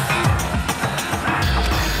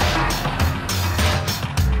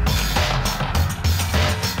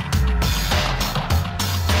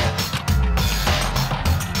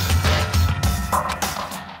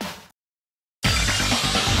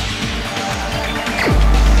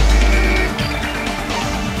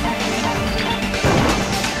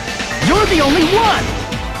 You're the only one!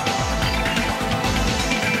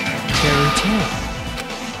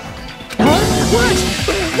 What?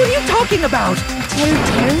 What are you talking about?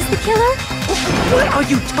 Teru's the killer? What are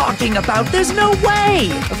you talking about? There's no way!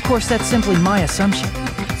 Of course, that's simply my assumption.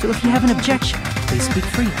 So if you have an objection, please speak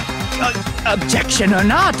freely. Objection or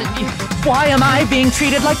not, why am I being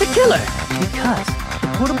treated like the killer? Because the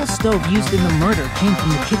portable stove used in the murder came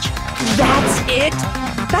from the kitchen. That's it?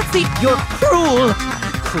 That's the... You're cruel!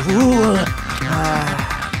 Cruel!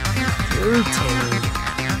 Teru.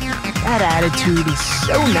 That attitude is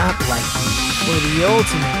so not like you. For the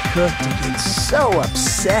ultimate cook to get so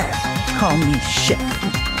upset. Call me chef.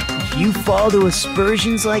 If you fall to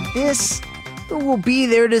aspersions like this, who will be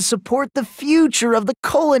there to support the future of the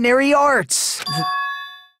culinary arts?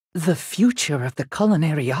 The future of the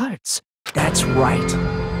culinary arts? That's right.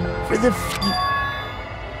 For the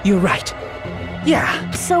You're right.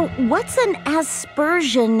 Yeah. So what's an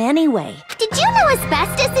aspersion anyway? Did you know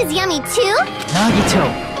asbestos is yummy too?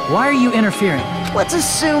 Nagito, why are you interfering? Let's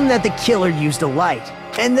assume that the killer used a light,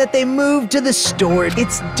 and that they moved to the store.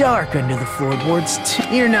 It's dark under the floorboards too.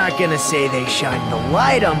 You're not gonna say they shined the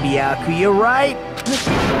light on Byakuya, right?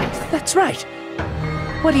 That's right.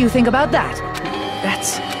 What do you think about that?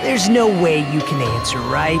 There's no way you can answer,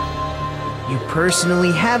 right? You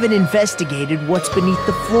personally haven't investigated what's beneath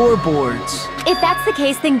the floorboards. If that's the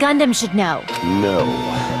case, then Gundam should know. No.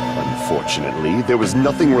 Unfortunately, there was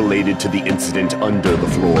nothing related to the incident under the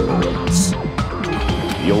floorboards.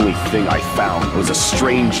 The only thing I found was a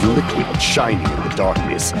strange liquid shining in the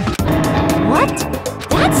darkness. What?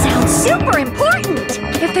 That sounds super important!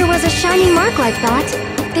 If there was a shiny mark like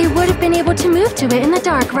that, they would have been able to move to it in the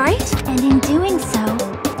dark, right? And in doing so,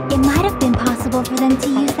 it might have been possible for them to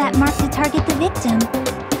use that mark to target the victim.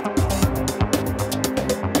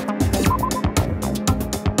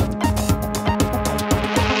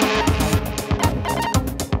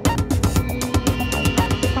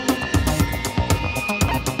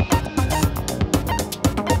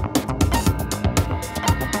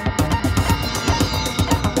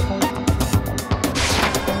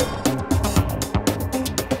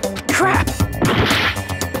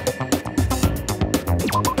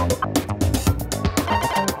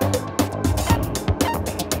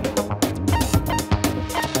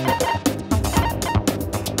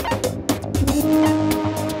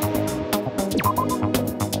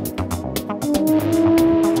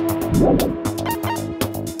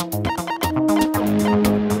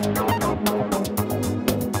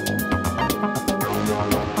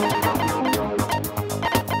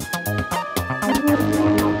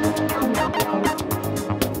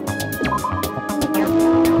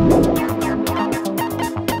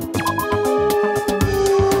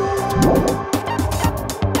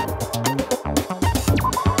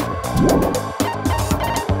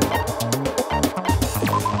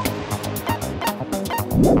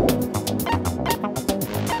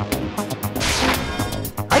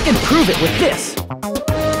 can prove it with this.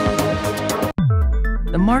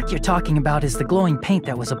 The mark you're talking about is the glowing paint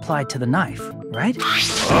that was applied to the knife, right?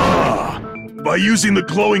 Ah, by using the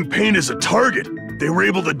glowing paint as a target, they were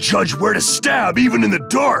able to judge where to stab even in the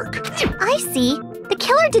dark. I see. The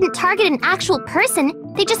killer didn't target an actual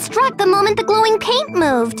person. They just struck the moment the glowing paint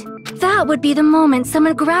moved. That would be the moment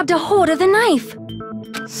someone grabbed a hold of the knife.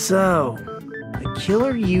 So, the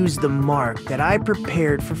killer used the mark that I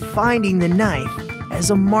prepared for finding the knife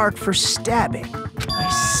as a mark for stabbing. I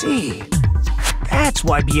see. That's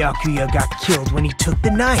why Byakuya got killed when he took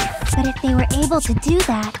the knife. But if they were able to do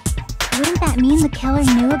that, wouldn't that mean the killer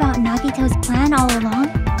knew about Nagito's plan all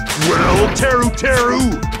along? Well,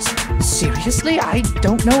 Teru! Seriously? I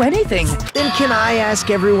don't know anything. Then can I ask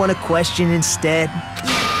everyone a question instead?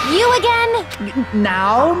 You again?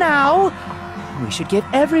 Now. We should give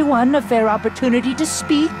everyone a fair opportunity to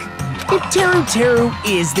speak. If Teru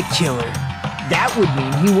is the killer, that would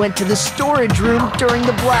mean he went to the storage room during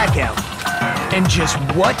the blackout. And just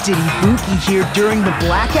what did Ibuki hear during the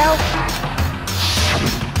blackout?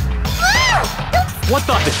 What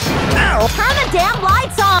the? Ow! Turn the damn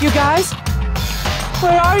lights on! You guys?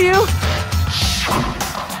 Where are you?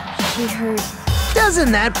 She heard.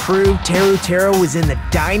 Doesn't that prove Teru was in the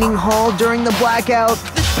dining hall during the blackout?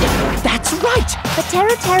 That's right! But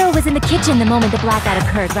Teru was in the kitchen the moment the blackout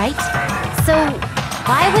occurred, right? So,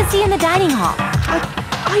 why was he in the dining hall?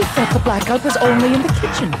 I thought the blackout was only in the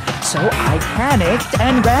kitchen, so I panicked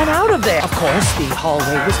and ran out of there. Of course, the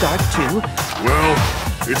hallway was dark too. Well,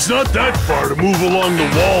 it's not that far to move along the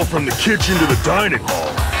wall from the kitchen to the dining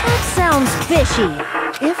hall. That sounds fishy.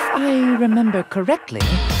 If I remember correctly,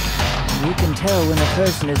 you can tell when a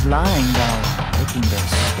person is lying by licking their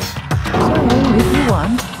spit. So, if you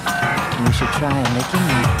want, you should try licking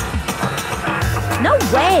me. No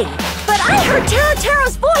way! But I heard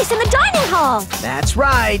Teru's voice in the dining hall! That's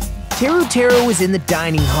right. Teru was in the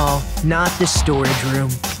dining hall, not the storage room.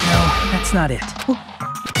 No, that's not it. Why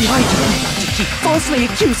do you want to keep falsely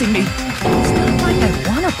accusing me? It's not like I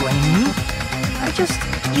want to blame you.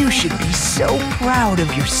 You should be so proud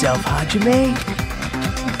of yourself, Hajime.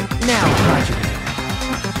 Now,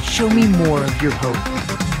 Hajime, show me more of your hope.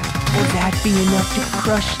 Will that be enough to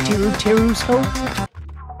crush Teru's hope?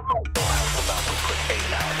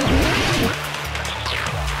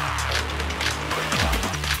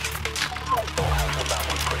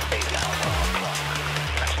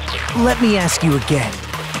 Let me ask you again.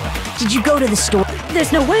 Did you go to the store?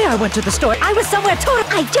 There's no way I went to the store. I was somewhere totally...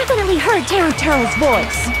 I definitely heard Teru's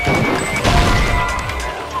voice.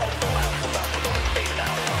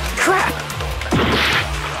 Crap!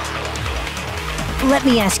 Let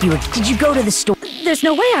me ask you, did you go to the store? There's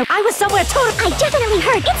no way I was somewhere totally... I definitely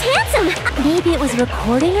heard. It's handsome. Maybe it was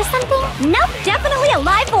recording or something? Nope, definitely a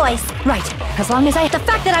live voice. Right. As long as the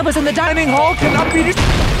fact that I was in the dining hall cannot be...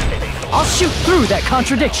 I'll shoot through that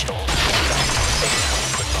contradiction.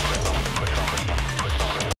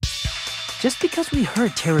 Just because we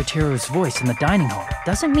heard Teru's voice in the dining hall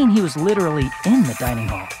doesn't mean he was literally in the dining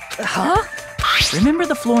hall. Huh? Remember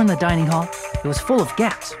the floor in the dining hall? It was full of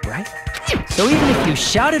gas, right? So even if you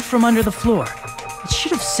shouted from under the floor, it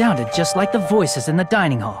should have sounded just like the voices in the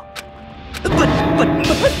dining hall. But...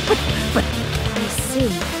 I see.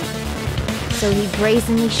 So he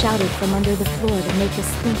brazenly shouted from under the floor to make us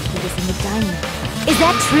think he was in the dining hall. Is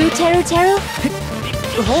that true, Teru?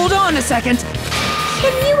 Hold on a second.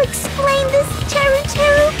 Can you explain this,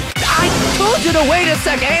 Teru? I told you to wait a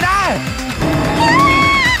second, ain't I?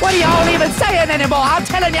 What are y'all even saying anymore? I'm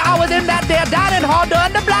telling you, I was in that there dining hall during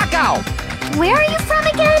the blackout. Where are you from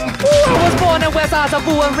again? I was born in West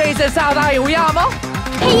Asabu and raised in South Aoyama.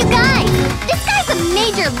 Hey, you guys! This guy's a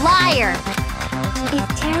major liar! If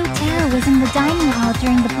Teru was in the dining hall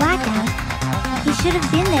during the blackout, he should have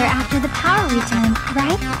been there after the power returned,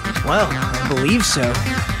 right? Well, I believe so.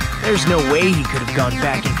 There's no way he could have gone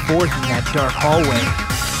back and forth in that dark hallway.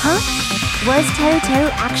 Huh? Was Teru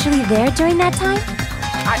actually there during that time?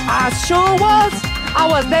 I sure was. I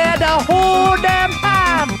was there the whole damn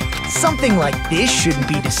time. Something like this shouldn't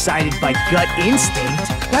be decided by gut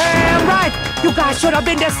instinct. Damn right. You guys should have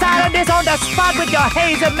been deciding this on the spot with your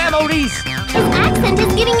hazy memories. His accent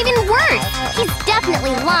is getting even worse. He's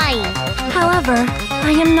definitely lying. However,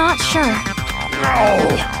 I am not sure.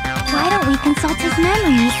 Why don't we consult his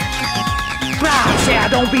memories? Gosh, yeah,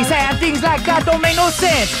 don't be saying things like that. Don't make no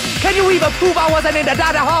sense. Can you even prove I wasn't in the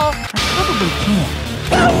dining hall? I probably can.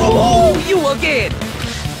 Oh, you again.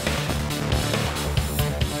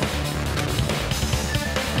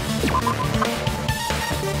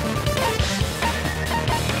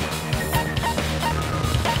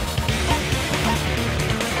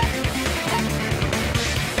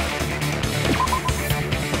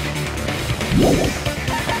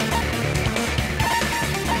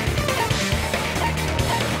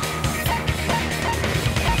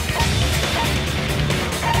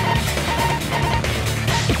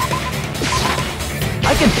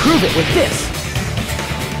 can prove it with this.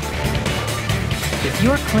 If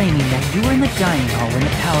you're claiming that you were in the dining hall when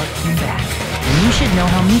the pallet came back, then you should know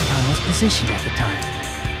how Mikan was positioned at the time,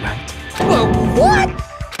 right? What?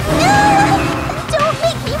 Don't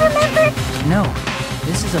make me remember. No,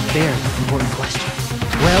 this is a very important question.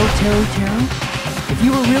 Well, Teru, if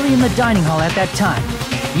you were really in the dining hall at that time,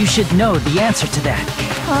 you should know the answer to that.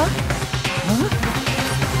 Huh?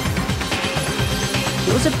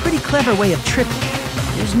 It was a pretty clever way of tripping.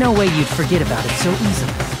 There's no way you'd forget about it so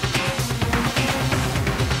easily.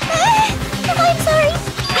 I'm sorry.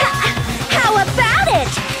 How about it?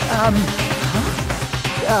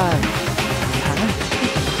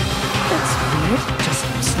 That's weird. Just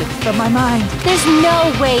slipped from my mind. There's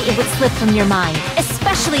no way it would slip from your mind,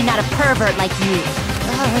 especially not a pervert like you.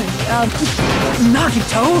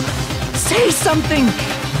 Nagito, say something!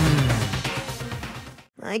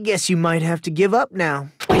 I guess you might have to give up now.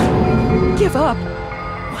 Give up?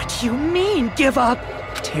 What do you mean, give up?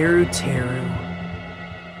 Teru.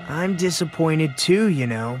 I'm disappointed too, you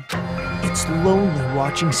know. It's lonely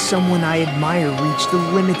watching someone I admire reach the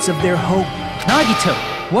limits of their hope. Nagito,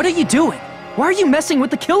 what are you doing? Why are you messing with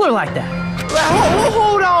the killer like that?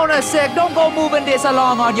 Hold on a sec. Don't go moving this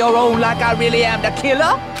along on your own like I really am the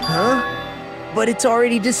killer. Huh? But it's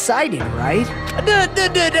already decided, right? No. The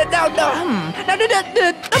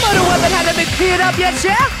murder weapon hasn't been cleared up yet,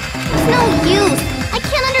 Chef? It's no use. I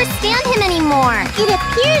can't understand him anymore. It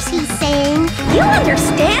appears he's saying... You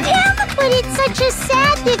understand him? But it's such a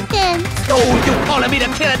sad defense. Oh, you calling me the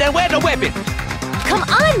killer, then where's the weapon? Come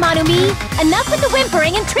on, Manumi. Enough with the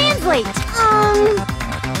whimpering and translate.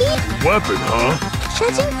 Weapon, huh?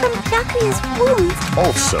 Judging from Byakuya's wounds...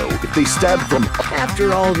 Also, if they stabbed from...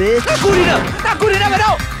 After all this... Not good enough at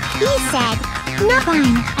all! He said... No,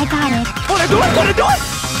 fine, I got it. Wanna do it?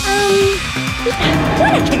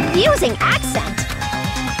 What a confusing accent.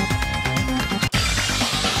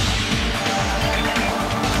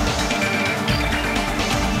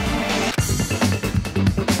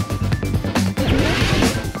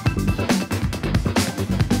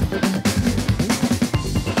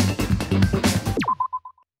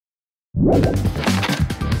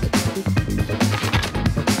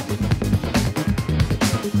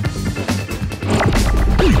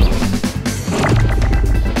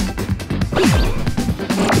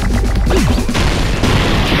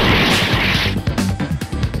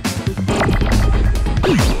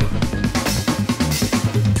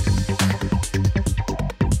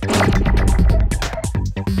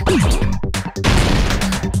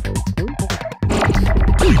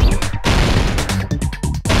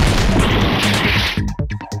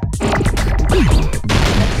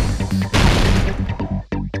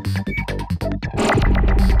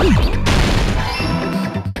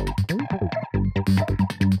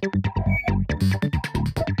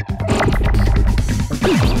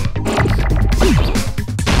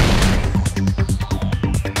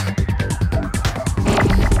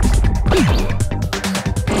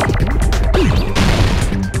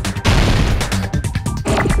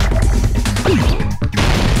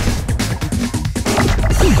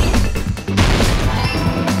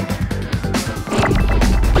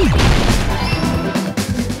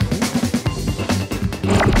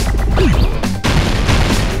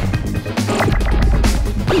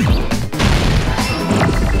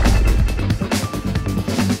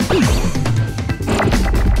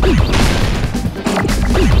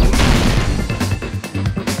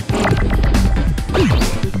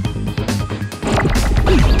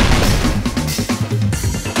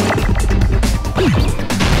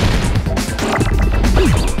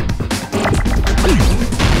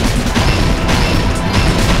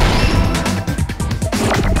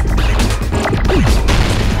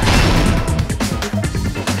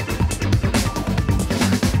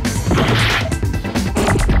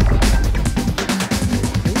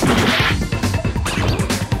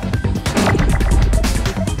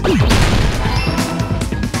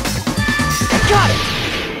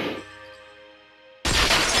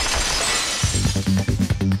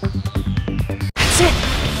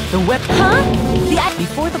 The weapon... Huh?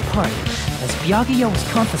 Before the party, as Byakuya was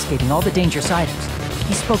confiscating all the dangerous items,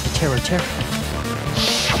 he spoke to Teru.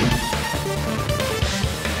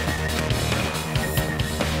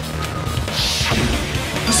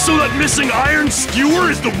 So that missing iron skewer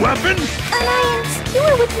is the weapon? An iron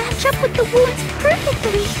skewer would match up with the wounds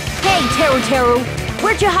perfectly. Hey, Teru,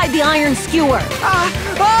 where'd you hide the iron skewer?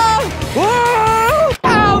 Avril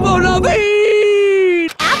Lavigne!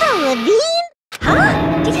 Avril Lavigne?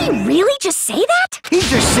 Huh? Did he really just say that? He's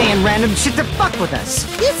just saying random shit to fuck with us.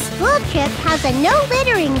 This school trip has a no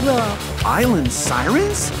littering rule. Island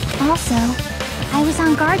sirens? Also, I was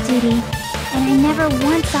on guard duty, and I never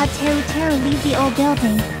once saw Teru Teru leave the old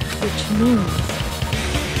building. Which means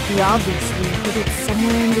he obviously hid it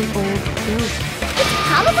somewhere in the old building. It's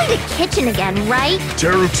probably the kitchen again, right?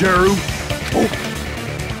 Teru Teru? Oh!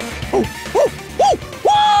 Oh! Oh! Oh!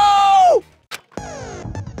 Whoa!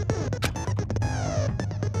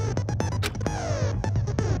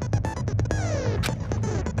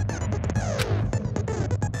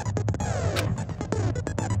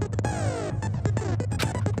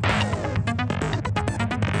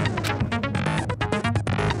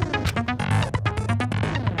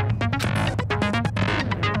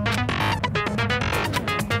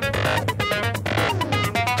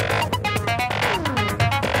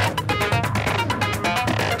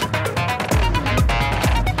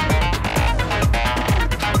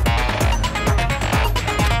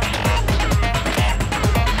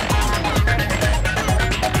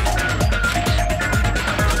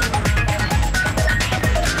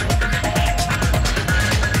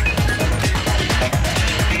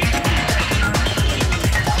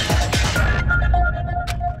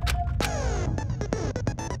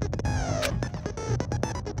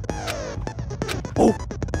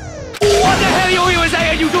 What the hell you was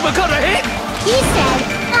saying, you super cut a hit? He said,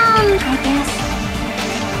 I guess.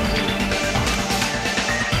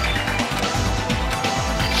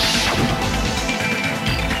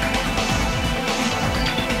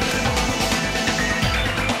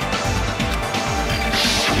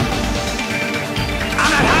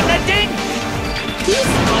 I'm not handing.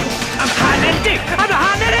 I'm handing. I'm not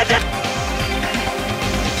handing.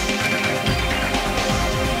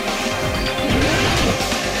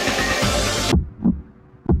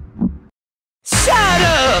 Shut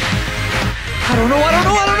up! I don't know.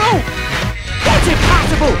 That's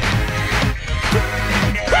impossible!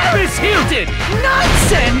 Paris Hilton!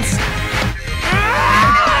 Nonsense!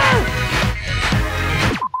 Ah!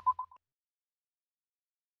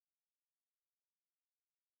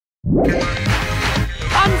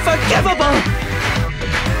 Unforgivable!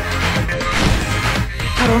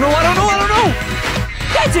 I don't know.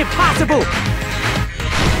 That's impossible!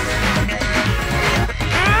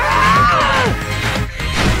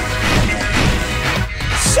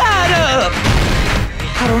 Shut up!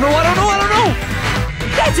 I don't know.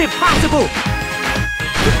 That's impossible!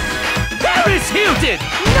 Paris Hilton!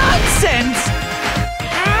 Nonsense!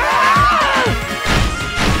 Ah!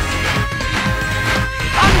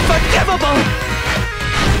 Unforgivable!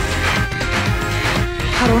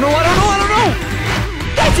 I don't know.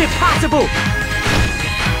 That's impossible!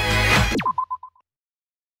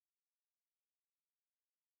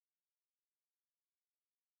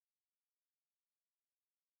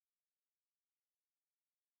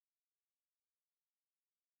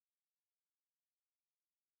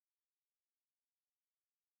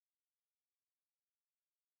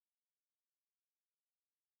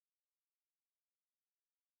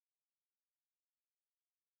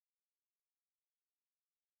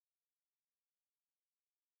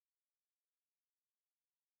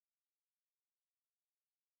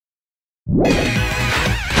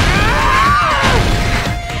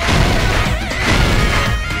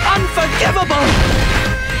 Unforgivable!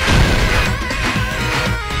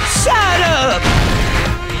 Shut up!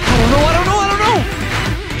 I don't know.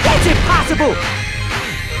 That's impossible!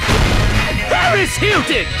 Paris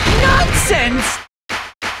Hilton! Nonsense!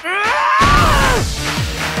 Ah!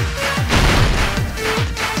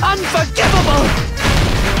 Unforgivable!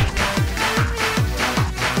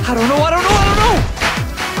 I don't know.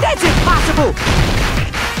 That's impossible!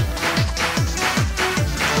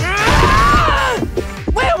 Ah!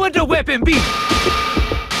 Where would the weapon be?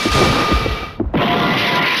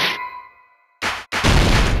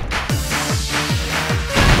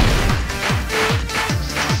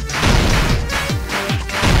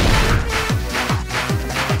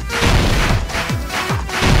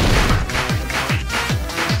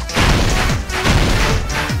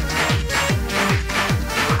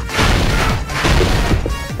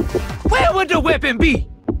 Where would the weapon be?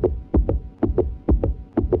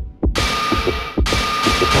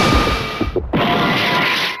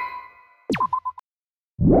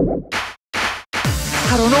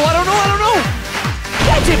 I don't know.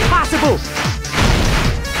 That's impossible!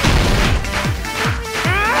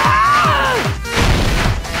 Ah!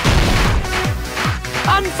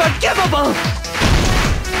 Unforgivable!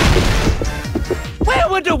 Where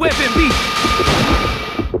would the weapon be?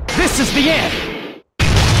 This is the end!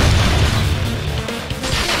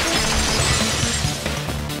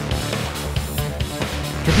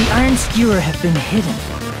 Could the iron skewer have been hidden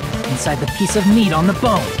inside the piece of meat on the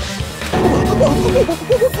bone?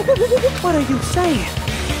 What are you saying?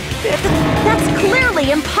 That's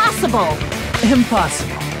clearly impossible.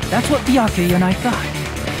 Impossible. That's what Byakuya and I thought.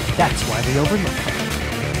 That's why we overlooked it.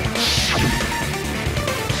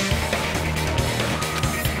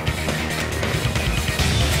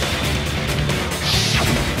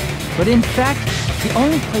 But in fact, the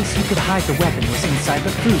only place you could hide the weapon was inside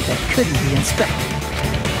the food that couldn't be inspected.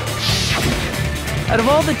 Out of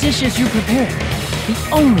all the dishes you prepared, the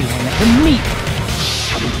only one that would meet.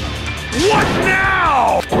 What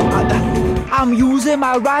now? I'm using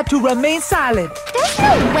my right to remain silent. There's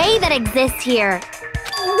no way that exists here.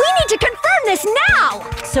 We need to confirm this now!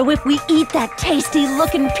 So if we eat that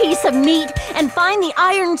tasty-looking piece of meat and find the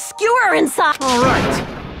iron skewer inside... All right.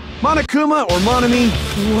 Monokuma or Monami?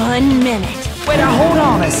 1 minute. Wait, now hold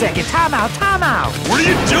on a second. Time out, time out. What are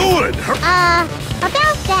you doing?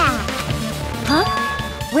 About that. Huh?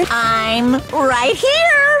 I'm right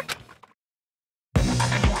here.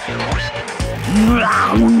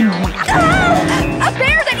 A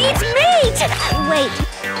bear that eats meat! Wait.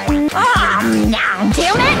 Now,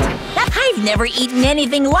 damn it! I've never eaten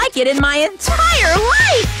anything like it in my entire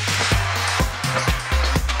life!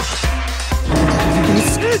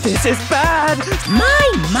 This is bad!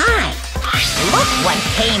 My! Look what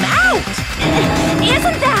came out!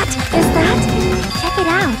 Isn't that? Is that? Check it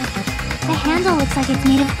out. The handle looks like it's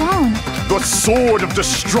made of bone. The sword of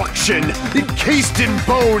destruction, encased in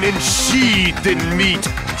bone and sheathed in meat.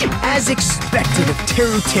 As expected of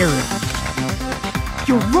Teru.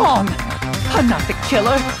 You're wrong! I'm not the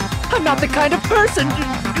killer! I'm not the kind of person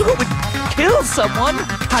who would kill someone!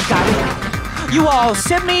 I got it. You all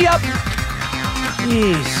set me up.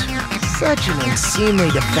 Jeez, such an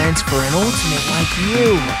unseemly defense for an ultimate like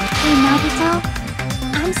you. Hey, Nagito.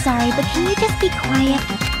 I'm sorry, but can you just be quiet?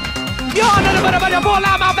 He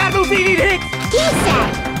said,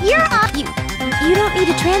 you're up. You don't need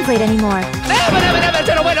to translate anymore.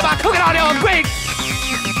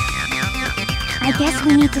 I guess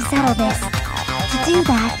we need to settle this. To do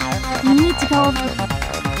that, we need to go...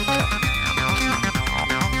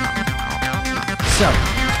 So,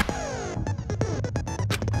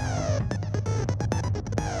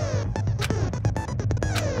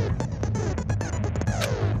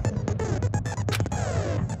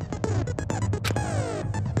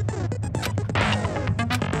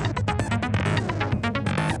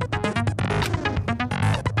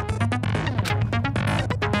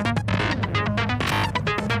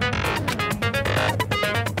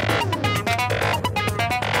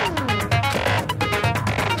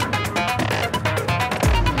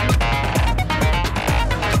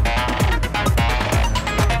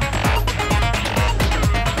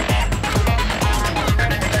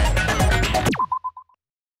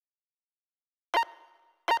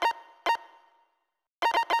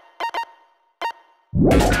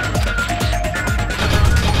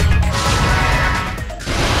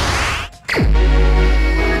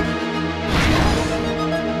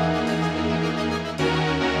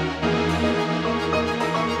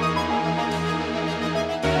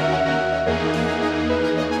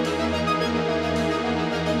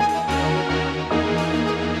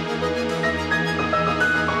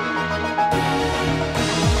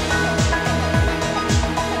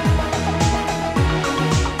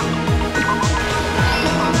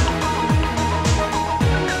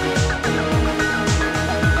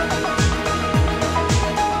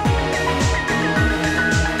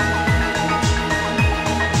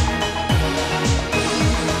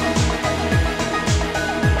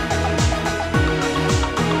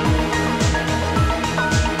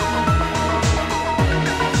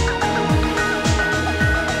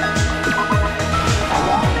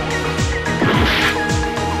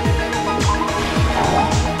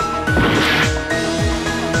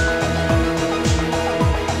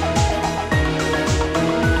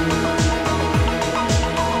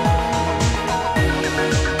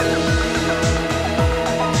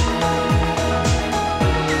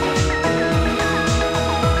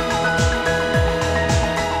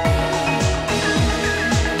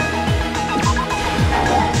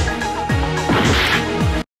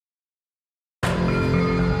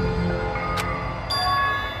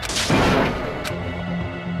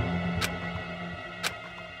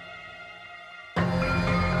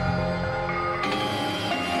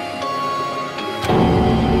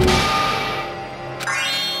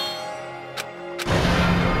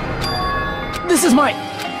 this is mine!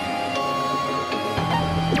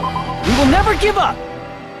 We will never give up!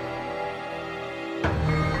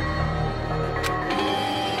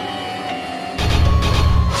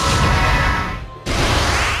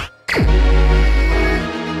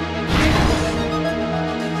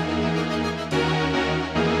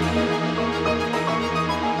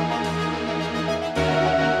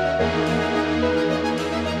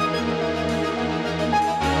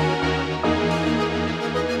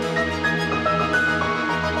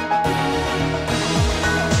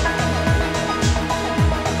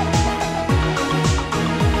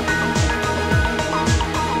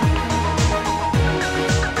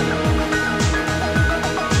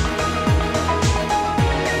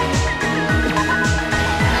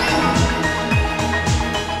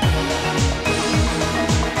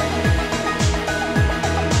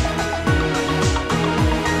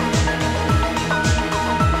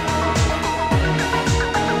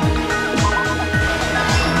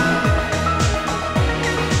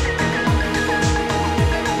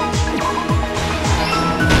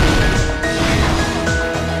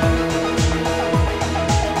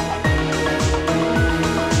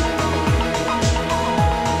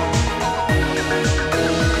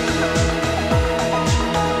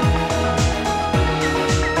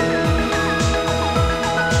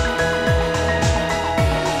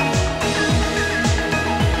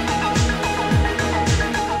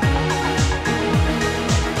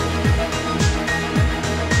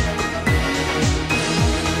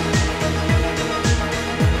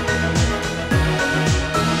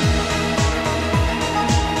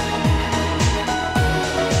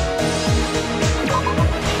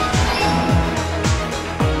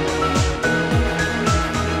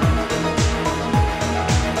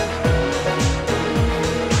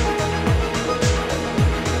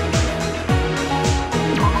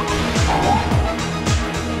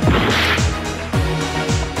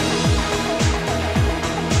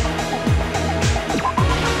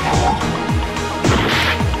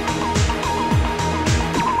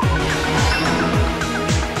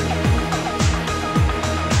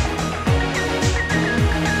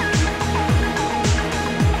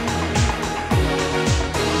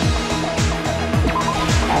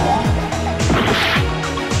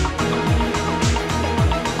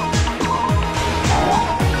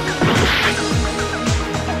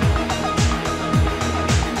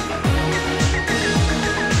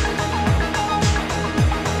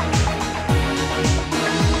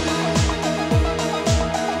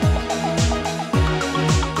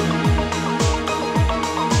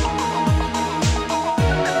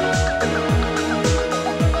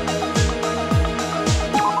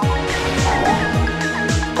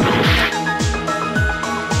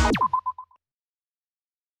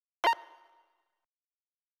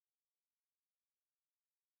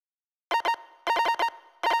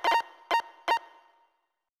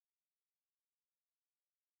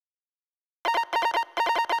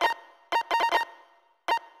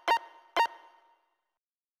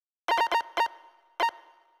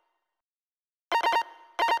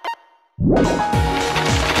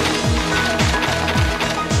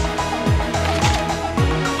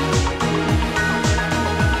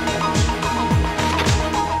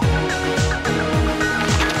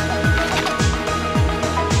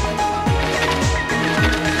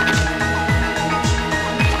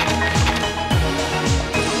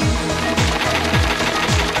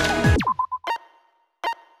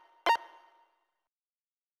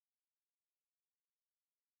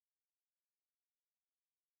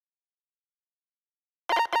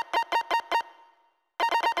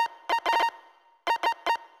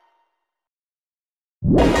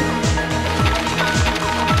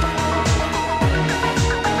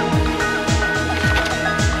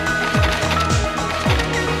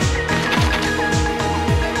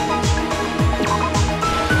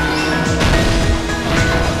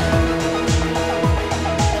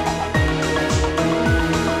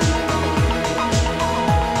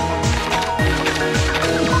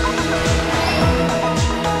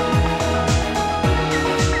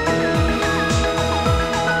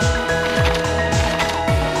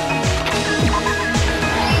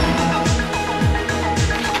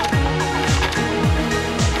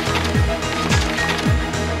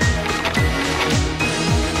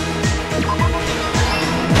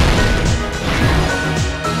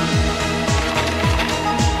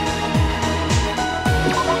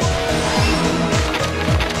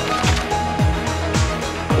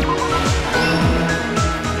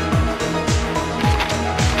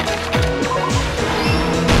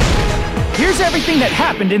 Everything that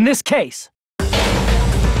happened in this case.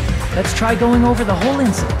 Let's try going over the whole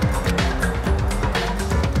incident.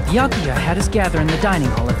 Byakuya had us gather in the dining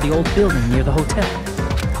hall of the old building near the hotel.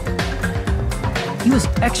 He was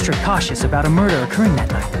extra cautious about a murder occurring that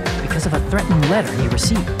night because of a threatening letter he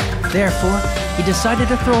received. Therefore, he decided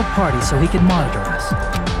to throw a party so he could monitor us.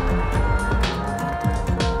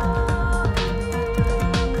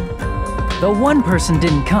 Though one person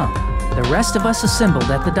didn't come, the rest of us assembled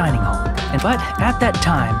at the dining hall. But at that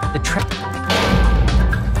time,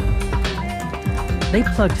 they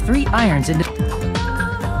plugged 3 irons into...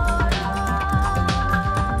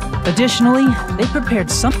 Additionally, they prepared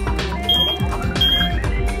some...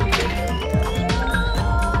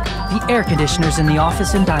 the air conditioners in the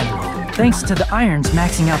office and dining hall. Thanks to the irons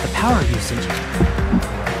maxing out the power usage.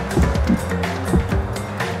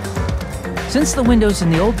 Since the windows in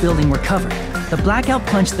the old building were covered, the blackout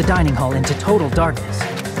plunged the dining hall into total darkness.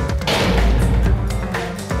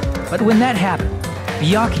 But when that happened,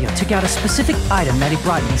 Byakuya took out a specific item that he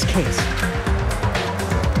brought in his case.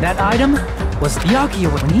 That item was Byakuya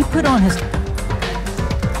when he put on his...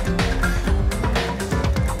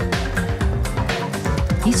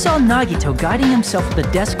 He saw Nagito guiding himself with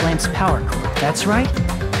the desk lamp's power cord. That's right.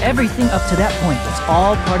 Everything up to that point was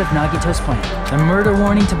all part of Nagito's plan. The murder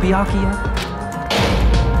warning to Byakuya.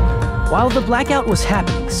 While the blackout was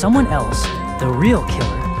happening, someone else, the real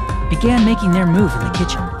killer, began making their move in the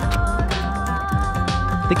kitchen.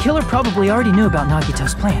 The killer probably already knew about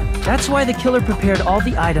Nagito's plan. That's why the killer prepared all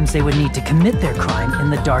the items they would need to commit their crime in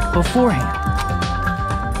the dark beforehand.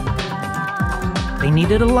 They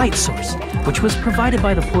needed a light source, which was provided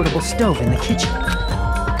by the portable stove in the kitchen.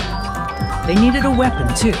 They needed a weapon,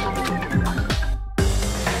 too.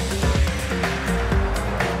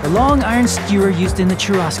 The long iron skewer used in the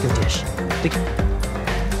churrasco dish.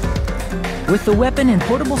 With the weapon and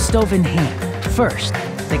portable stove in hand, first,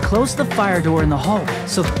 they closed the fire door in the hallway,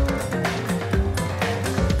 so...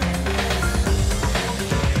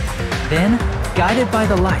 Then, guided by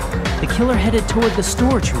the light, the killer headed toward the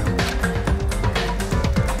storage room.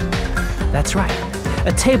 That's right,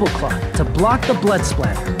 a tablecloth to block the blood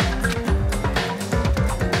splatter.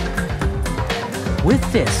 With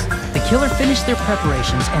this, the killer finished their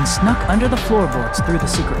preparations and snuck under the floorboards through the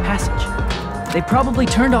secret passage. They probably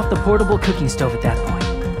turned off the portable cooking stove at that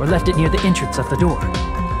point, or left it near the entrance of the door.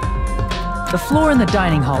 The floor in the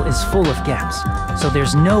dining hall is full of gaps, so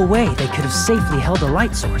there's no way they could have safely held a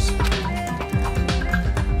light source.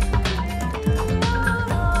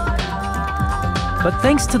 But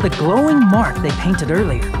thanks to the glowing mark they painted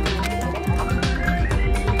earlier,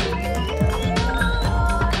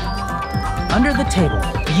 under the table,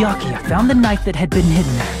 Byakuya found the knife that had been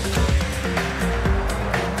hidden there.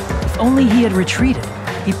 If only he had retreated,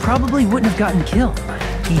 he probably wouldn't have gotten killed.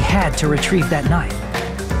 He had to retrieve that knife.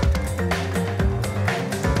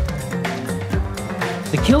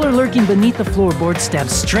 The killer lurking beneath the floorboard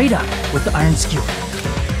stabbed straight up with the iron skewer.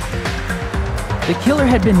 The killer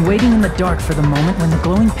had been waiting in the dark for the moment when the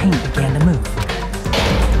glowing paint began to move.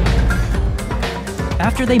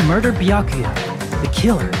 After they murdered Byakuya, the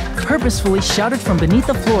killer purposefully shouted from beneath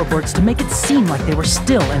the floorboards to make it seem like they were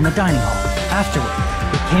still in the dining hall. Afterward,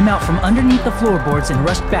 they came out from underneath the floorboards and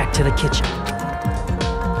rushed back to the kitchen.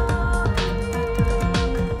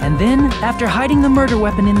 And then, after hiding the murder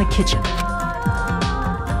weapon in the kitchen,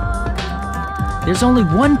 there's only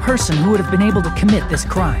one person who would have been able to commit this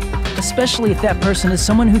crime, especially if that person is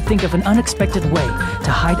someone who'd think of an unexpected way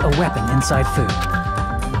to hide a weapon inside food.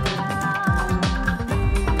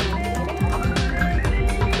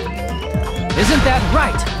 Isn't that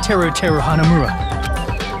right, Teru Teru Hanamura?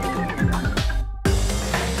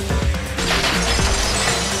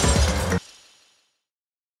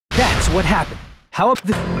 That's what happened. How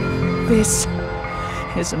this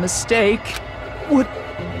is a mistake. Would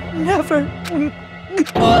never.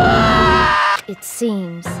 It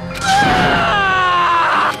seems.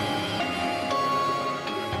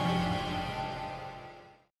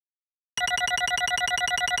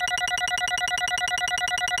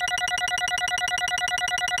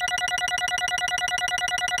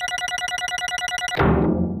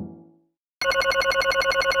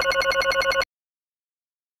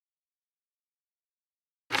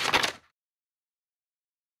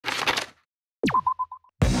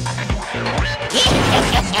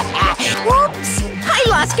 Whoops! I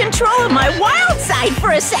lost control of my wild side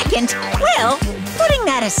for a second. Well, putting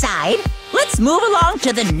that aside, let's move along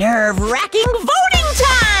to the nerve-wracking voting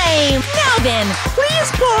time! Now then, please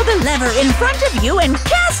pull the lever in front of you and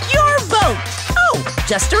cast your vote. Oh,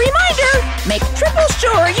 just a reminder, make triple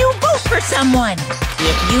sure you vote for someone.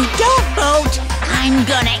 If you don't vote, I'm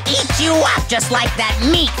gonna eat you up just like that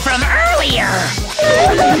meat from earlier.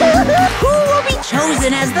 Who will be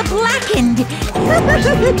chosen as the blackened?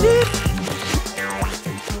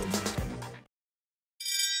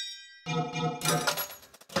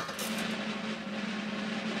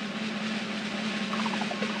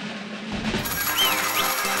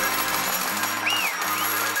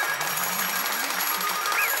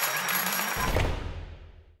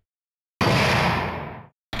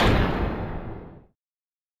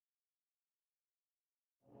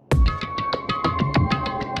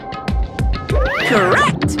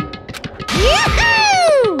 Correct!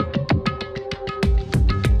 Yahoo!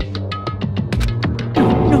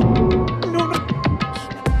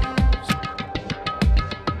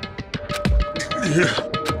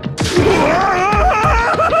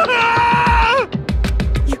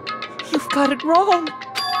 You've got it wrong.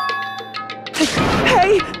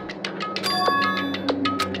 Hey!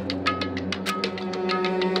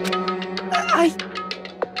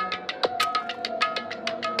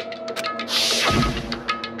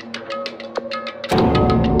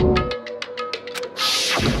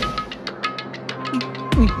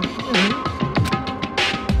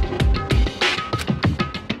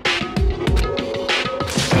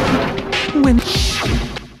 When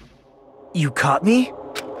you caught me?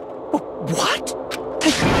 What?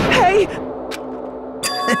 Hey!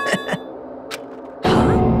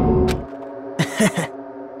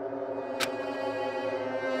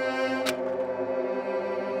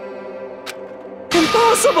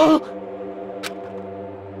 Impossible!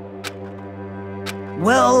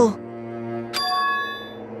 Well...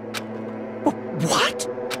 What?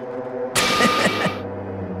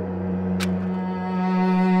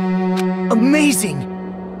 Amazing!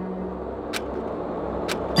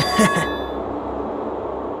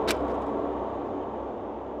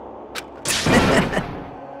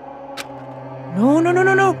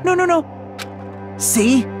 No.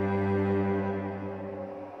 See?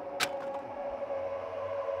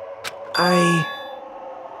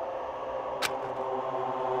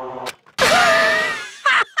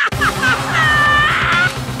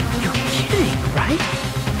 You're kidding, right?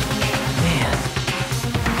 Man.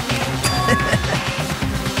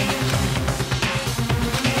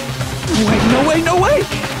 Wait, no way!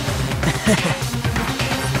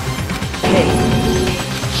 Hey.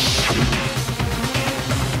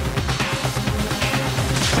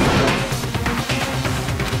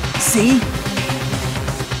 See?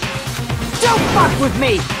 Don't fuck with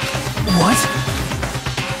me! What?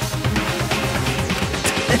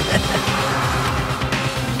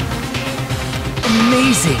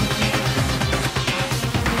 Amazing!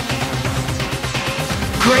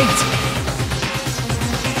 Great!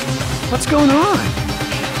 What's going on?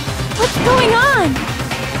 What's going on?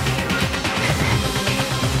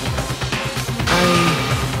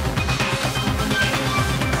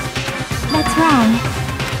 That's wrong.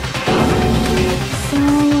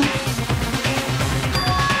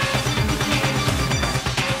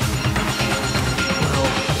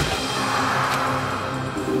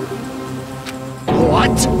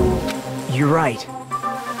 What? You're right.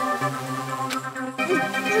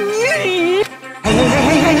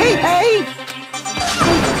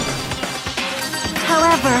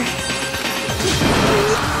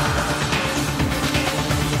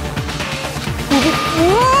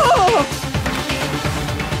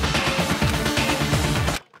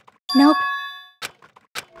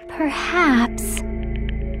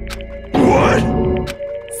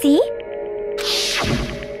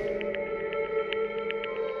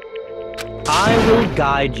 I will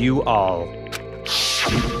guide you all.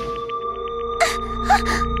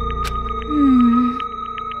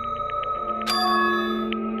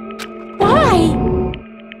 Why?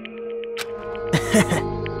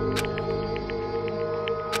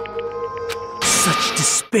 Such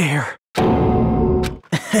despair.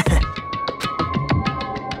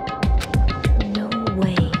 No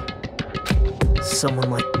way. Someone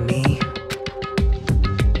like me?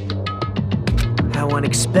 How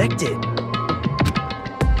unexpected.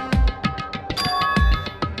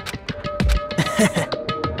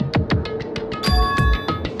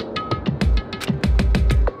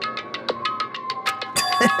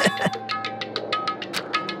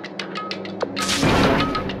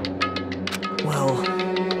 Well...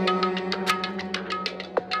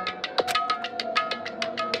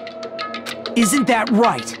 Isn't that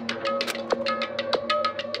right?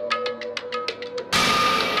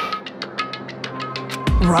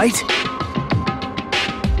 Right?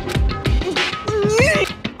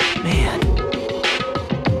 Man.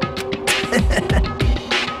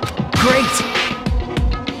 Great!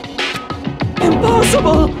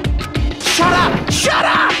 Impossible! Shut up! Shut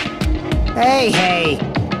up! Hey, hey.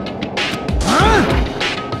 Huh?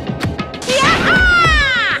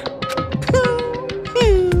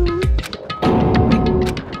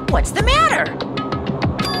 What's the matter?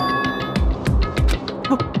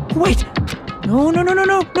 Wait! No, no, no, no,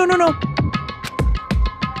 no, no, no, no!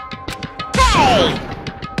 Hey!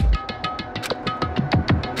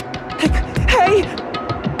 Hey!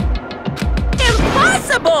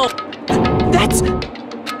 Impossible! That's...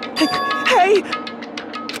 Hey!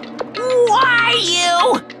 Why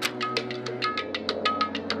you?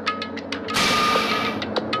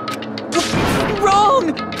 Wrong!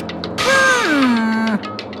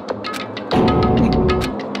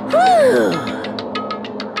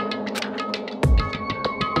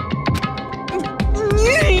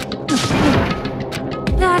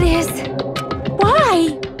 That is...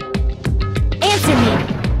 Why? Answer me.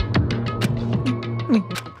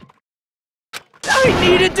 I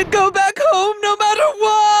needed to go back home no matter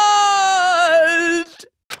what!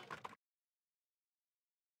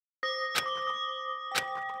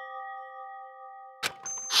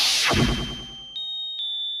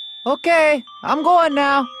 Okay, I'm going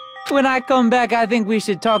now. When I come back, I think we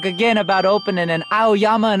should talk again about opening an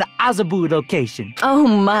Aoyama and Azabu location. Oh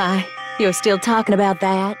my, you're still talking about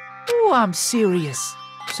that? Oh, I'm serious.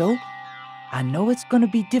 So, I know it's gonna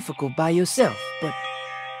be difficult by yourself, but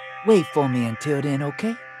wait for me until then,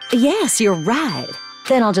 okay? Yes, you're right.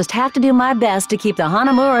 Then I'll just have to do my best to keep the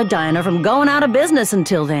Hanamura Diner from going out of business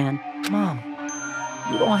until then. Mom,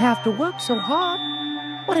 you don't have to work so hard.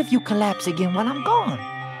 What if you collapse again while I'm gone?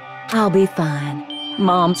 I'll be fine.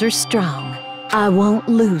 Moms are strong. I won't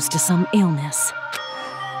lose to some illness.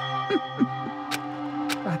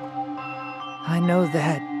 I know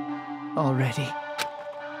that already.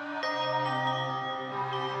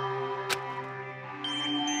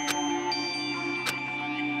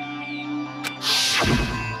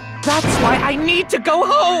 That's why I need to go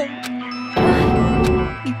home!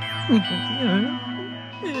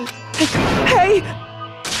 Hey!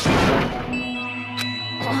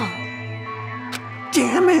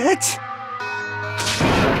 Damn it!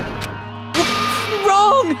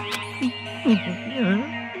 Wrong!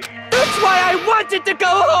 That's why I wanted to go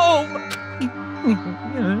home!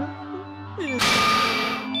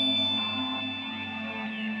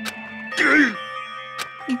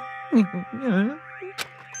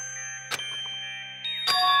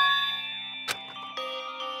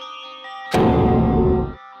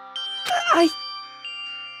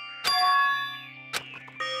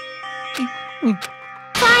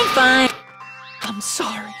 Fine. I'm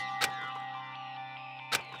sorry.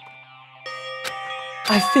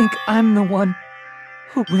 I think I'm the one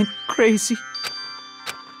who went crazy.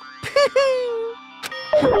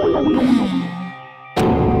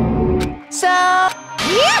 So...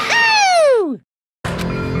 Yahoo!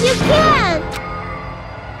 You can't!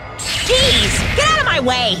 Jeez, get out of my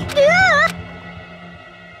way!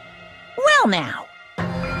 Well now.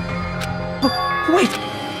 Wait!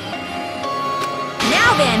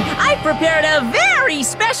 Now then, I prepared a very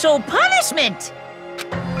special punishment!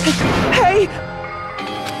 Hey!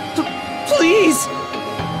 Please!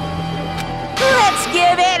 Let's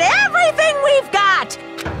give it everything we've got!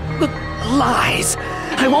 Lies!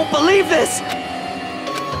 I won't believe this!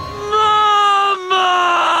 Mama!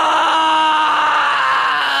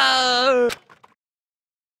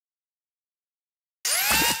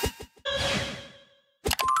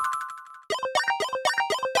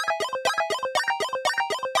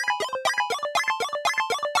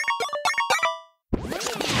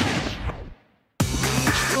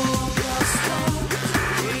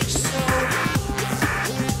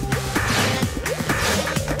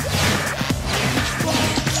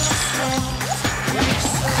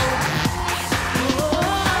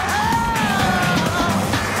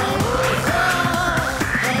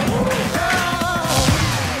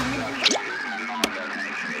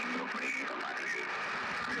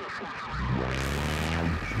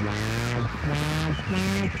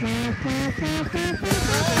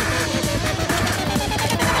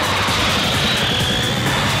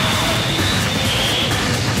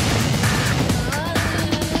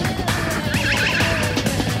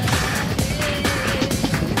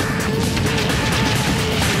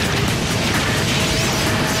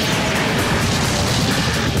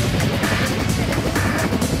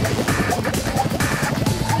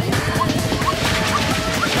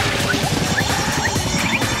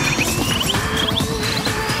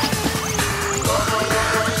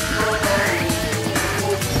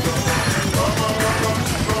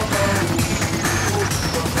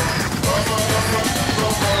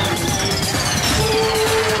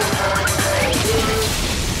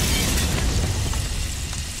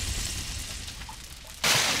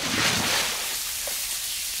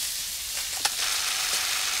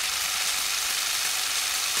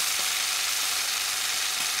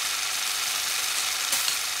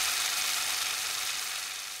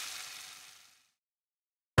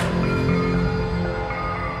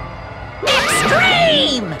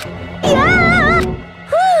 Extreme! Yeah!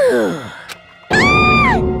 Whew.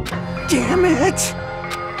 Damn it!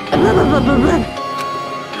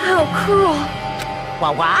 How cruel.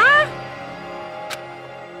 Wah-wah?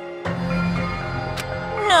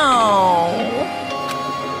 No.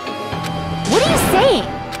 What are you saying?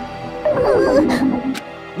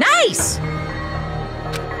 Nice!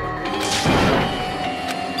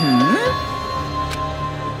 Hmm?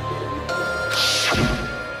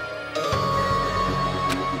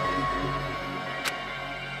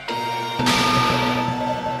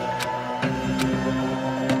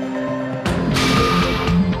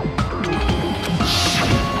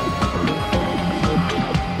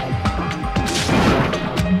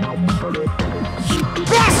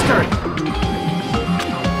 Bastard!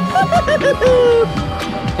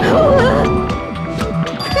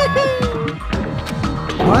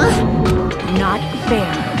 What? Not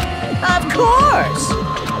fair. Of course!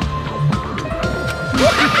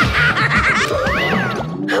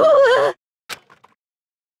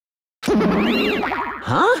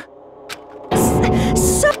 Huh?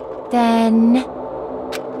 Then...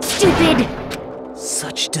 Stupid!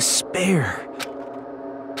 Such despair.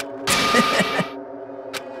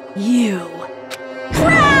 You.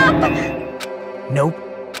 Crap! Nope.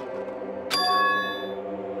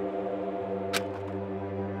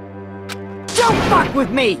 Don't fuck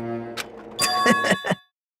with me!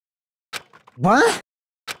 What?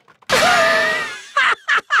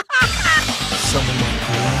 Someone like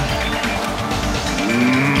you.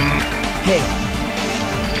 Hey.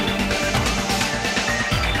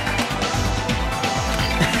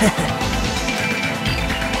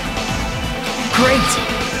 Great!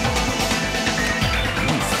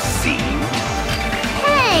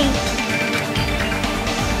 Hey!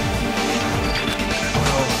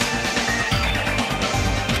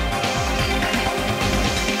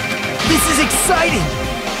 This is exciting!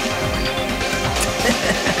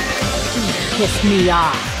 Piss me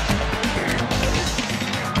off.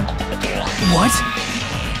 What?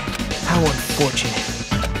 How unfortunate.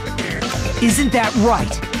 Isn't that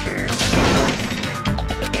right?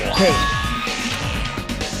 Hey.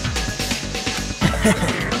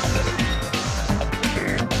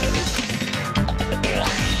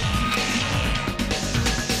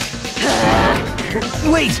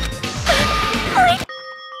 Wait!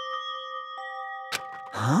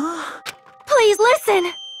 Huh? Please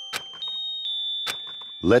listen.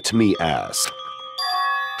 Let me ask.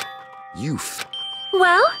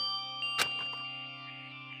 Well?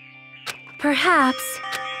 Perhaps.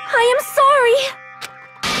 I am sorry.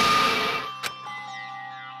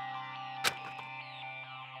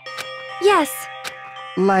 Yes.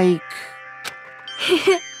 Like...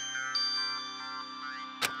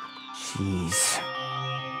 Jeez.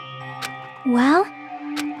 Well?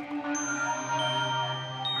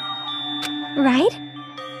 Right?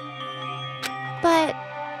 But...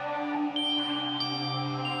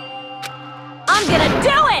 I'm gonna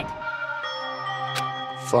do it!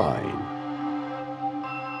 Fine.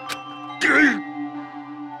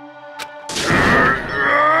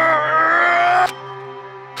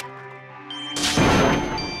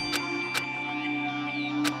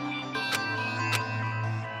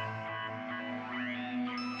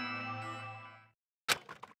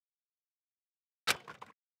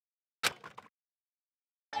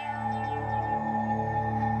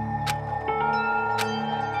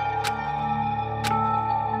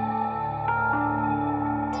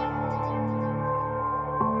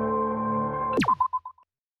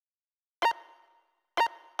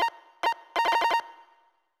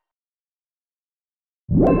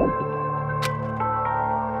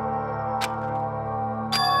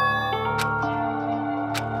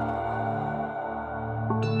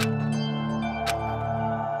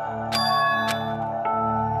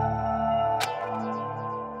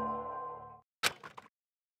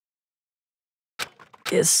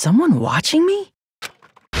 Is someone watching me?